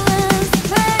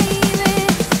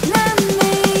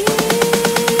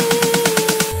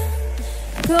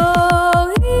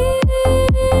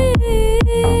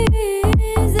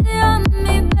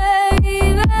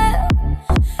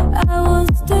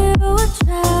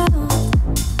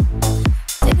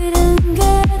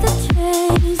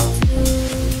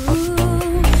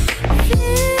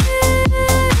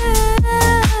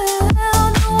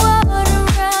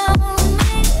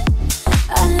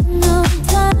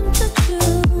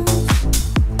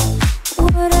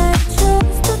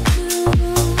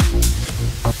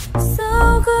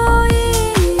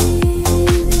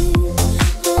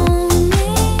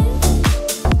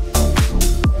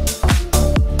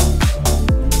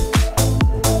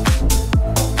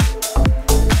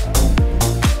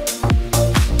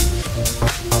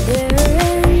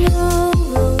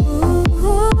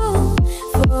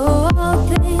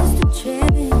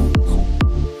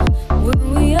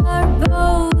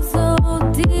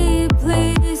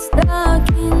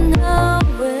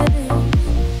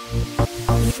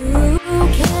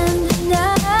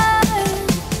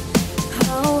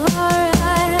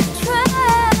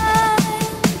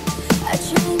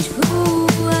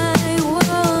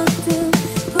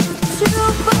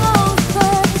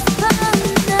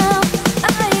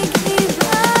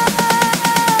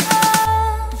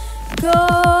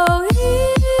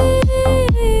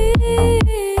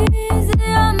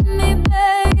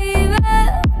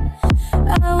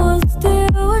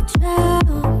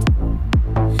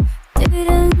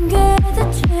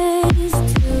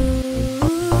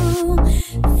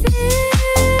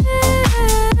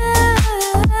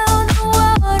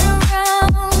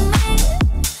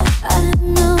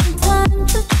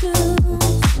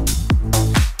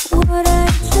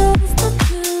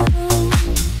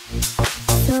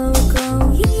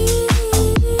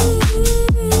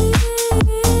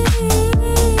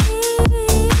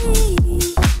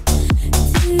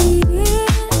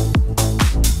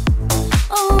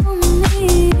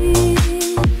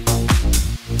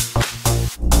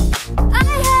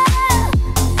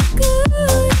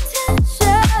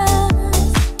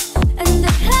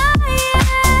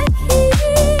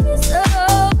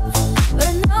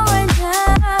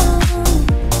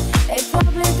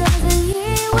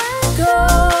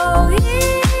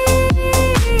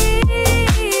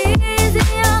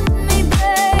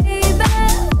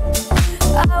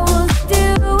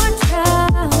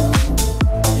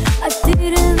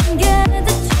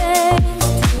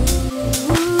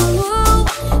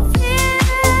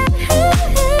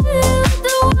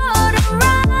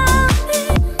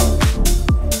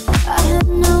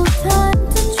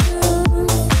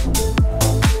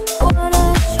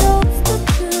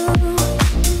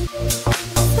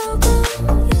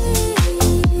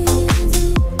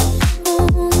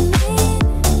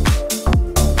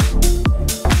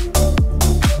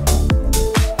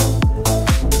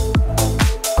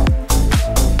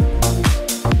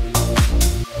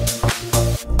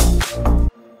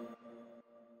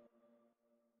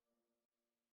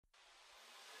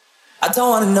I don't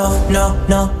wanna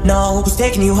know who's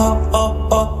taking you home,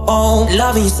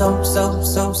 loving you so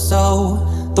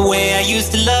the way I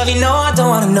used to love you. No, I don't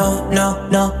wanna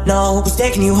know who's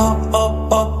taking you home,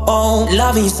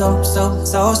 loving you so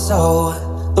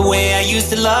the way I used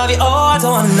to love you. Oh, I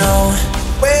don't wanna know.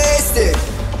 Wasted.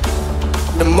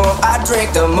 The more I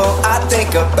drink, the more I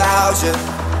think about you.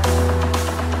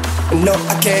 No,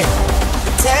 I can't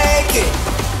take it.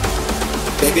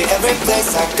 Baby, every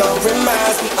place I go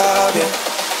reminds me of you.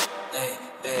 Hey,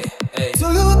 hey, hey. Do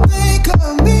you think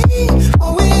of me,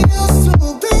 what we used to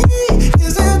be?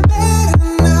 Is it better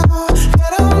now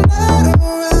that I'm not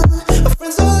around? My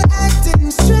friends are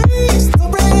acting strange, don't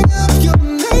bring up your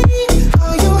name.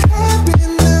 Are you happy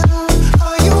now?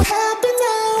 Are you happy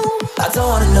now? I don't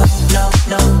wanna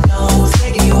know who's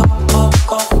taking you home,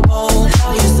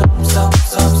 love you so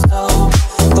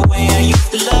the way I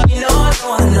used to love you. No, I don't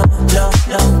wanna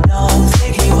know who's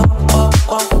taking you home,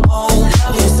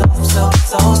 love you so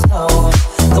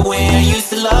the way I used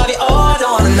to love you. Oh, I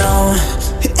don't wanna know.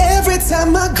 Every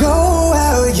time I go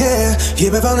out, yeah,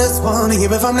 hear it from this one,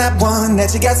 hear it from that one,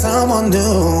 that you got someone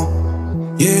new.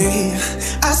 Yeah,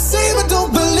 I say but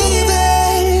don't believe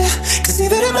it, 'cause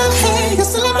even in my head, you're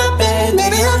still in my bed.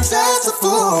 Maybe I'm just a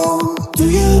fool. Do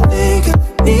you think of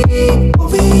me,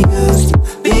 what we used to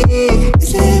be?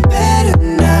 Is it better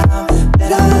now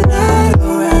that I'm not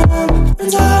around?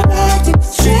 Friends are acting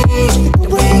strange, they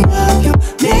bring up your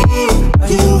name. Are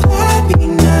you happy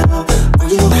now? Are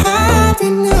you happy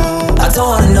now? I don't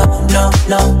wanna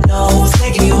know who's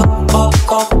taking you home,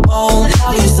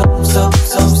 love you so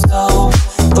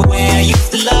the way I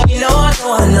used to love you. No, I don't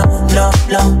wanna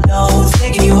know who's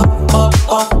taking you home,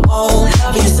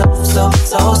 love you so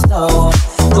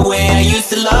the way I used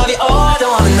to love you. Oh, I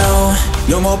don't wanna know.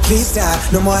 No more please stop,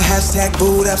 no more hashtag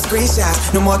booed up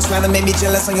screenshots. No more trying to make me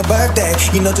jealous on your birthday.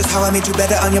 You know just how I made you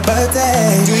better on your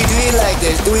birthday. Do you like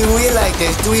this? Do we like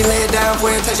this? Do we lay it down for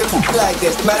you and touch your like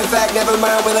this? Matter of fact, never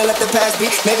mind, will I let the past be?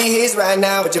 Maybe he's right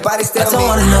now, but your body's still me. I don't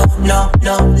wanna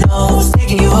know who's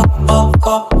taking you home,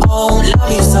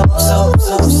 love you so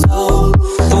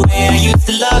the way I used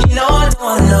to love you. No, I don't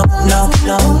wanna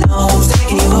know who's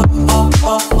taking you home,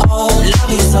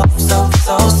 love you so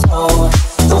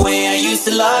the way I used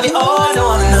to love you. Oh, I don't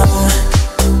wanna know.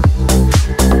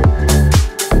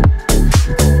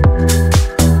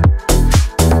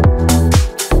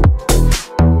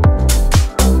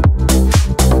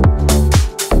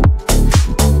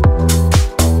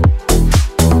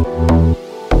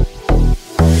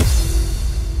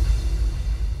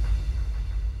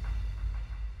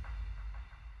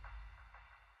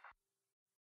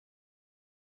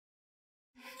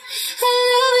 I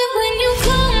love it when you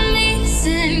call me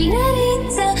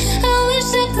señorita. I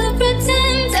wish I could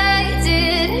pretend I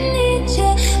didn't need you,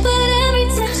 but every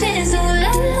touch is oh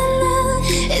la la la.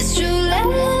 It's true la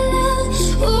la la.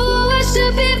 Ooh, I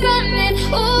should be running.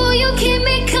 Ooh, you keep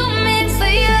me coming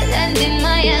for your land in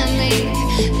Miami.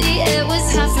 The air was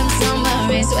hot from summer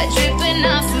rain, sweat dripping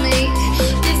off me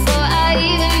before I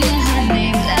even knew her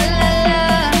name. La la la.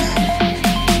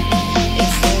 It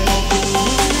felt like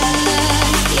ooh la la.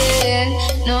 Yeah,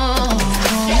 no.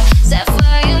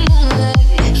 Sapphire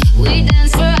moonlight, we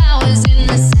dance for hours in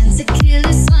the sun to kill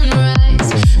the sunrise.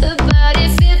 The body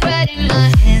fit right in my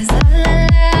hands, la la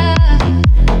la.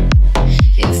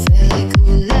 It felt like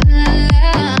ooh la la.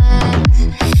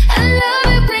 I love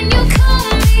it when you call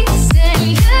me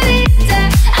señorita.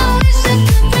 I wish I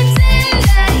could pretend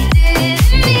I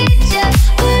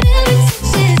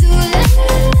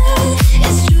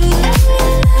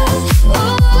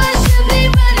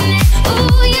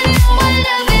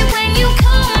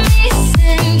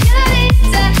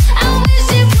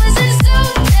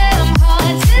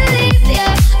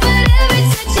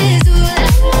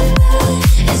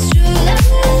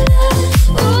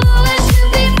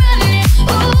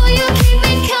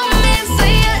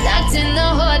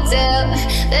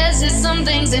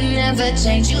things that never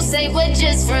change. You say we're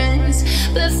just friends,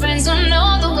 but friends don't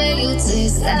know the way you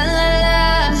taste. La la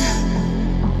la.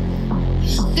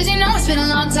 Cause you know it's been a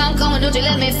long time coming, don't you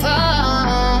let me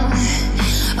fall.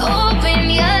 Open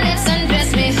your lips and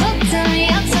dress me hooked on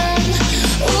your tongue.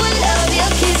 Ooh, love your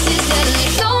kisses deadly.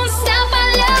 Don't stop, I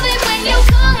love it when you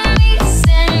call me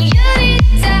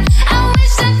señorita. I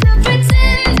wish I could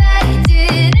pretend I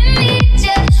didn't need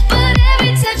you, but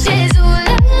every touch is ooh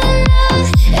la la,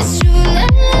 it's true la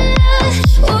la.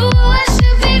 Ooh, I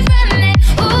should be running.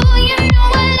 Ooh, you know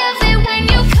I love it when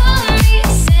you call me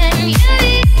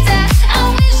señorita. I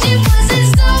wish it wasn't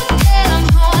so damn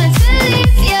hard to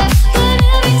leave you, but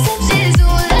every touch is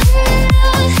ooh la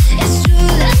la, it's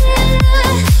true la la.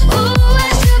 Ooh, I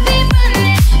should be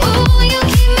running. Ooh, you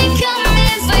keep me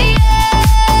coming for you,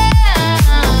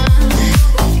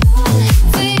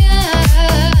 for you.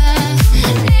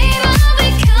 Name, I'll be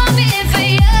coming for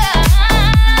you.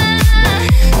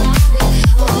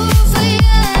 Ooh, for you,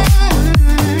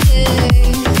 yeah.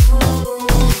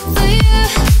 For you.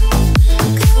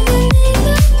 Call my name, I'll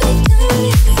be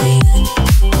coming for you. Call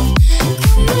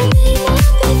my name, I'll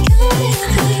be coming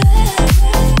for you.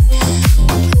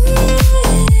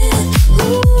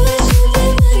 Ooh, I should be running. Ooh, you keep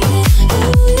me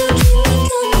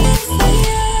coming for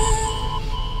you.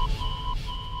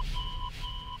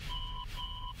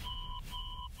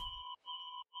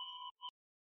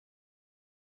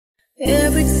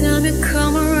 Every time you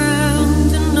come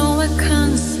around, you know I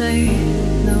can't say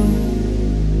no.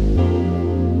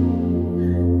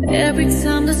 Every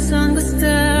time the sun goes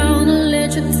down, I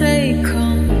let you take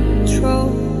control.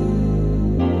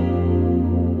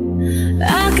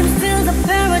 I can feel the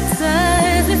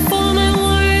paradise before my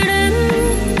word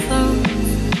implodes.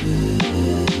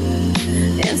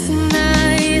 And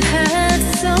tonight had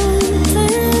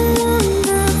something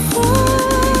wonderful.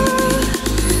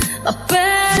 A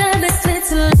better visit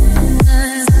to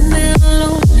life and be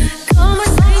alone.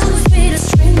 Conversations with a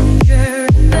stranger,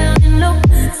 about you know.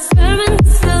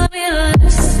 Experiments will be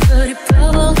less, but it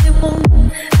probably won't.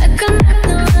 I can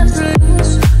never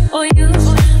lose or use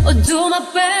or do my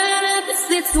better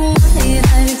visit to life.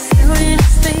 I experience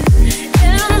space,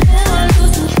 and I never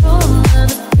lose control of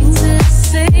the things that I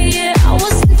say. Yeah, I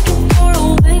was looking for a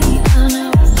way, and now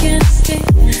I can't escape.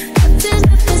 But there's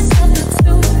nothing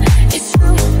substitute. It's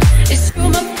true. It's true,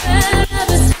 my bad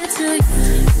habits get to you.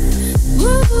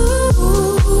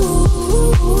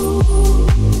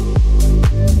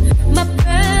 My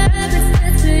bad habits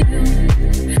get to you.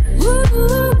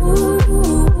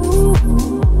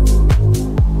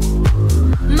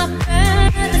 My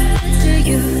bad habits get to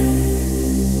you.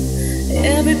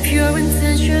 Every pure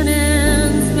intention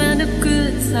ends when the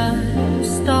good times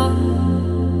start.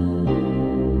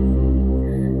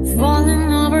 Falling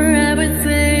over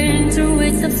everything to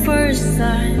reach the first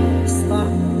time spark.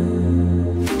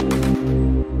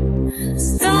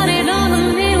 Started on the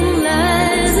little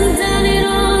lies and then it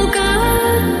all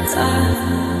got dark.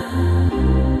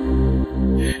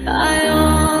 I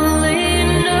only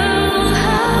know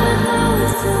how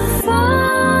to find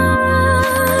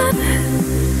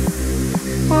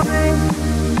way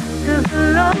to the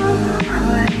long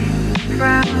way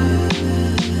round.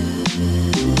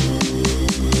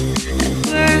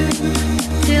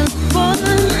 Till the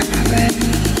bottom red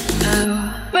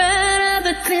out. Red out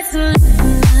the cliffs of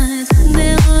nights and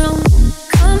they're alone.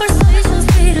 Conversations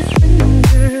with a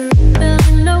stranger,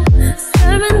 barely know.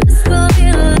 Experiments will be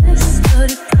less, but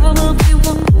it probably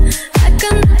won't. I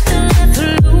can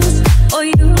never lose or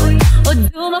use or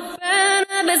do my bad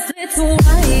habits. It's why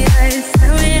I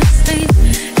experience space,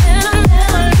 and I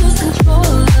never lose control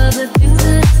of the things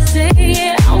that I say.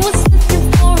 Yeah, I was looking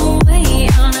for a way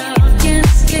out, now I can't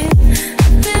escape.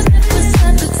 There's nothing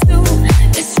substitute.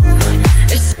 It's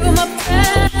true, my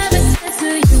bad habits get to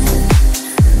you.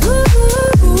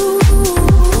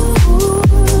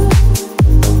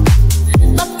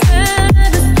 My bad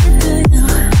habits get to you.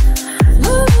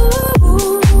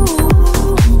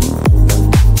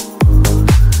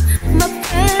 My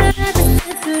bad habits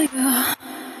get to you.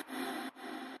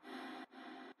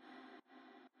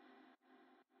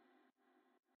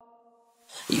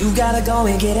 You gotta go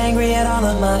and get angry at all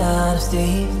of my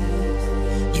honesty.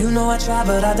 You know I try,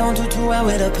 but I don't do too well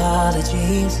with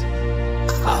apologies.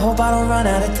 I hope I don't run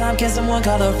out of time. Can someone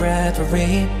call a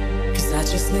referee? Cause I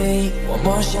just need one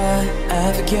more shot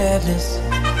at forgiveness.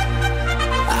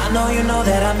 I know you know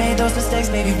that I made those mistakes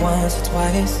maybe once or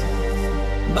twice.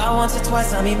 By once or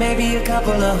twice, I mean maybe a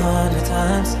couple of 100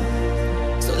 times.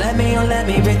 So let me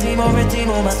redeem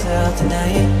myself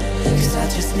tonight. Cause I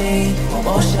just need one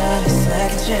more shot at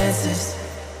second chances.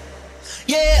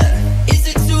 Yeah, is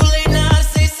it too late now to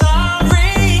say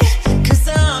sorry? Cause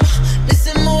I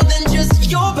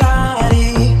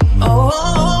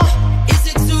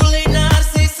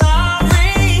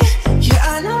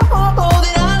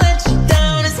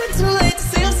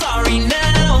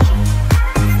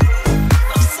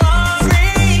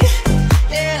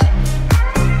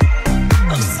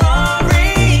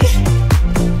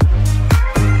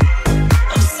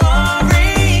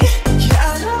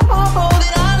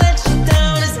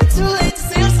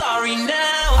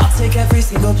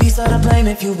answer the blame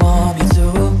if you want me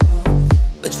to,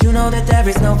 but you know that there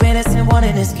is no innocent one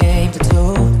in this game to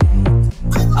do.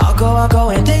 I'll go,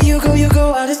 and then you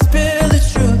go out and spill the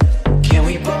truth. Can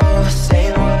we both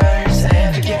say the words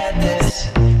and forget this?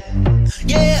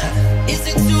 Yeah, is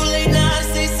it too late now to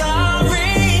say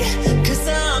sorry? 'Cause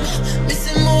I'm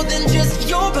missing more than just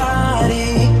your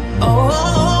body.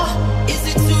 Oh, is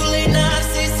it too late now to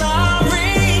say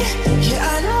sorry?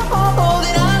 Yeah, I know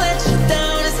that I let you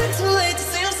down. Is it too late to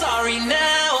say I'm sorry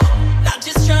now? I'm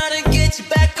just trying to get you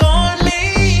back on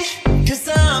me, 'cause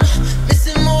I'm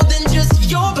missing more than just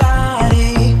your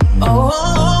body.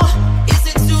 Oh, is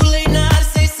it too late now to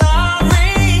say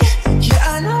sorry?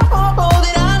 Yeah, I know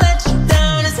that I let you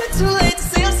down. Is it too late to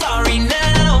say I'm sorry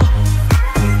now?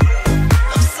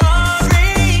 I'm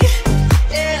sorry,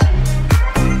 yeah,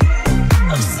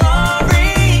 I'm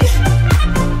sorry,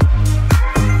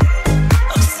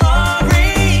 I'm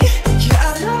sorry, yeah,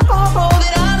 I know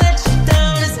that I let you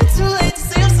down. Is it too late to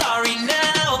say I'm sorry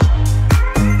now?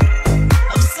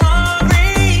 I'm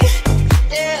sorry,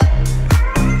 yeah,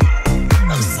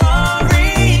 I'm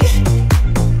sorry,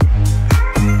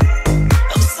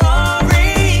 I'm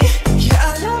sorry, yeah,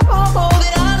 I know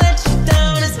that I let you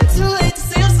down. Is it too late to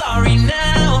say I'm sorry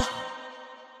now?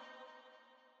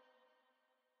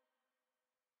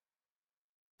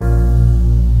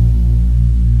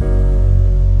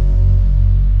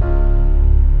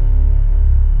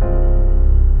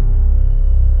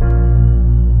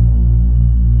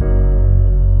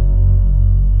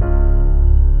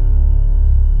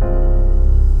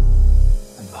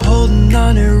 Holding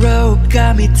on a rope,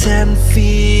 got me 10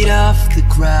 feet off the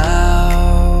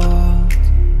ground.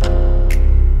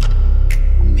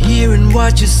 I'm hearing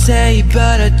what you say,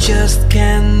 but I just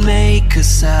can't make a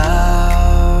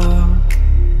sound.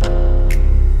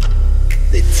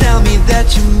 They tell me that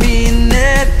you mean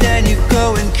it, then you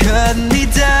go and cut me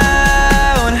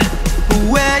down.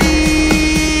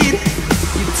 Wait,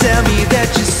 you tell me that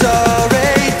you're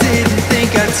sorry, didn't think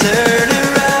I'd turn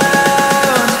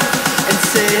around and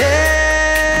say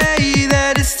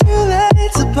that it's too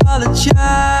late to apologize.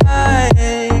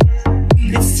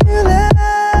 It's too late.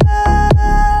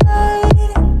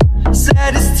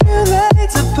 Said it's too late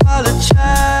to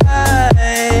apologize.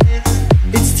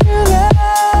 It's too late.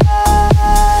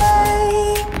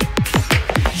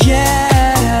 Yeah.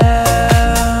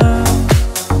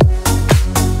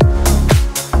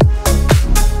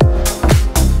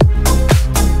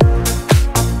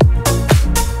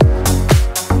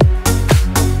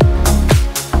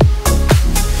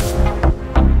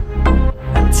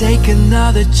 Take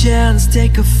another chance,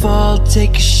 take a fall,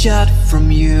 take a shot from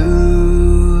you.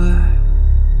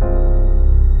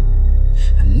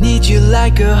 I need you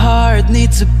like a heart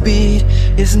needs a beat,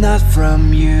 it's not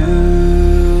from you.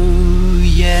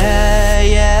 Yeah,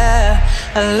 yeah,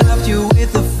 I loved you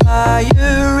with the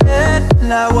fire red,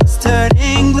 and I was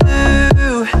turning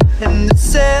blue. And to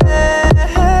say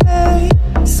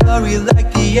sorry like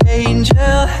the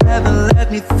angel, heaven let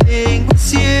me think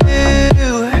it's you.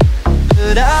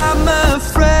 But I'm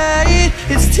afraid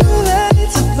it's too late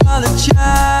to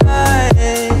apologize.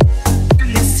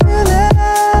 It's too late.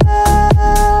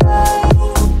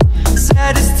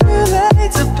 Said it's too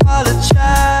late to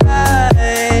apologize.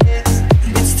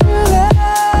 It's too late.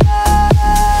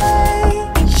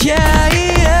 Yeah,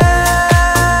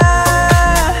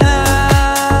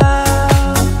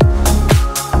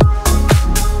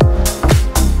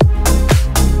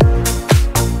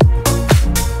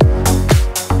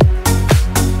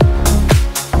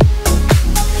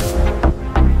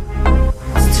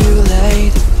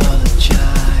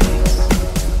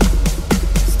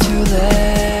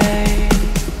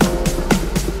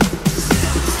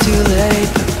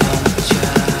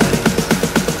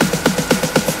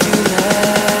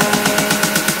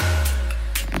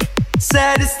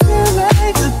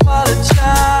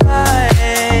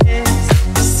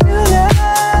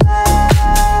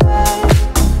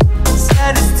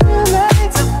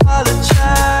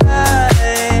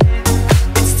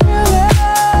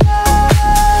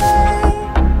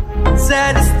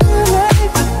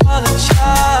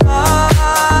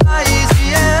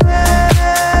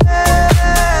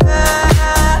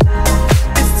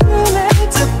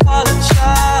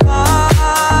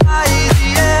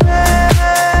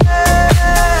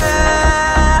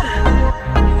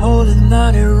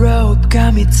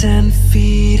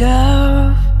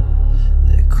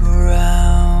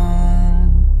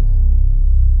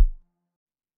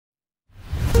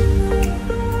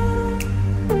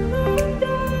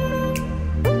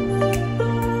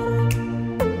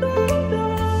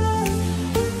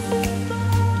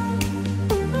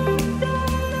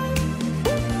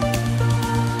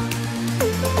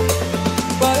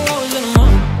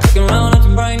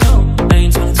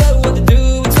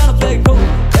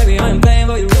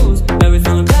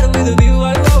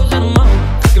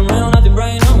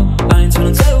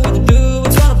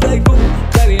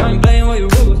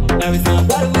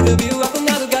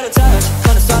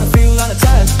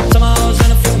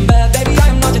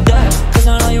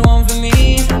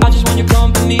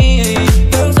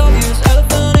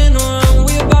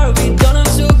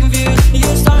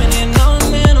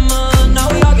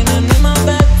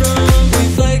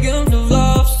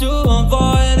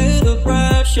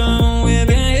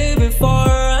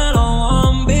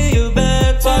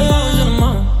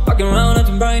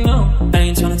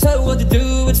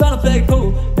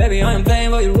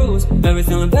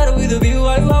 Everything look better with a view.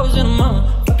 Why you always in the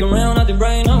mouth? Fucking around, nothing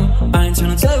brain on. I ain't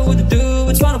tryna tell you what to do,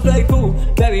 but tryna play cool.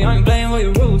 Baby, I ain't playing by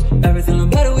your rules. Everything look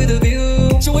better with a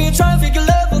view. So when you try to figure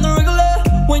love on the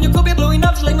regular, when you could be blowing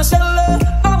up just like my cellular,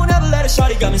 I won't ever let a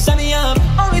shawty got me, set me up.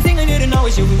 Only thing I need to know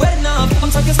is you be wet enough.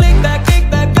 I'm talking slick back, kick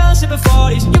back, gun sipping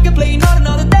 40s. You can play not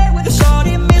another day with a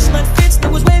shawty. Mismatch fits, that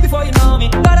was way before you know me.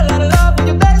 Got a lot of love, but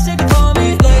you better save it for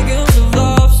me. Play games of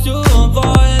love to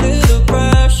avoid the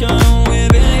depression.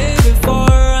 We've been here before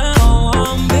and I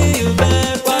won't be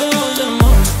back. Why you always in the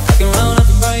mood? Fucking around,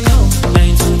 nothing right now. I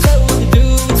ain't tryna tell you what to do,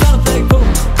 but tryna play cool.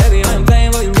 Baby, I ain't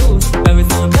playing by your rules.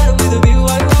 Everything better with a view.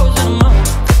 Why you always in the mood?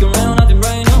 Fucking around, nothing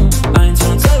right now. I ain't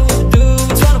tryna tell you what to do,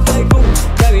 but tryna play cool.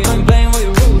 Baby, I ain't playing by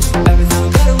your rules. Everything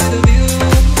better with a view.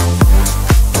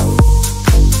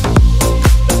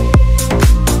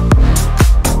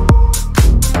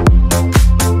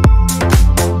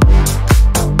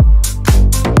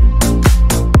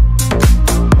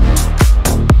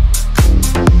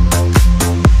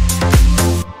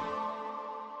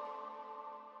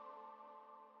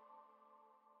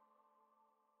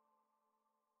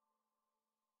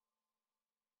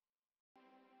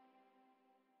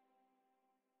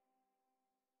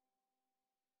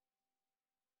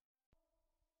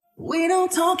 We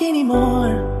don't talk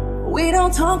anymore. We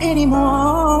don't talk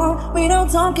anymore. We don't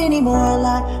talk anymore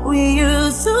like we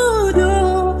used to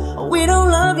do. We don't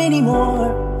love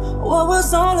anymore. What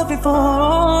was all of it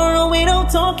for? We don't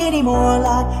talk anymore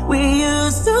like we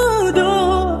used to do.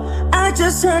 I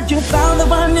just heard you found the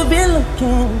one you've been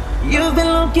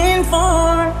looking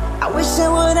for. I wish I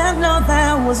would have known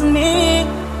that wasn't me.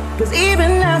 Cause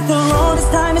even after all this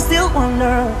time I still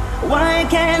wonder why I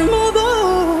can't move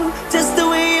on just the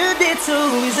way you did so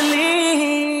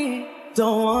easily.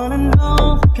 Don't wanna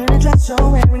know what kind of dress you're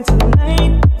wearing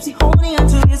tonight. See, holding on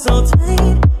to you so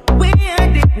tight, the way I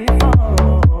did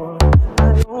before.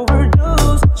 I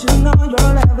overdosed, you know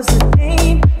your love is a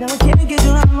game. Now I can't get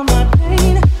you out of my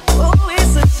brain. Oh,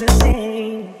 it's such a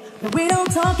shame that we don't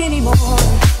talk anymore.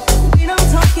 We don't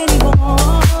talk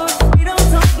anymore. We don't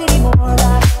talk anymore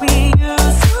like we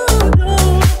used to do.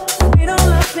 We don't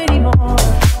love anymore.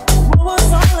 What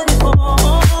was all of it for?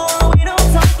 We don't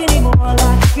talk anymore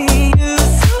like we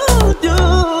used to do.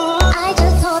 I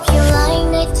just hope you're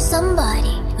lying next to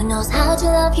somebody who knows how to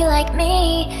love you like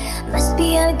me. Must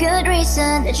be a good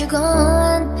reason that you're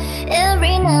gone.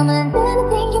 Every now and then I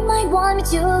think you might want me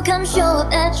to come show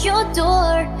up at your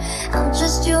door. I'm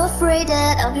just too afraid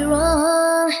that I'll be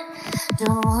wrong.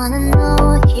 Don't wanna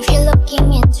know if you're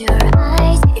looking into her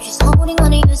eyes, if she's holding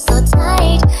on to you so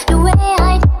tight, the way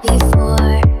I did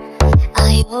before.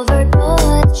 I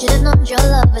overdosed, should've known your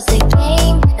love was a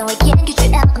game. Now I can't get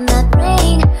you out of my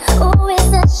brain. Oh, it's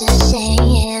such a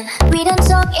shame. We don't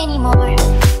talk anymore.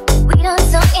 We don't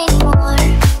talk anymore.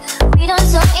 We don't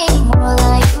talk anymore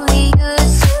like we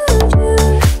used to do.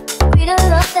 We don't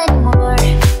love anymore.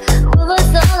 What was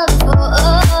all of it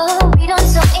for? We don't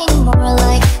talk anymore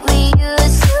like we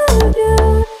used to do.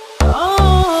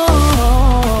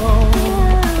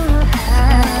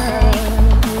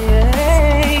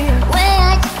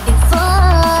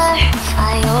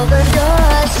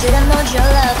 Should've known your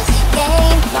love is a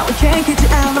game. Now I can't get you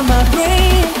out of my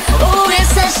brain. Oh, it's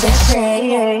such a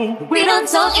shame. We don't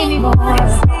talk anymore.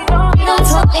 We don't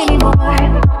talk anymore.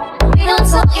 We don't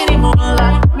talk anymore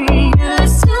like we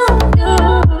used to do.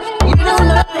 You don't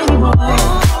love anymore.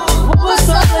 What was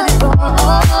all of it for?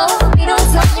 We don't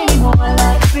talk anymore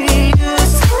like we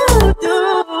used to do.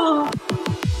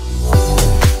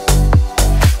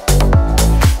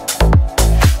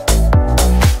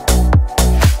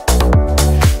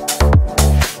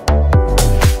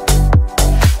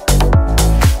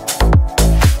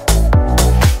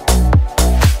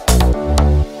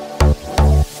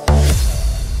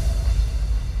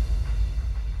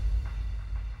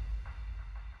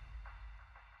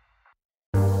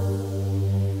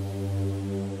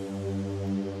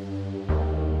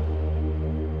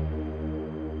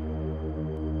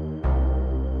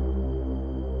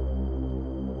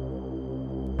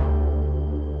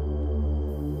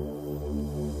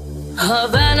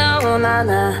 Havana, oh na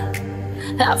na.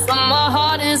 Half of my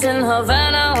heart is in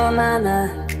Havana, oh na na.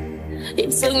 He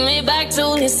took me back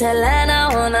to his Atlanta,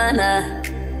 oh na na.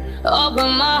 Oh, but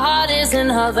my heart is in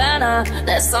Havana.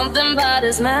 There's something about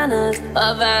his manners,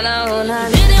 Havana, oh na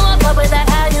na. Really want up with that,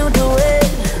 how you do it?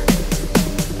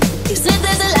 He said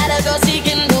there's a lot of girls he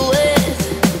can do it.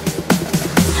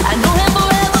 I knew him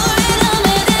forever in a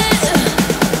minute.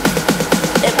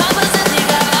 If Papa says he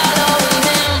got all over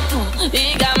him, he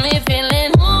got me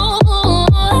feeling ooh.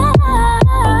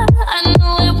 I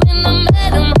knew it when I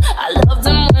met him. I loved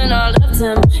him when I left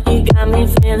him. He got me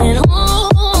feeling ooh.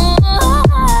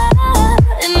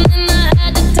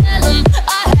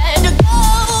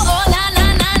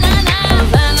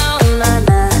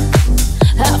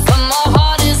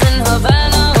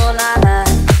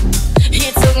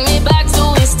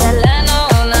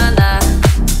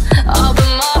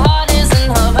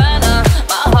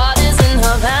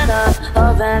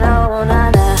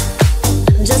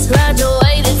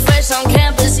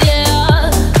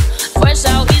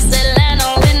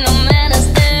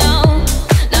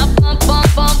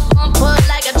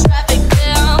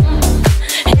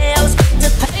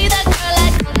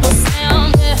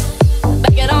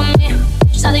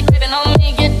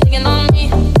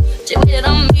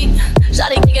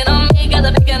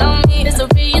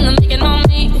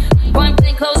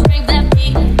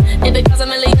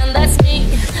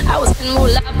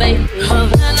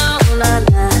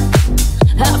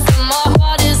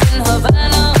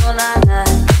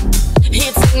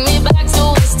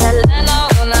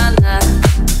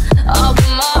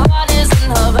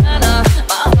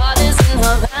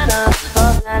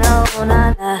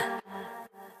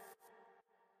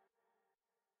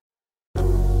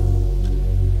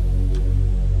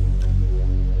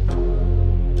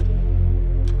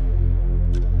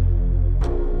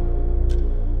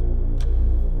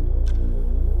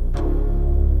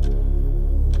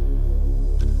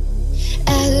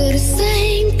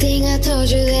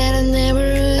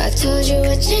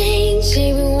 change.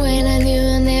 Even when I knew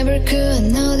I never could, I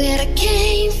know that I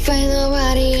can't find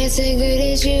nobody else as good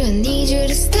as you. I need you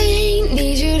to stay,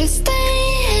 need you to stay.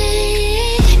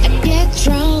 I get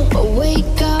drunk, but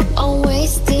wake up on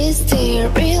wasted still.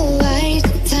 Realize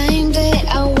the time that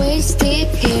I wasted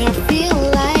here. I feel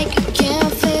like I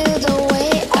can't feel the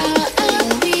way I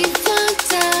am. We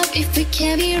fucked up if we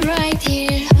can't be right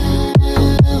here.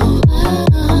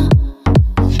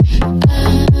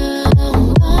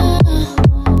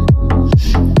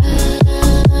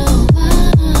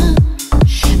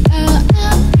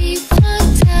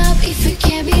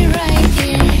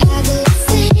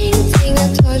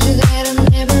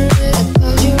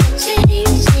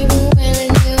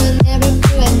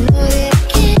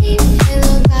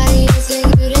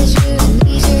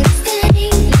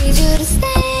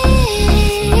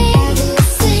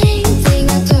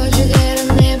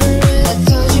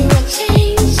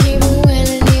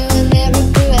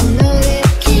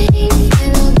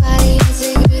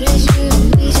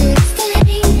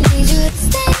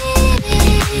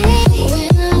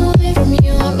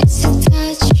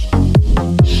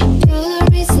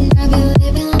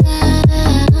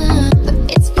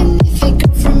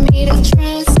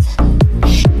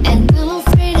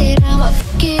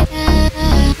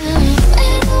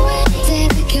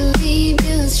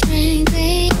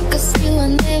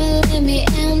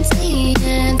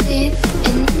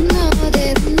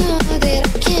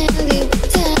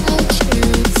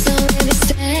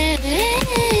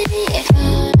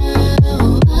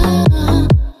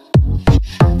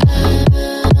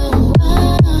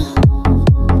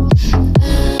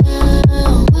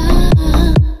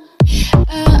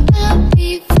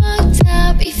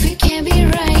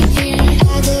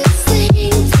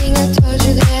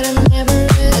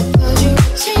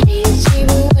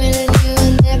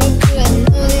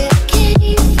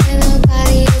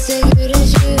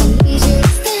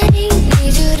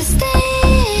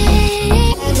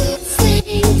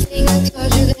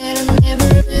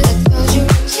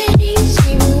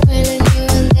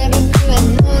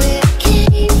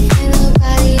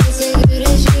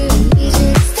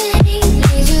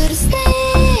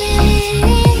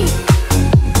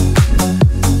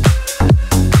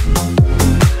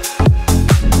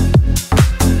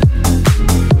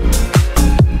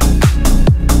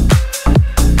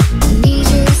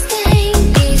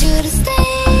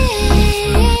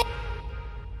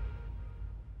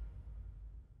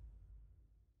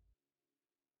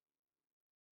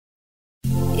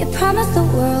 Promised the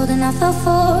world and I fell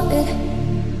for it.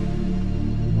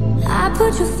 I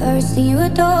put you first and you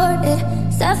adored it.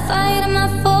 Set fire to my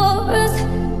forest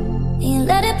and you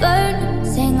let it burn.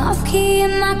 Sang off key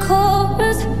in my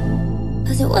chorus,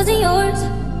 cause it wasn't yours.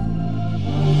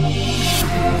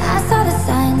 I saw the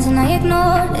signs and I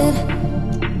ignored it.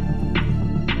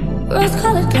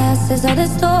 Rose-colored glasses are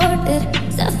distorted.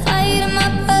 Set fire to my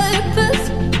purpose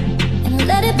and I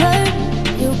let it burn.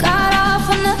 You got off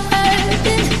on the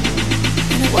hurting,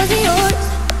 it wasn't yours.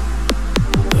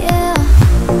 Yeah,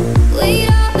 we'd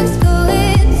all been school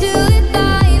into it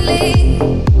blindly.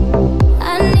 I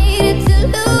needed to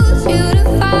lose you to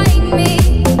find me.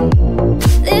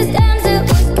 This damsel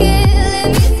was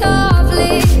killing me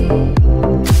softly.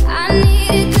 I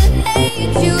needed to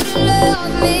hate you to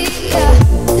love me. Yeah,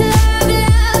 to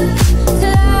love, to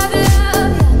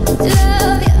love, to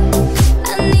love you. I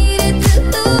needed to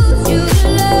lose you to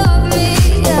love me.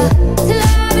 Yeah, to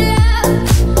love.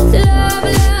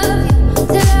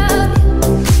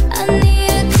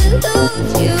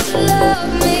 You love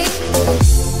me.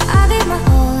 I gave my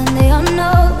all and they all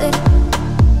know that.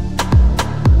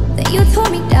 That you tore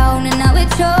me down and now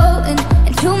it's showing.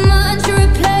 And too much you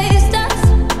replaced us.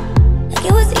 Like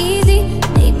it was easy,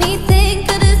 made me think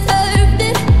I deserved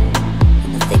it.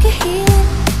 And I think I healed.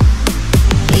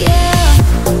 Yeah,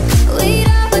 we'd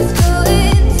always go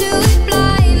into it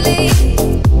blindly.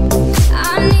 I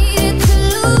needed to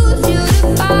lose you to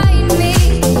find me.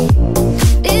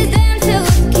 This damsel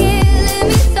was killing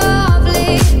me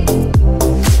softly.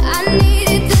 I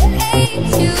needed to hate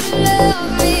you to love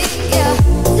me. Yeah,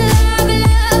 to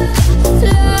love, to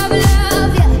love,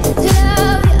 yeah, to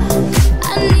love you. I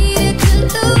needed to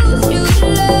lose you to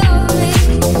love me.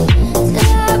 To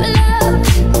love,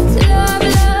 to love,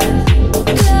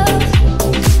 love.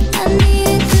 I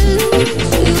needed to lose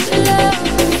you to love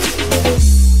me.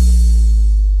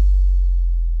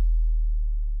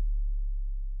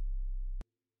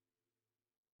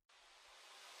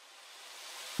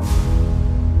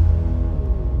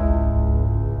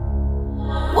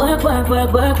 Work, work,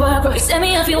 work, work, work, work. Set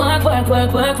me up, you work, work,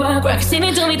 work, work, work, work. See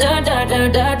me do me da da da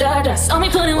da da da. Saw me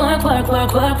put in work, work,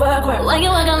 work, work, work, work. Why you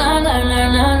work alone, learn,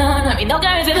 learn, learn, learn, learn. Me no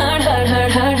care if it hurt, hurt,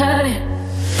 hurt, hurt.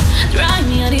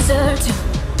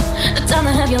 time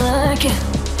to have you lurking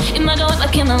in my door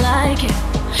like I like it.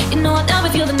 You know I never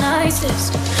feel the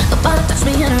nicest. Nobody touch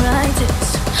me in a righteous.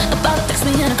 Nobody touch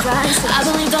me in a crisis. I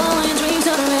believed all in dreams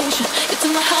of duration. You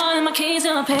took my heart and my keys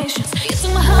and my patience. You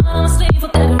took my heart, I'm a slave for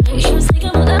decoration.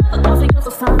 Mistaken for love, but perfect as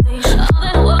a foundation. All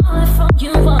that I wanted from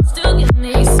you was to give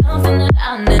me something that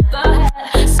I never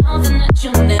had, something that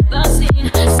you never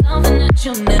seen, something that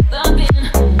you never been.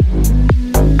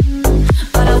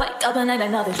 But I wake up and I got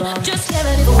nothing wrong. Just get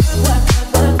ready for work, work,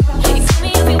 work, work, work. You tell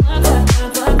me if you work, work,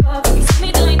 work, work, work. You see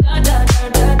me doing da da da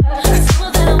da da. Some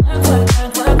of that I work,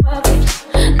 work, work, work, work.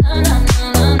 Na na na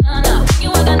na na na. You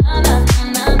work a na na na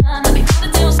na na na. Before the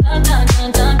deal start, da da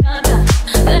da da da.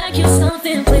 Beg you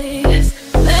something, please,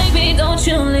 baby, don't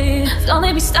you leave. Don't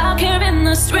let me stuck here in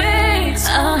the streets.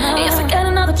 If I get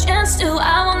another chance to,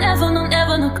 I will never, no,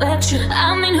 never neglect you.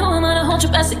 I mean, who am I to hold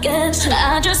your best against you?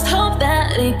 I just hope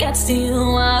that it gets to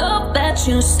you. I hope that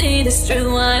you see this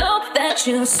true. I hope that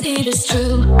you see this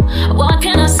true. What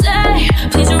can I say?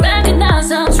 Please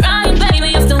recognize I'm trying, baby.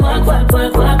 You have to work, work,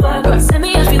 work, work, work, work. Send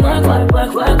me if you work, work,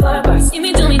 work, work, work, work. See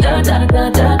me do me da da da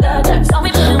da da da. Tell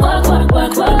me put in work, work,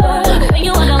 work, work, work. When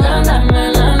you wanna learn, learn,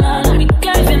 learn, learn, learn. Let me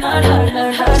get it hard, hard,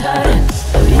 hard, hard,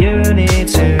 hard. You need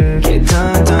to get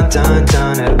done, done, done,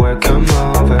 done at work, come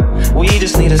over. We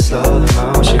just need to slow the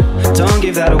motion. Don't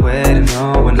give that away to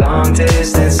no one. Long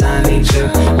distance, I need you.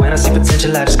 When I see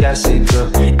potential, I just gotta see through.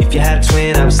 If you had a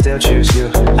twin, I would still choose you.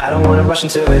 I don't wanna rush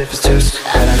into it if it's too soon.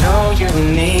 But I know you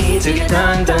need to get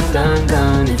done, done, done,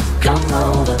 done and come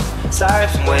over. Sorry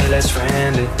if I'm way less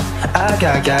friendly. I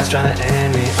got guys trying to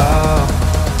end me, oh.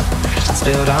 I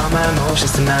spilled all my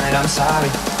emotions tonight, I'm sorry.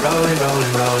 Rolling,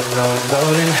 rolling, rolling, rolling,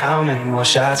 rolling. How many more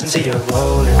shots until you're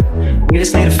rolling? We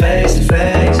just need a face to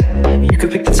face. You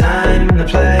could pick the time and the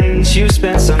place. You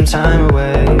spent some time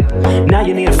away. Now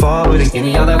you need to forward and give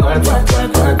me all that work, work,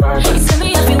 work, work, work. You tell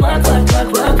me if you work, work,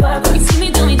 work, work, work. You see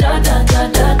me do me da da da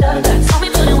da da da. Tell me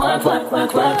put in work, work,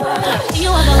 work, work, work. You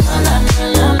want to la la la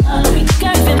la la. Let me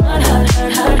get it hard, hard,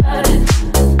 hard, hard, hard.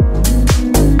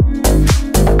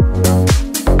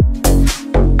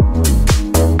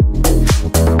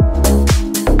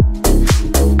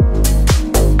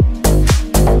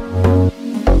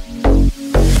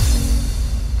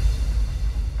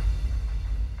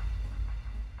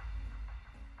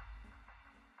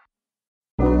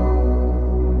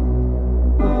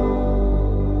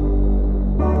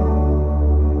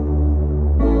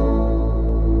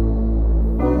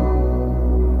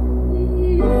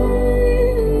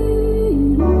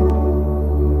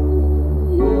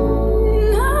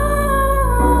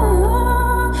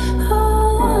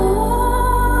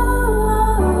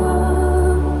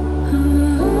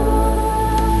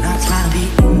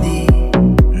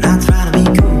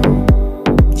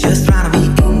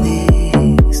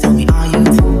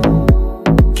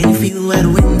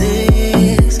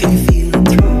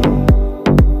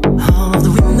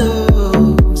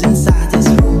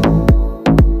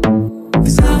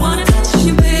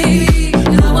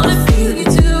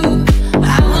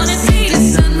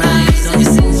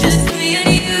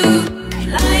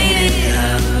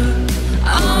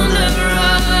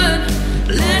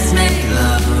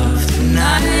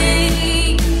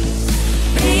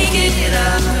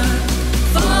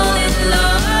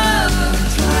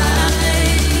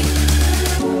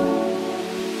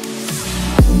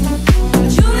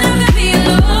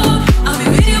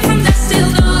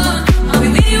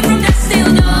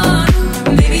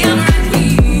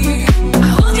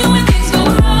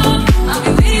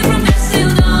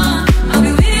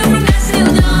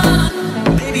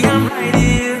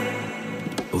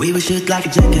 Like a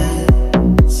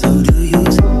jacket, so do you.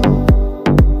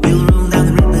 We'll roll down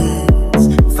the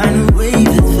rapids, find a wave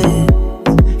that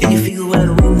fits. Can you feel where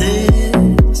the wind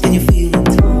is? Can you feel it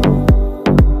through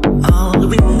all the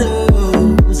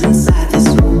windows inside this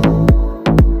room?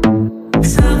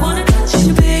 'Cause I wanna touch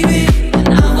you, baby,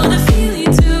 and I wanna feel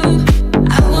you too.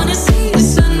 I wanna see the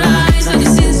sunrise on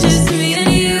your sins, just me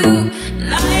and you.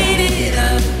 Light it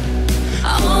up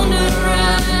on the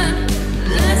run.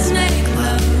 Let's make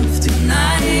love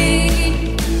tonight.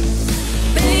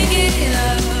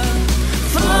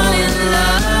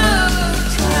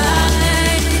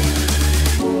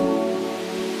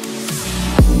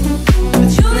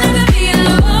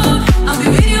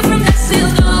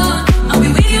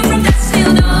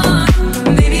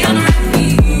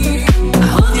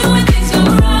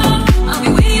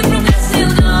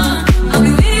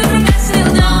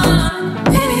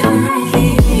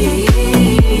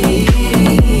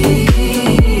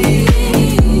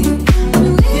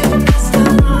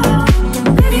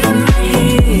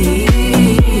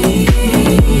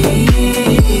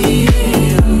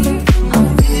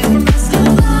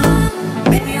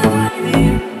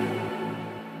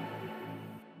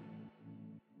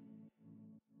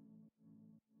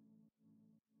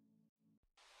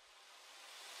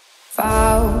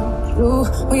 do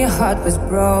when your heart was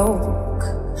broke.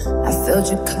 I filled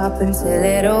your cup until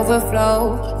it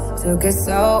overflowed. Took it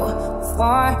so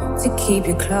far to keep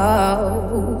you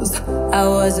close. I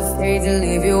was afraid to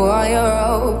leave you on your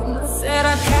own. Said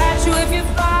I'd catch you if you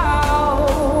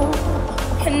fall,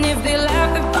 and if they laugh,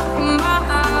 they fuck them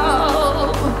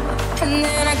out. And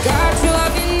then I got you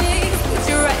off your knees, put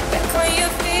you right back on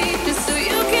your feet, just so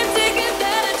you can take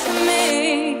advantage of me.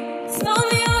 Tell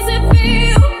me how's it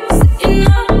feel, sitting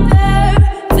up there,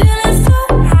 feeling so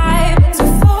high, but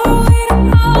too far away to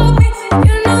hold me.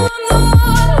 You know I'm the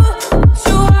one who put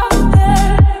you out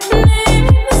there, name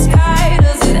in the sky.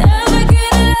 Does it ever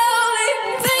get lonely?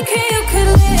 Thinking you could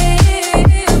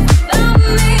live without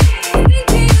me,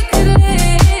 thinking you could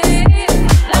live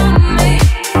without me.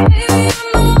 Baby, I'm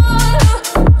the one who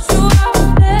put you out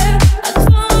there. I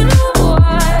don't know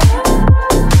why.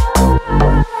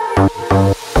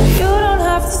 You don't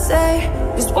have to say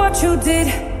just what you did.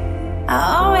 I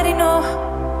already know.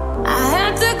 I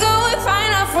had to go and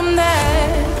find out from there.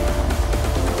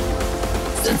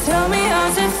 So tell me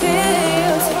how's it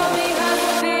feel. Tell me how's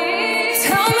it feel.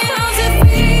 Tell me how's it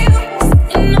feel.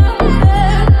 Sitting up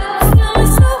there,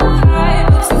 feeling so high,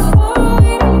 but too far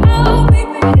away to help me.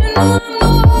 You know I'm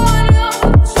the one who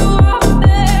put you out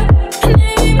there, and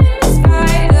name in the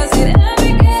sky. Does it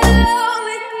ever get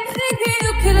lonely? Thinking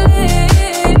you could live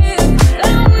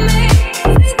without me,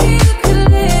 thinking you could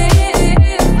live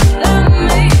without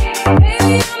me.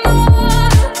 Baby, I'm the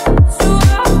one who put you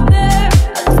out there.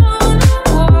 I don't know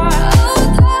why. Oh,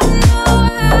 don't know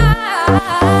why.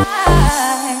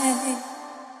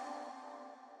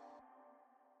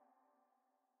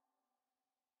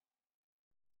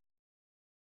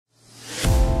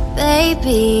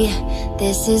 Baby,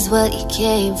 this is what you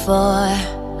came for.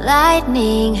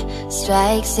 Lightning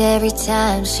strikes every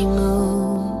time she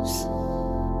moves,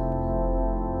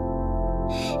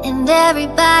 and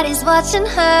everybody's watching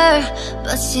her,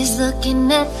 but she's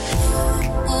looking at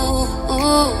ooh,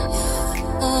 ooh,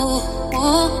 ooh,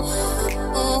 ooh,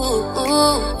 ooh, ooh,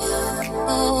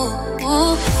 ooh,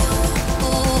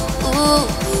 ooh,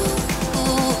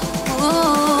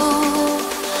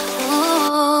 ooh,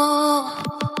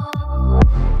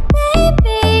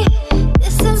 baby,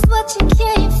 this is what you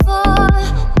came for.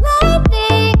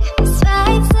 Lightning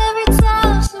strikes every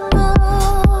time she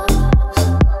moves,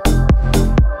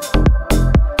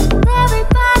 and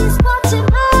everybody's watching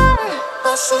her,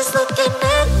 but she's looking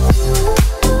at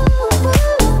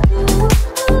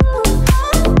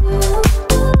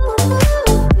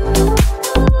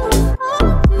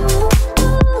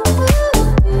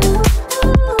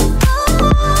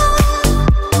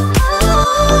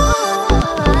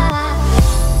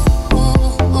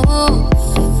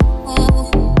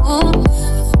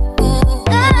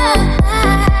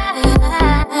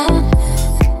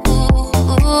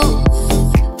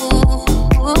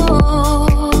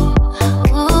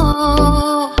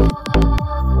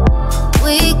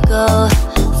we go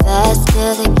faster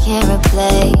than camera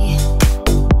play.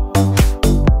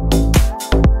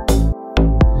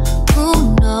 Who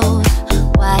knows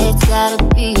why it's gotta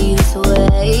be this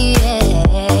way?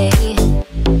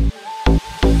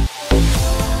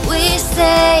 We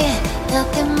say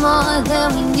nothing more than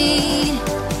we need.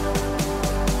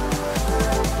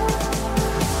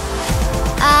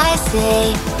 I say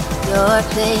your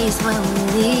place when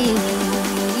we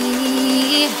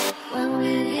leave. When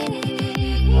we leave.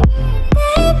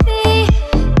 Baby,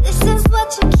 this is what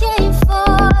you came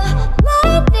for.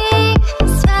 Lightning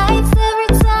strikes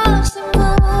every time she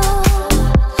moves,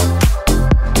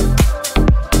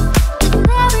 and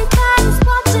everybody's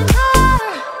watching her,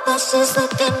 but she's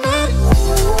looking at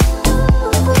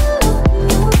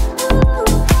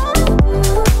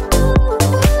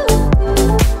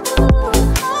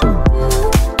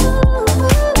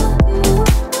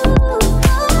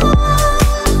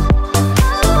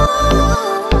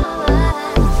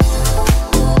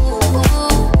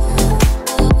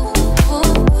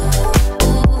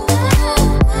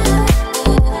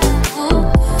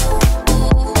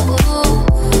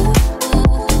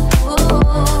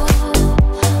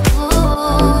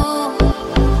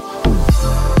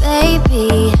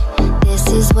baby, this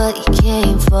is what you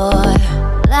came for.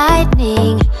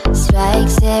 Lightning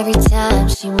strikes every time